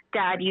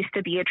dad used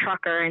to be a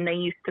trucker and they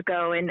used to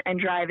go and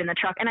drive in the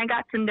truck. And I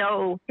got to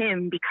know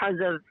him because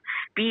of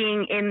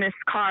being in this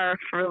car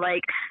for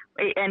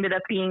it ended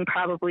up being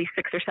probably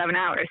 6 or 7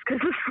 hours because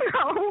of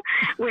snow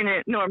when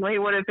it normally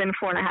would have been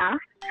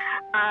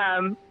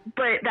 4.5.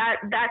 But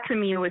that to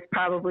me was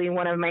probably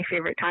one of my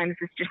favorite times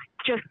is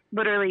just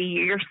literally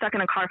you're stuck in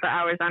a car for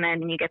hours on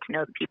end and you get to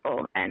know the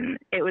people. And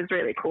it was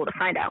really cool to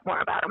find out more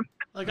about them.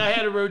 Like I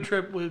had a road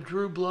trip with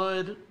Drew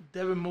Blood,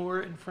 Devin Moore,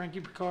 and Frankie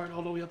Picard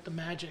all the way up to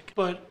Magic.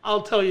 But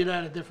I'll tell you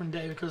that a different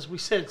day because we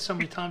said it so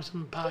many times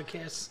in the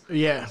podcast.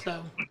 Yeah.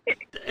 So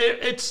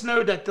it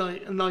snowed that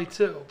night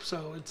too.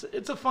 So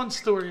it's a fun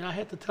story, and I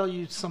have to tell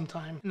you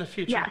sometime in the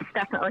future. Yes,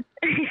 definitely.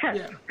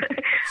 Yeah.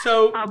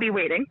 So I'll be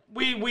waiting.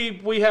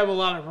 We have a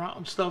lot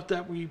of stuff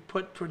that we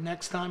put for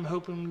next time,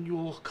 hoping you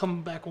will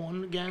come back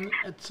on again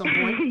at some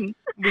point.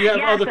 We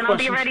have other questions. I'll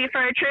be ready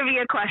for a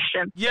trivia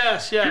question.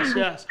 Yes.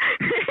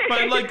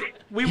 But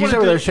we He's want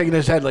over to there shaking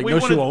his head like, no,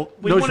 she won't.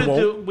 We want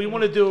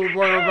to do a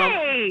Royal Rumble.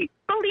 Hey,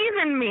 believe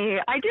in me.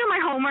 I do my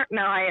homework.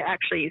 No, I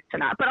actually used to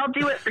not, but I'll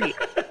do it for you.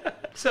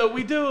 So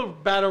we do a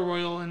battle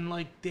royal,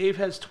 and Dave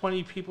has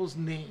 20 people's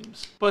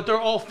names, but they're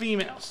all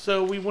females.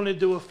 So we want to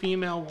do a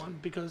female one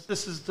because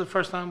this is the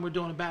first time we're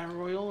doing a battle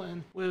royal,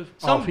 and with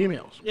All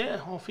females. Yeah,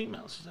 all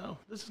females. So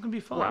this is gonna be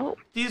fun. Wow.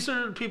 These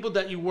are people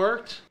that you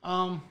worked.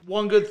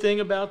 One good thing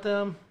about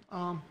them.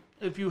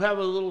 If you have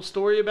a little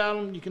story about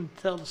them, you can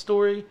tell the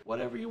story.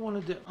 Whatever you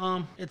want to do.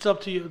 It's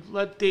up to you.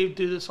 Let Dave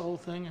do this whole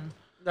thing, and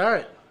All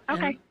right.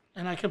 Okay.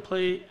 and I can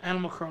play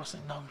Animal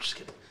Crossing. No, I'm just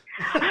kidding.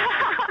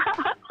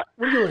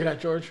 What are you looking at,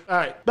 George? All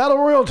right. Battle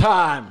Royal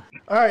time.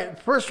 All right.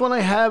 First one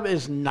I have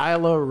is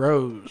Nyla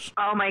Rose.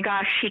 Oh my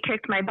gosh, she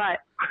kicked my butt.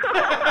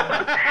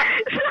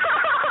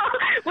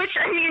 Which,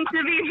 I mean,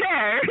 to be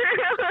fair,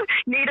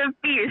 native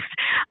beast.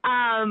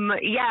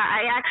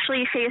 I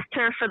actually faced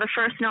her for the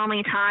first and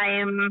only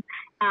time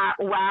at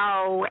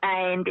WoW,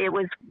 and it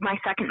was my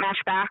second match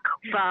back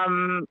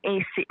from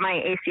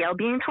my ACL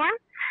being torn.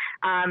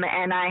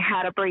 And I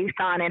had a brace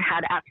on and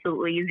had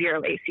absolutely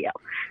zero ACL.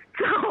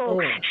 So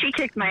she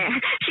kicked my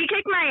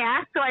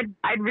ass. So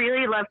I'd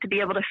really love to be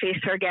able to face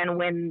her again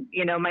when,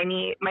 my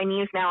knee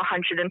is now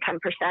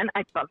 110%.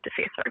 I'd love to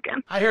face her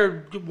again. I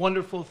heard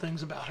wonderful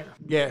things about her.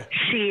 Yeah.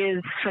 She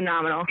is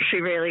phenomenal. She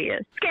really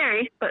is.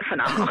 Scary, but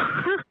phenomenal.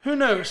 Who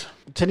knows?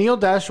 Tennille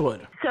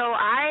Dashwood. So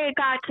I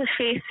got to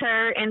face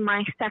her in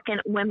my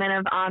second Women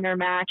of Honor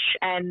match,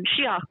 and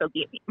she also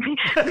beat me.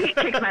 She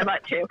kicked my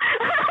butt, too.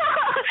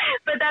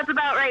 But that's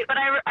about right. But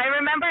I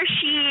remember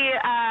she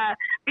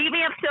beat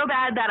me up so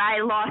bad that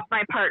I lost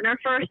my partner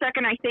for a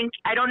second.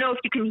 I don't know if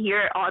you can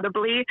hear it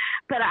audibly,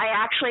 but I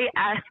actually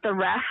asked the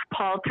ref,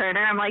 Paul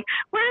Turner, I'm like,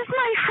 where's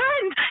my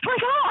friend?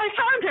 Like, oh, I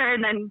found her.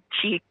 And then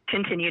she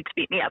continued to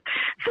beat me up.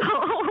 So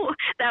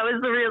that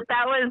was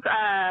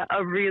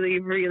a really,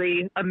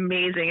 really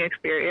amazing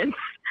experience.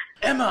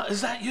 Emma,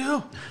 is that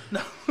you?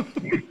 No.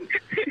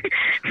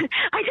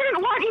 I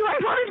didn't want you. I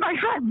wanted my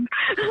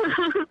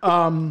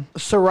friend.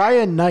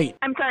 Soraya Knight.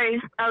 I'm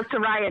sorry. Oh,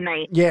 Soraya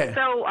Knight. Yeah.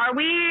 So are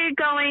we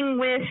going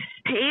with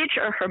Paige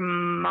or her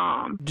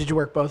mom? Did you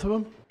work both of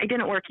them? I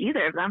didn't work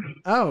either of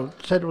them. Oh,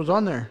 said it was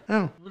on there.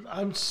 Oh.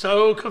 I'm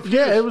so confused.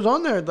 Yeah, it was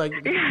on there. Like,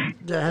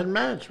 they had a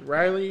match.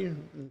 Riley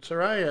and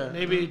Saraya.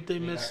 Maybe they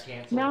missed.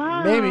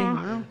 No. Maybe.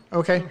 Well,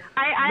 okay.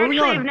 I Moving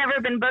actually on. have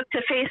never been booked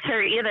to face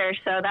her either,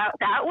 so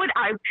that would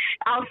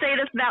I'll say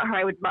this about her.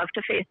 I would love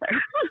to face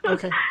her.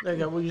 Okay, there you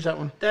go. We'll use that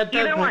one.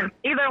 Either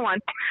one.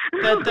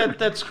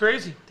 That's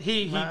crazy.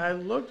 He I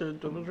looked.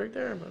 It was right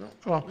there. But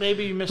well,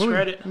 maybe you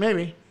misread it.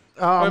 Maybe.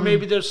 Or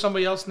maybe there's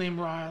somebody else named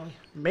Riley.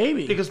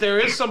 Maybe. Because there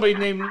is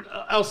somebody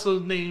also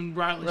named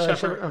Riley Riley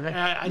Shepard. Shepard, okay.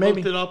 I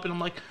Maybe. looked it up and I'm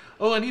like,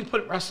 oh, I need to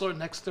put wrestler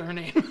next to her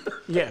name.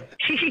 Yeah.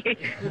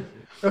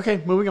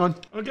 Okay, moving on.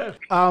 Okay.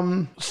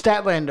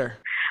 Statlander.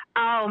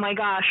 Oh my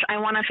gosh, I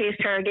want to face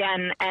her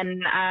again,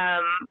 and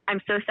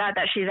I'm so sad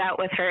that she's out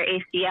with her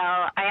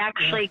ACL. I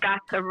actually got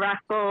to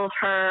wrestle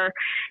her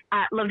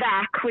at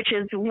Levac, which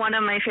is one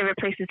of my favorite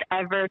places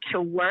ever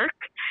to work,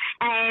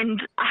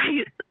 and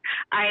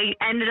I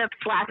ended up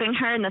slapping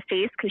her in the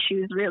face because she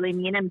was really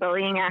mean and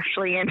bullying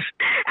Ashley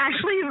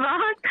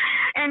Vaughn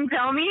and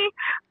Delmy.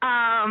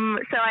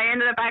 So I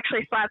ended up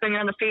actually slapping her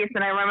in the face,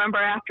 and I remember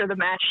after the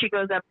match, she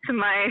goes up to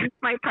my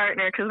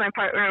partner, because my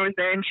partner was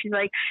there, and she's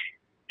like,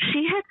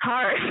 she hits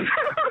hard.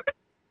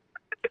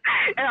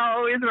 And I'll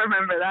always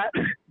remember that.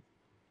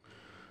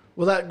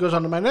 Well, that goes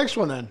on to my next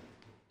one then.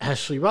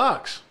 Ashley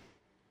Box.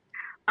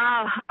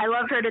 Oh, I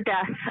love her to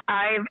death.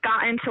 I've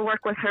gotten to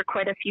work with her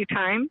quite a few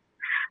times.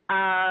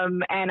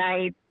 And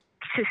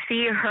to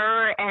see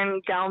her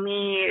and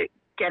Delmy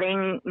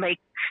getting like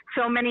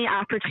so many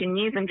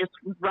opportunities and just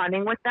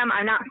running with them,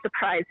 I'm not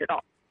surprised at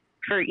all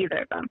for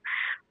either of them.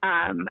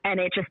 And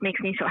it just makes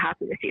me so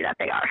happy to see that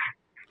they are.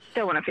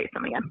 Still want to face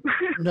them again.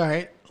 All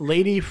right.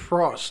 Lady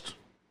Frost.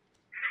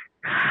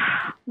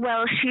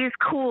 Well, she's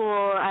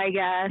cool, I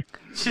guess.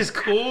 She's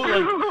cool?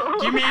 Like,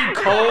 do you mean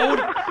cold?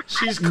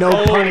 She's cold.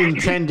 No pun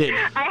intended.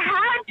 I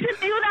had to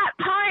do that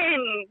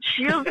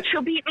pun.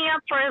 She'll beat me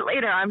up for it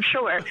later, I'm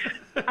sure.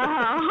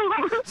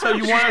 So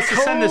you want us to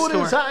send this Cold to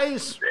as her?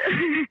 ice.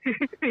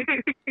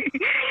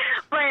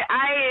 But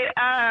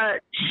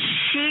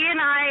she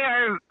and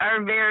I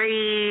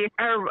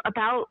are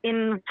about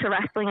into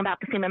wrestling about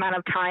the same amount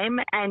of time,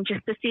 and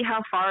just to see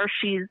how far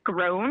she's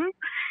grown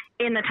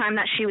in the time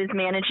that she was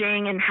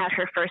managing and had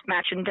her first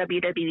match in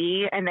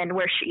WWE, and then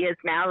where she is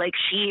now, like,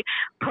 she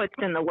puts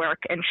in the work,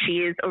 and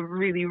she is a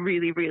really,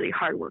 really, really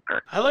hard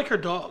worker. I like her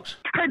dogs.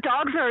 Her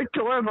dogs are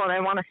adorable, and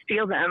I want to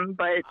steal them,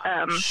 but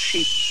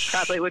she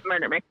probably would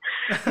murder me.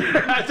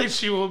 I think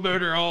she will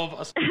murder all of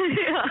us.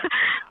 Yeah.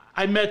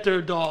 I met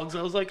their dogs.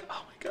 I was like,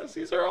 oh my gosh,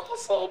 these are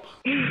awesome.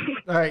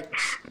 All right.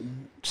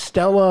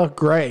 Stella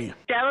Gray.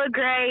 Stella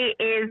Gray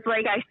is,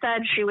 like I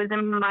said, she was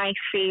in my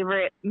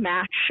favorite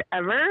match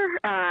ever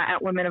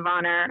at Women of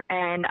Honor,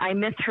 and I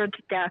miss her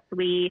to death.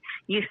 We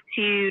used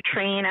to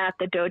train at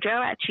the dojo,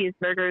 at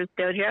Cheeseburger's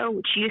dojo,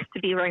 which used to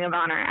be Ring of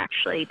Honor,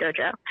 actually,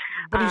 dojo.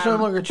 But he's no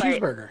longer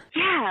Cheeseburger.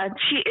 Yeah,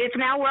 it's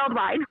now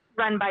worldwide,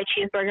 run by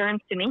Cheeseburger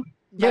and Sumi.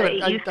 Yeah,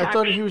 but I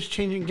thought he was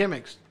changing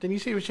gimmicks. Didn't you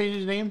say he was changing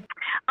his name?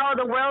 Oh,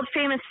 the world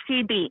famous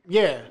CB.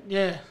 Yeah.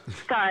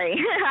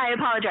 Sorry, I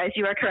apologize.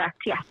 You are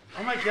correct. Yeah.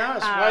 Oh my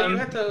gosh! Wow, you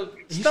have to.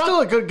 He's still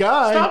a good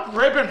guy. Stop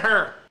ripping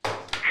her.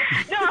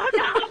 No.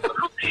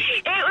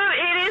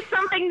 It is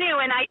something new,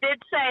 and I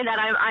did say that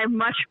I'm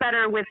much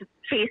better with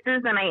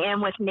faces than I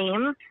am with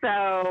names.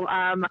 So,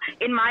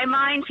 in my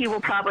mind, he will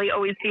probably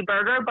always be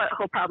Burger, but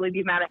he'll probably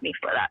be mad at me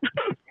for that.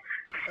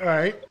 All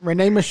right.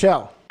 Renee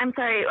Michelle. I'm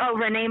sorry. Oh,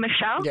 Renee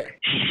Michelle? Yeah.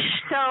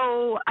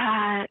 So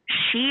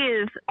she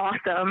is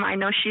awesome. I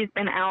know she's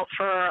been out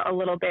for a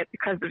little bit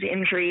because of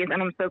injuries, and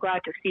I'm so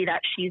glad to see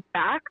that she's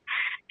back.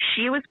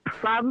 She was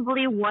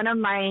probably one of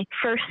my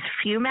first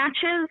few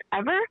matches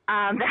ever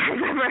that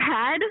I've ever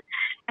had.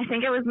 I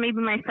think it was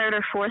maybe my third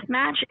or fourth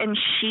match, and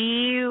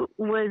she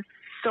was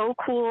so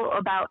cool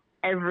about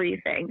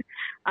everything.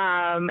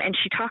 And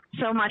she talked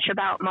so much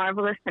about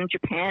Marvelous in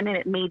Japan, and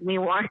it made me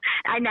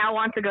I now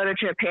want to go to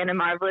Japan and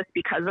Marvelous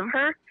because of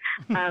her.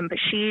 But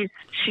she's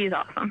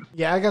awesome.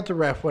 Yeah, I got to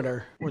ref with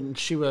her when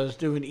she was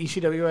doing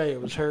ECWA.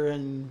 It was her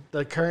and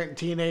the current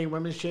TNA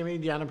Women's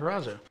Champion, Deonna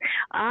Purrazzo.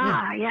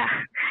 Yeah.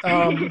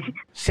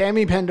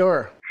 Sammy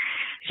Pandora.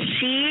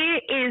 She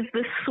is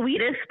the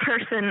sweetest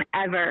person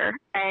ever,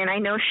 and I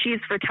know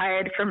she's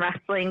retired from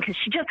wrestling because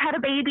she just had a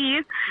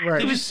baby. Right.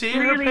 Did you see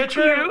Really her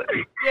picture?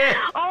 cute. Yeah.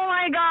 Oh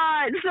my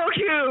God, so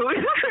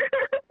cute.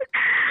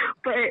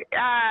 But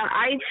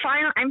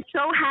I'm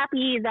so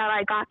happy that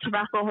I got to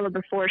wrestle her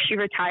before she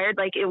retired.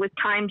 Like, it was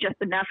time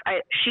just enough.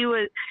 She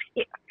was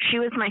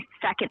my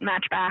second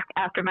match back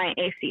after my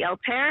ACL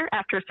tear,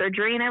 after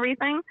surgery and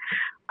everything.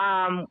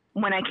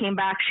 When I came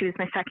back, she was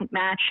my second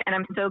match, and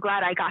I'm so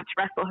glad I got to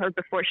wrestle her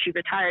before she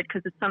retired,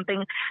 because it's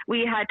something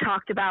we had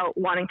talked about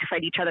wanting to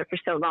fight each other for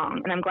so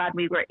long, and I'm glad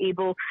we were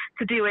able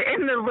to do it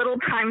in the little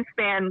time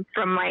span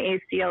from my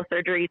ACL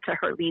surgery to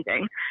her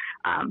leaving.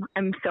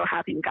 I'm so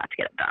happy we got to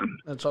get it done.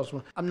 That's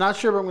awesome. I'm not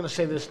sure if I'm going to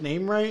say this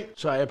name right,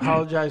 so I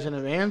apologize in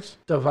advance.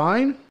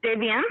 Davian,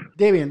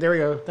 there we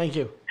go. Thank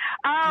you.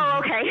 Oh,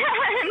 okay.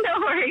 No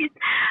worries.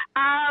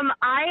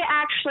 I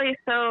actually,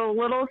 so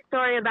little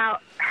story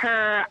about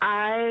her.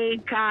 I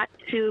got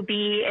to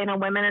be in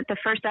the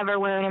first ever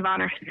Women of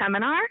Honor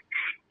seminar,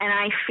 and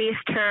I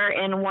faced her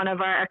in one of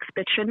our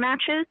exhibition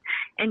matches,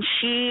 and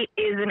she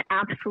is an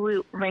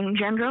absolute ring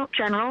general.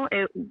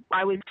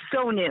 I was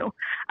so new.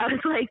 I was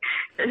like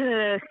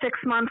 6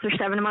 months or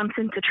 7 months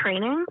into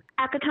training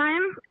at the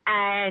time,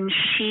 and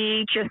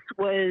she just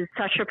was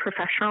such a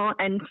professional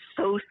and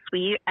so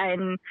sweet,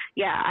 and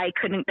yeah, I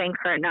couldn't thank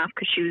her enough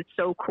because she was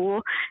so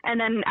cool. And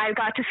then I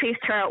got to face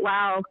her at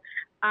WoW,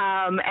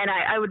 and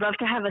I would love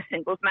to have a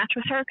singles match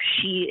with her because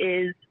she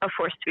is a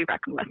force to be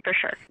reckoned with for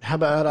sure. How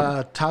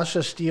about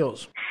Tasha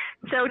Steeles?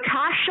 So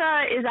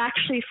Tasha is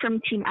actually from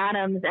Team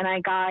Adams, and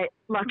I got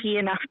lucky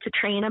enough to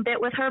train a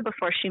bit with her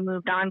before she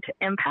moved on to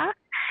Impact.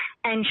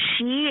 And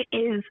she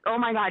is, oh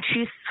my God,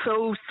 she's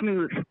so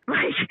smooth,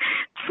 like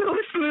so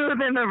smooth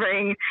in the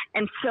ring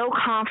and so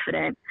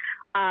confident.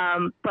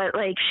 But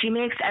like she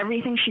makes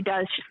everything she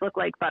does just look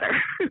like butter.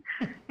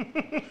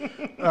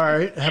 All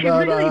right. How she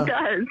about really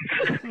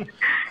does.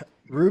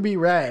 Ruby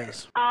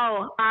Raz?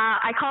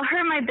 I call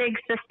her my big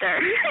sister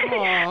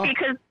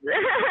because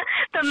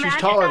She's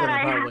match taller that than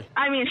her, probably.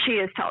 I mean, she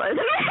is taller than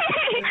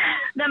me.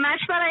 The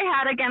match that I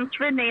had against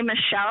Renee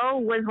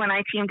Michelle was when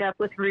I teamed up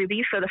with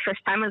Ruby for the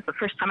first time. It was the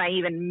first time I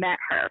even met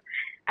her.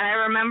 And I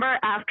remember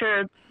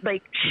after,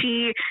 like,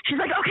 she's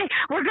like, okay,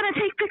 we're going to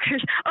take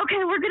pictures.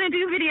 Okay, we're going to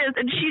do videos.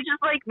 And she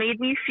just, like, made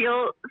me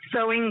feel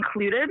so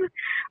included.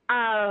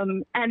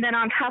 And then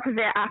on top of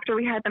it, after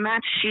we had the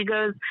match, she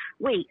goes,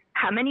 wait,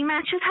 how many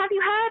matches have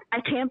you had?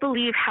 I can't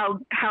believe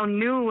how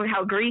new and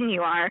how green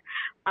you are.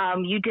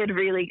 You did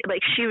really,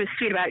 like, she was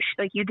sweet about it. She's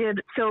like, you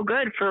did so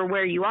good for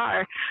where you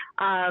are.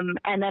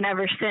 And then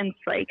ever since,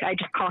 like, I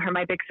just call her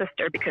my big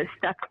sister because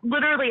that's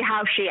literally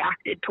how she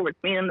acted towards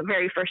me in the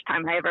very first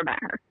time I ever met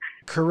her.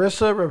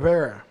 Carissa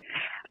Rivera?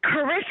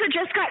 Carissa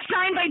just got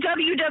signed by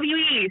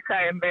WWE.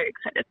 Sorry, I'm very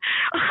excited.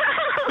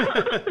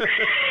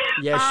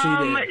 Yes, she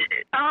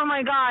did. Oh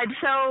my God.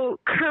 So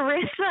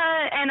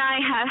Carissa and I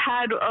have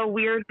had a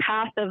weird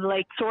path of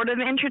like sort of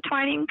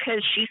intertwining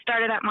because she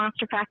started at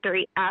Monster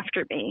Factory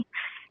after me.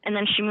 And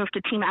then she moved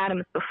to Team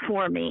Adams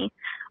before me.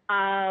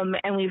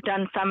 And we've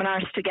done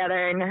seminars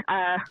together. And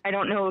I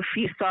don't know if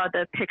you saw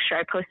the picture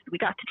I posted. We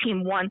got to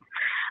team once,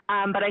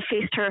 but I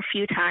faced her a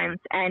few times.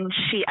 And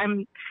she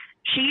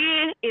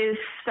is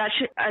such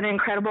an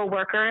incredible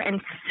worker and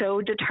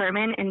so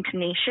determined and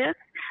tenacious.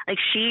 Like,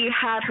 she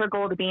had her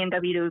goal to be in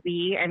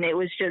WWE, and it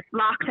was just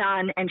locked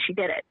on, and she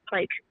did it.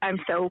 Like, I'm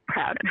so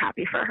proud and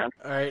happy for her.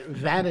 All right,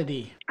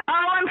 Vanity. Oh,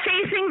 I'm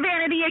facing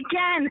Vanity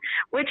again,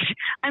 which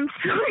I'm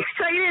so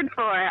excited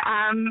for.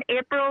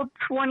 April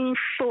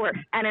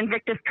 24th at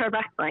Invictus Pro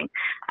Wrestling.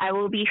 I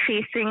will be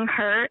facing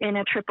her in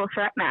a triple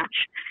threat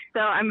match. So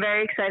I'm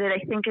very excited.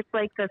 I think it's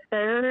like the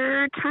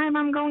third time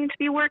I'm going to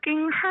be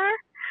working her.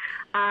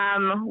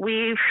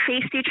 We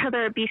faced each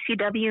other at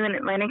BCW in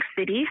Atlantic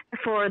City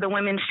for the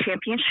Women's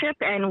Championship,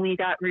 and we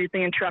got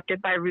rudely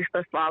interrupted by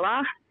Ruthless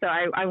Lala. So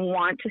I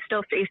want to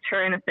still face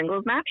her in a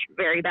singles match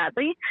very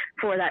badly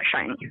for that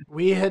shiny.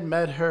 We had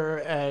met her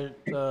at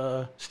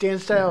Stan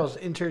Styles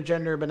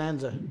Intergender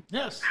Bonanza.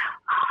 Yes.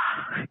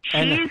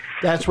 And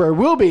that's where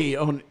we'll be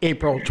on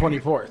April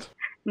 24th.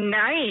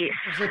 Nice.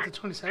 Is it the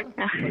 27th?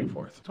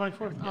 24th.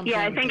 24th?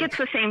 Yeah, I think it's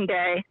the same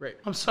day. Right.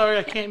 I'm sorry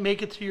I can't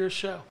make it to your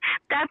show.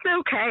 That's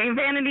okay.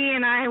 Vanity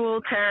and I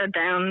will tear it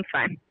down.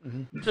 Fine.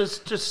 Mm-hmm.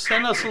 Just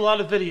send us a lot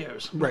of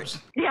videos. Right.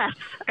 Yes,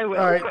 I will.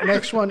 All right,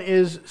 next one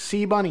is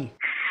C Bunny.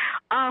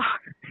 Oh,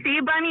 C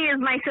Bunny is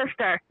my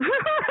sister.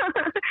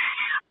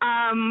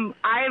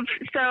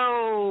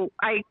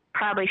 I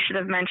probably should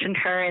have mentioned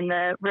her in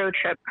the road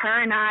trip.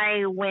 Her and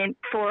I went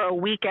for a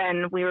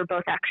weekend. We were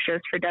both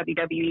extras for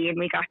WWE, and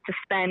we got to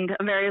spend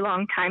a very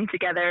long time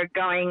together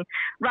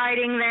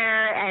riding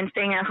there and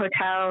staying at a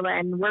hotel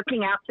and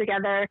working out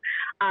together.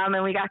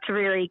 And we got to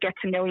really get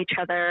to know each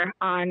other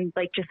on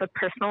like just a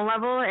personal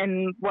level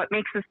and what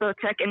makes us both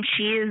tick. And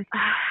she is,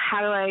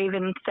 how do I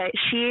even say,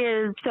 she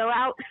is so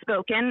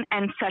outspoken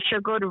and such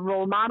a good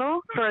role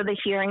model for the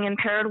hearing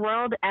impaired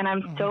world. And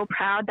I'm so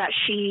proud that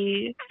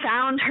she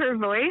found her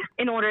voice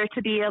in order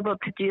to be able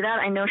to do that.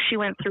 I know she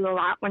went through a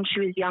lot when she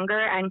was younger,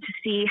 and to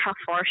see how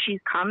far she's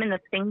come and the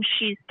things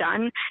she's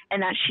done,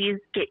 and that she's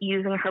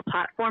using her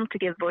platform to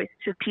give voice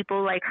to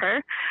people like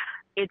her,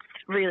 it's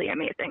really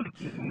amazing.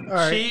 All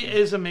right. She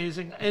is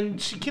amazing,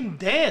 and she can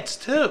dance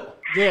too.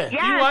 Yeah.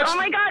 Yes. Oh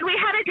my God, we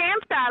had a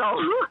dance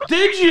battle.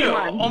 Did you? She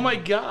won. Oh my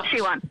gosh.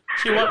 She won.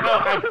 She won.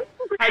 Oh,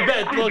 I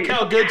bet. Look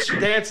how good she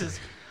dances.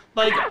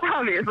 Like,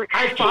 obviously,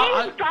 she's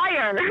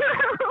fire.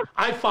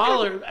 I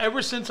follow her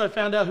ever since I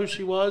found out who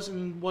she was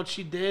and what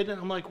she did, and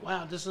I'm like,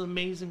 wow, this is an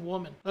amazing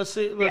woman. Let's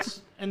see.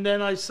 And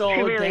then I saw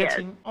her really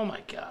dancing. is. Oh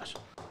my gosh.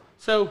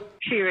 So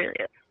she really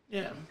is.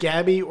 Yeah.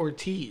 Gabby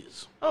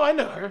Ortiz. Oh, I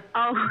know her.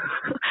 Oh,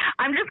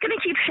 I'm just going to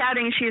keep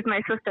shouting she's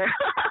my sister.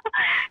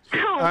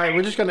 All right,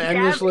 we're just going to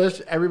end this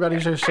list.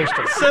 Everybody's her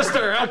sister.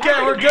 Sister.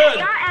 Okay, we're good.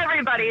 Not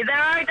everybody. There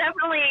are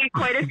definitely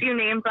quite a few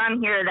names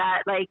on here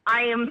that, like,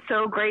 I am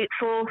so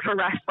grateful for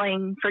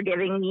wrestling for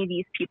giving me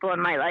these people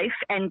in my life,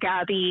 and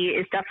Gabby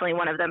is definitely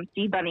one of them.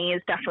 D-Bunny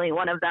is definitely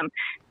one of them.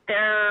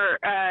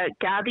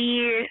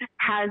 Gabby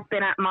has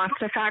been at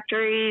Monster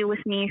Factory with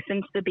me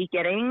since the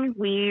beginning.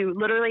 We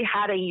literally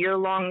had a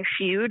year-long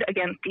feud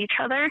against each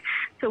other,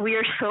 so we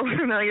are so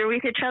familiar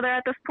with each other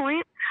at this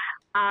point.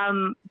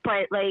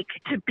 But like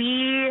to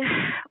be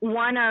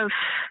one of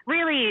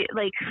really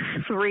like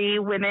 3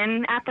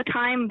 women at the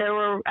time, there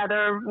were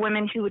other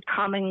women who would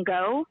come and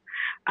go.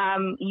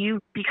 You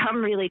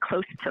become really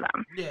close to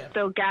them. Yeah.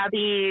 So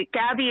Gabby,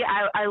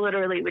 I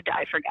literally would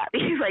die for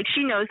Gabby. Like,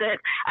 she knows it.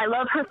 I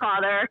love her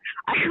father.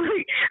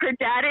 Her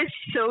dad is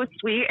so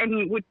sweet, and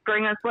he would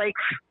bring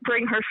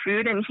her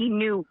food, and he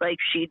knew like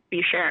she'd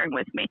be sharing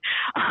with me.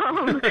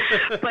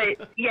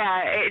 But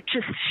yeah,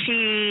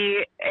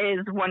 she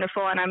is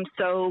wonderful, and I'm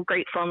so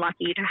grateful and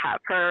lucky to have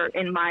her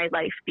in my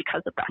life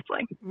because of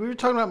wrestling. We were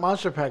talking about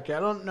Monster Factory. I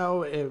don't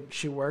know if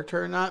she worked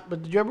her or not,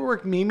 but did you ever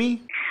work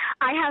Mimi?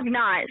 I have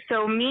not.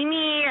 So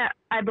Mimi,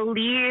 I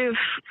believe,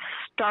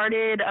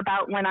 started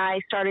about when I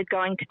started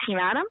going to Team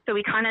Adam. So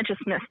we kind of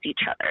just missed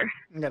each other.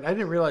 Yeah, I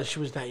didn't realize she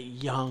was that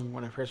young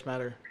when I first met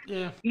her.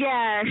 Yeah.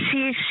 Yeah,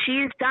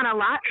 she's done a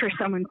lot for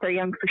someone so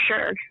young, for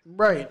sure.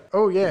 Right.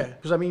 Oh, yeah.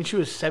 Because, I mean, she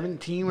was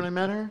 17 when I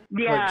met her.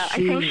 Yeah, Like, I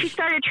think she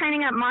started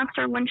training at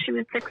Monster when she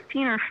was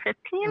 16 or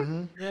 15.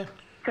 Mm-hmm. Yeah.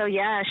 So,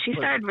 yeah, she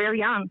started real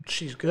young.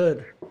 She's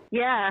good.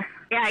 Yeah.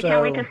 Yeah, I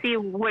can't wait to see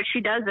what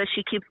she does as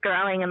she keeps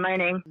growing and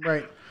learning.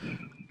 Right.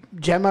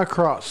 Gemma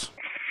Cross.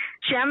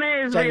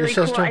 Gemma is that really your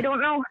cool. sister? I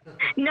don't know.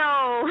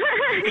 No.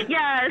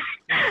 Yes.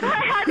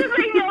 I had to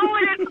say no,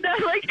 and it's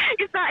not, like,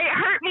 it's not, it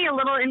hurt me a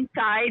little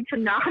inside to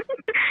not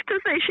to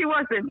say she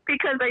wasn't,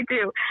 because I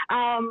do.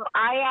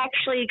 I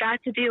actually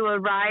got to do a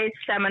Rise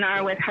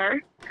seminar with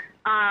her.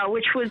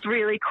 Which was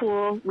really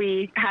cool.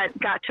 We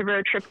got to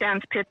road trip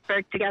down to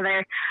Pittsburgh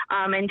together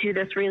and do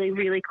this really,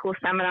 really cool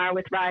seminar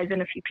with Rise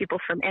and a few people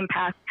from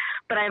Impact.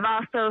 But I've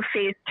also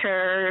faced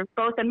her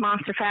both in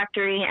Monster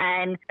Factory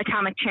and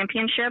Atomic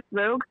Championship,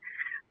 Rogue.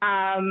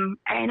 And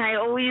I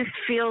always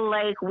feel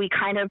like we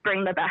kind of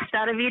bring the best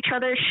out of each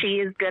other.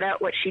 She is good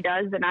at what she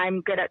does, and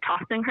I'm good at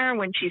tossing her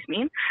when she's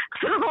mean.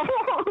 So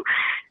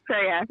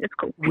yeah, it's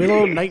cool.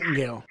 Willow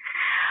Nightingale.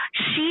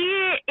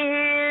 She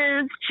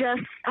is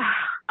just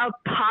a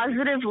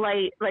positive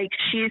light. Like,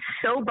 she's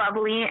so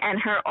bubbly, and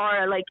her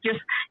aura, like,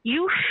 just,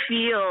 you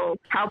feel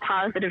how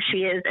positive she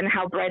is and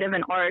how bright of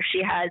an aura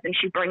she has, and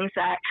she brings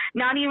that,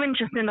 not even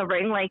just in the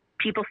ring, like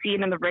people see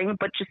it in the ring,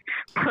 but just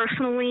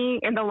personally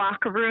in the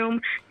locker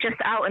room, just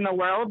out in the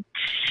world,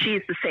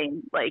 she's the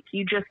same. Like,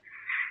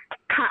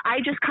 I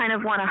just kind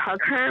of want to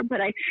hug her,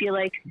 but I feel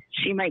like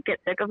she might get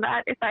sick of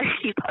that if I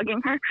keep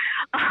hugging her.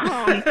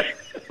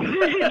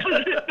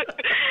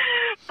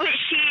 But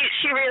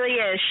she really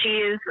is. She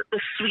is the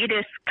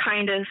sweetest,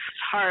 kindest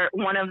heart,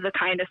 one of the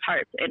kindest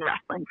hearts in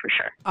wrestling, for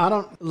sure.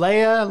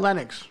 Leia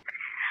Lennox.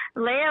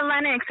 Leia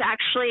Lennox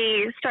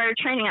actually started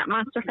training at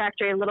Monster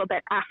Factory a little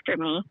bit after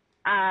me.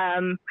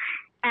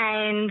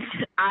 And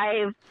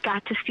I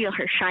got to steal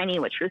her shiny,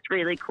 which was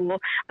really cool.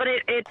 But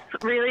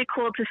it's really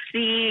cool to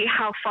see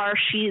how far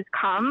she's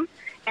come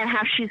and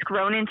how she's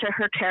grown into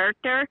her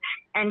character.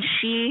 And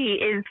she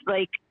is,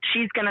 like,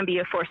 she's going to be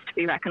a force to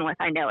be reckoned with.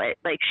 I know it.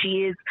 Like,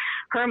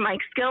 her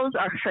mic skills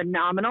are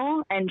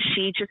phenomenal, and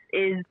she just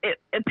it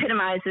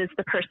epitomizes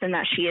the person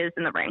that she is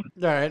in the ring.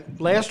 All right.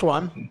 Last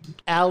one.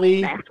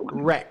 Allie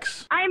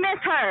Rex. I miss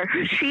her.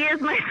 She is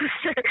my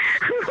sister.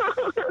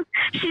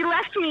 She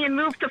left me and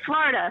moved to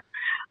Florida.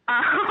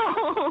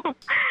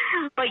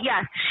 But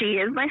yes, she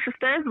is my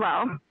sister as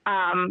well.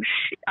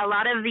 A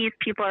lot of these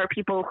people are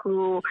people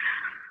who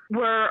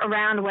were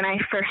around when I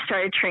first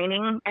started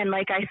training, and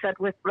like I said,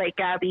 with like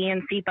Gabby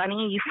and C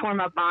Bunny, you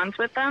form up bonds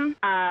with them.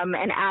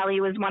 And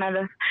Allie was one of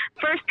the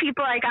first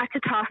people I got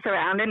to toss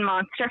around in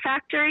Monster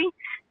Factory.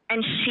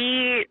 And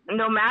she,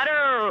 no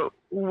matter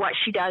what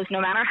she does,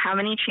 no matter how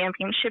many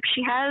championships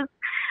she has,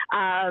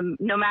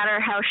 no matter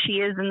how she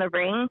is in the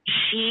ring,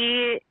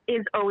 she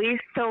is always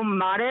so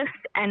modest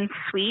and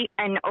sweet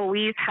and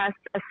always has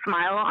a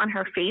smile on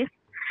her face.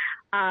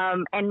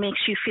 And makes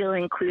you feel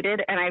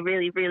included. And I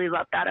really, really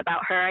love that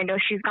about her. I know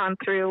she's gone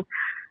through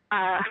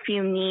a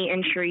few knee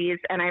injuries,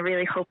 and I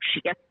really hope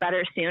she gets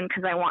better soon,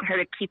 because I want her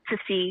to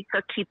see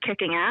her keep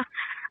kicking ass.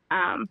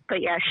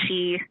 But yeah,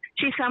 she's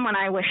someone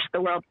I wish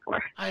the world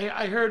for.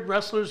 I heard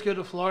wrestlers go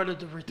to Florida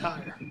to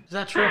retire. Is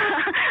that true?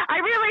 I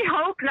really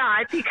hope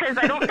not, because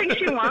I don't think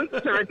she wants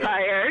to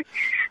retire.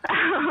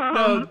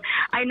 No.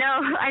 I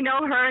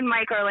know her and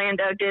Mike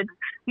Orlando did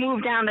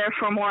move down there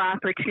for more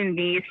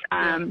opportunities.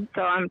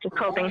 So I'm just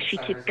hoping she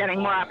keeps getting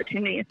more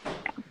opportunities.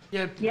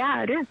 Yeah.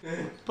 Yeah, it is.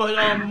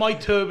 But Mike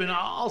Tobin,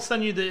 I'll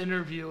send you the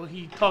interview.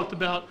 He talked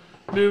about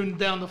moving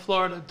down to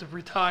Florida to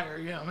retire.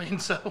 You know what I mean?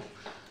 So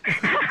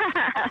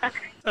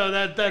So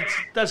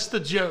that's the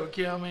joke.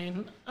 You know what I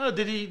mean? Oh,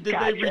 did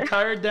they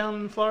retire down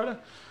in Florida?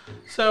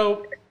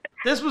 So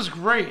this was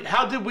great.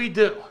 How did we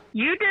do?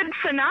 You did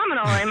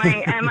phenomenal.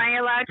 Am I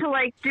allowed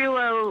to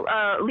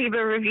do leave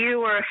a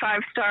review or a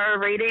 5-star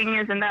rating?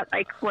 Isn't that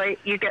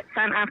what you get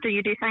sent after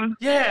you do things?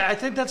 Yeah, I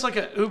think that's like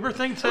an Uber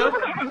thing too.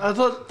 I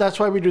thought that's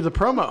why we do the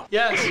promo.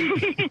 Yes.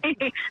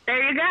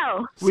 There you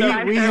go.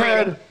 We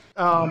had.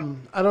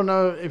 I don't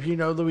know if you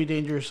know Louis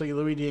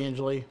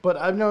D'Angeli, but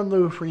I've known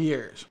Lou for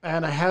years.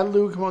 And I had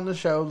Lou come on the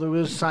show. Lou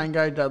is Sign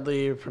Guy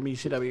Dudley from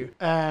ECW.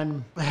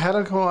 And I had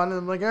him come on, and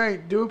I'm like, all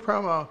right, do a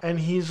promo. And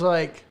he's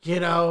like, the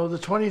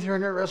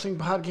 2300 Wrestling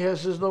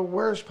Podcast is the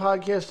worst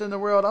podcast in the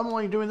world. I'm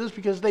only doing this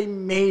because they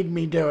made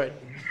me do it.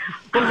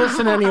 But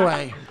listen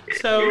anyway.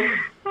 So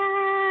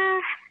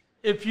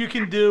if you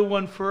can do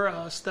one for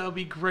us, that would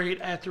be great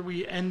after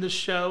we end the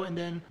show, and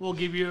then we'll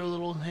give you a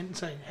little hint and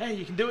say, hey,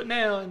 you can do it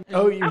now.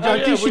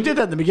 I think she did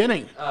that in the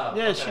beginning.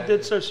 Yeah, she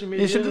did social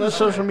media. Yeah, she did the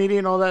social media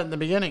and all that in the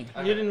beginning.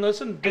 You didn't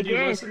listen? Did you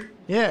listen?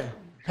 Yeah.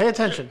 Pay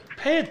attention.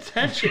 Pay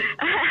attention.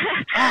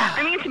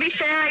 I mean, to be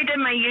fair, I did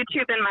my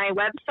YouTube and my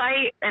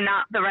website and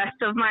not the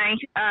rest of my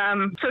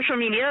social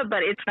media,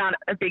 but it's not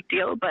a big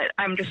deal. But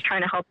I'm just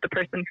trying to help the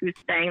person who's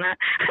saying that.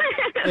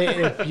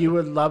 If you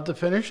would love to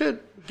finish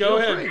it, go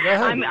ahead.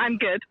 I'm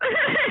good.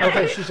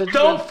 Okay, she said.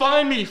 Don't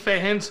find me,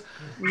 fans.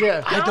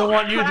 Yeah. I don't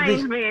want you to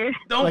be. Me.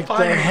 Don't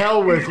find me. The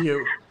hell with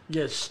you.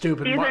 You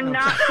stupid. These are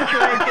not the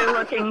drugs you're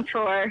looking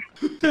for.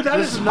 Dude,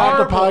 this is not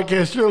the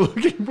podcast you're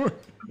looking for.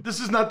 This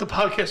is not the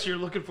podcast you're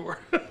looking for.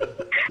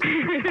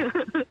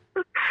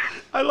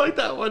 I like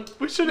that one.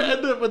 We should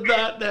end it with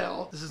that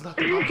now. This is not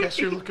the podcast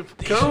you're looking for.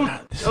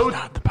 This is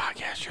not the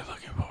podcast you're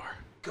looking for.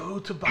 Go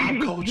to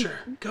Bob Culture.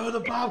 Go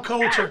to Bob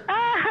Culture.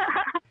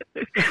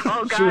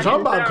 Oh, God. She was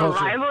on Bob Is there a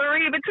Culture.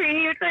 rivalry between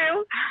you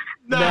two?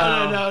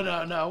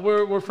 No.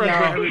 We're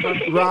friends with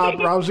everybody.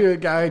 Rob's a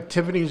good guy.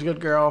 Tiffany's a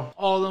good girl.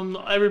 All of them,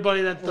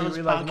 everybody that does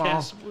we like them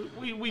all. podcasts,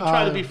 we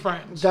try to be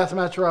friends.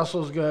 Deathmatch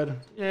Russell's good.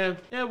 Yeah.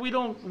 We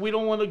don't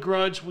want to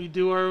grudge. We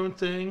do our own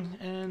thing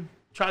and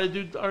try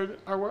to do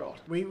our world.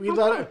 We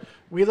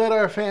let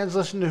our fans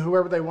listen to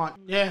whoever they want.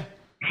 Yeah.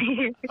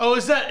 Oh,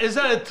 is that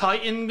a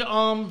Titan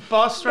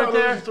bus right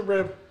there? That's the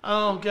rib.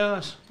 Oh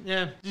gosh,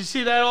 yeah. Did you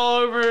see that all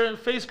over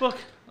Facebook?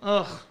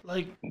 Ugh,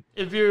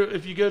 if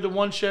you go to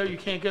one show, you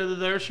can't go to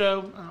their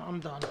show. Oh, I'm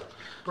done.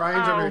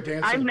 Brian's over here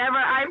dancing. I've never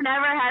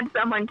had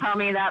someone tell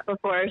me that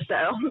before,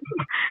 so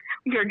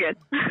you're good.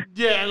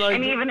 Yeah,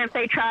 and even if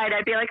they tried,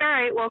 I'd be like, all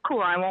right, well,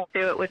 cool. I won't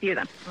do it with you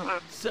then.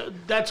 So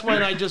that's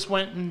when I just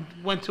went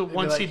to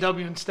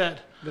 1CW instead.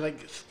 Be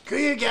like, screw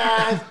you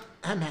guys.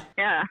 I'm out.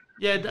 Yeah.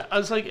 Yeah, I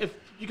was like, if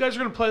you guys are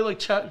gonna play like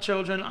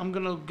children, I'm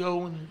gonna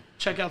go and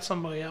check out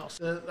somebody else.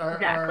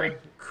 Our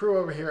crew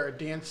over here are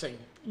dancing.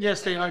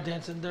 Yes, they are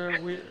dancing. They're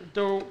like Lay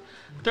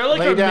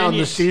our down. minions.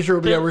 The seizure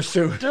will be over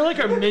soon. They're like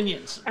our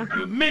minions.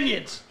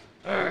 Minions.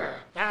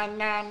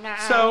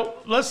 So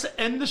let's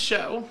end the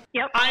show.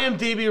 Yep. I am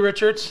DB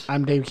Richards.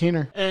 I'm Dave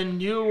Keener.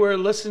 And you were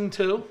listening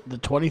to the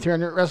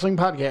 2300 Wrestling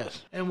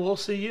Podcast. And we'll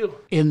see you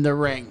in the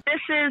ring.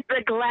 This is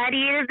the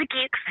Gladiator of the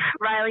Geeks,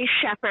 Riley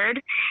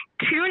Shepard.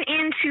 Tune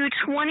into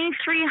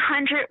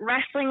 2300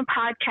 Wrestling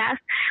Podcast,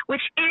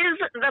 which is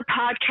the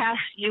podcast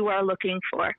you are looking for.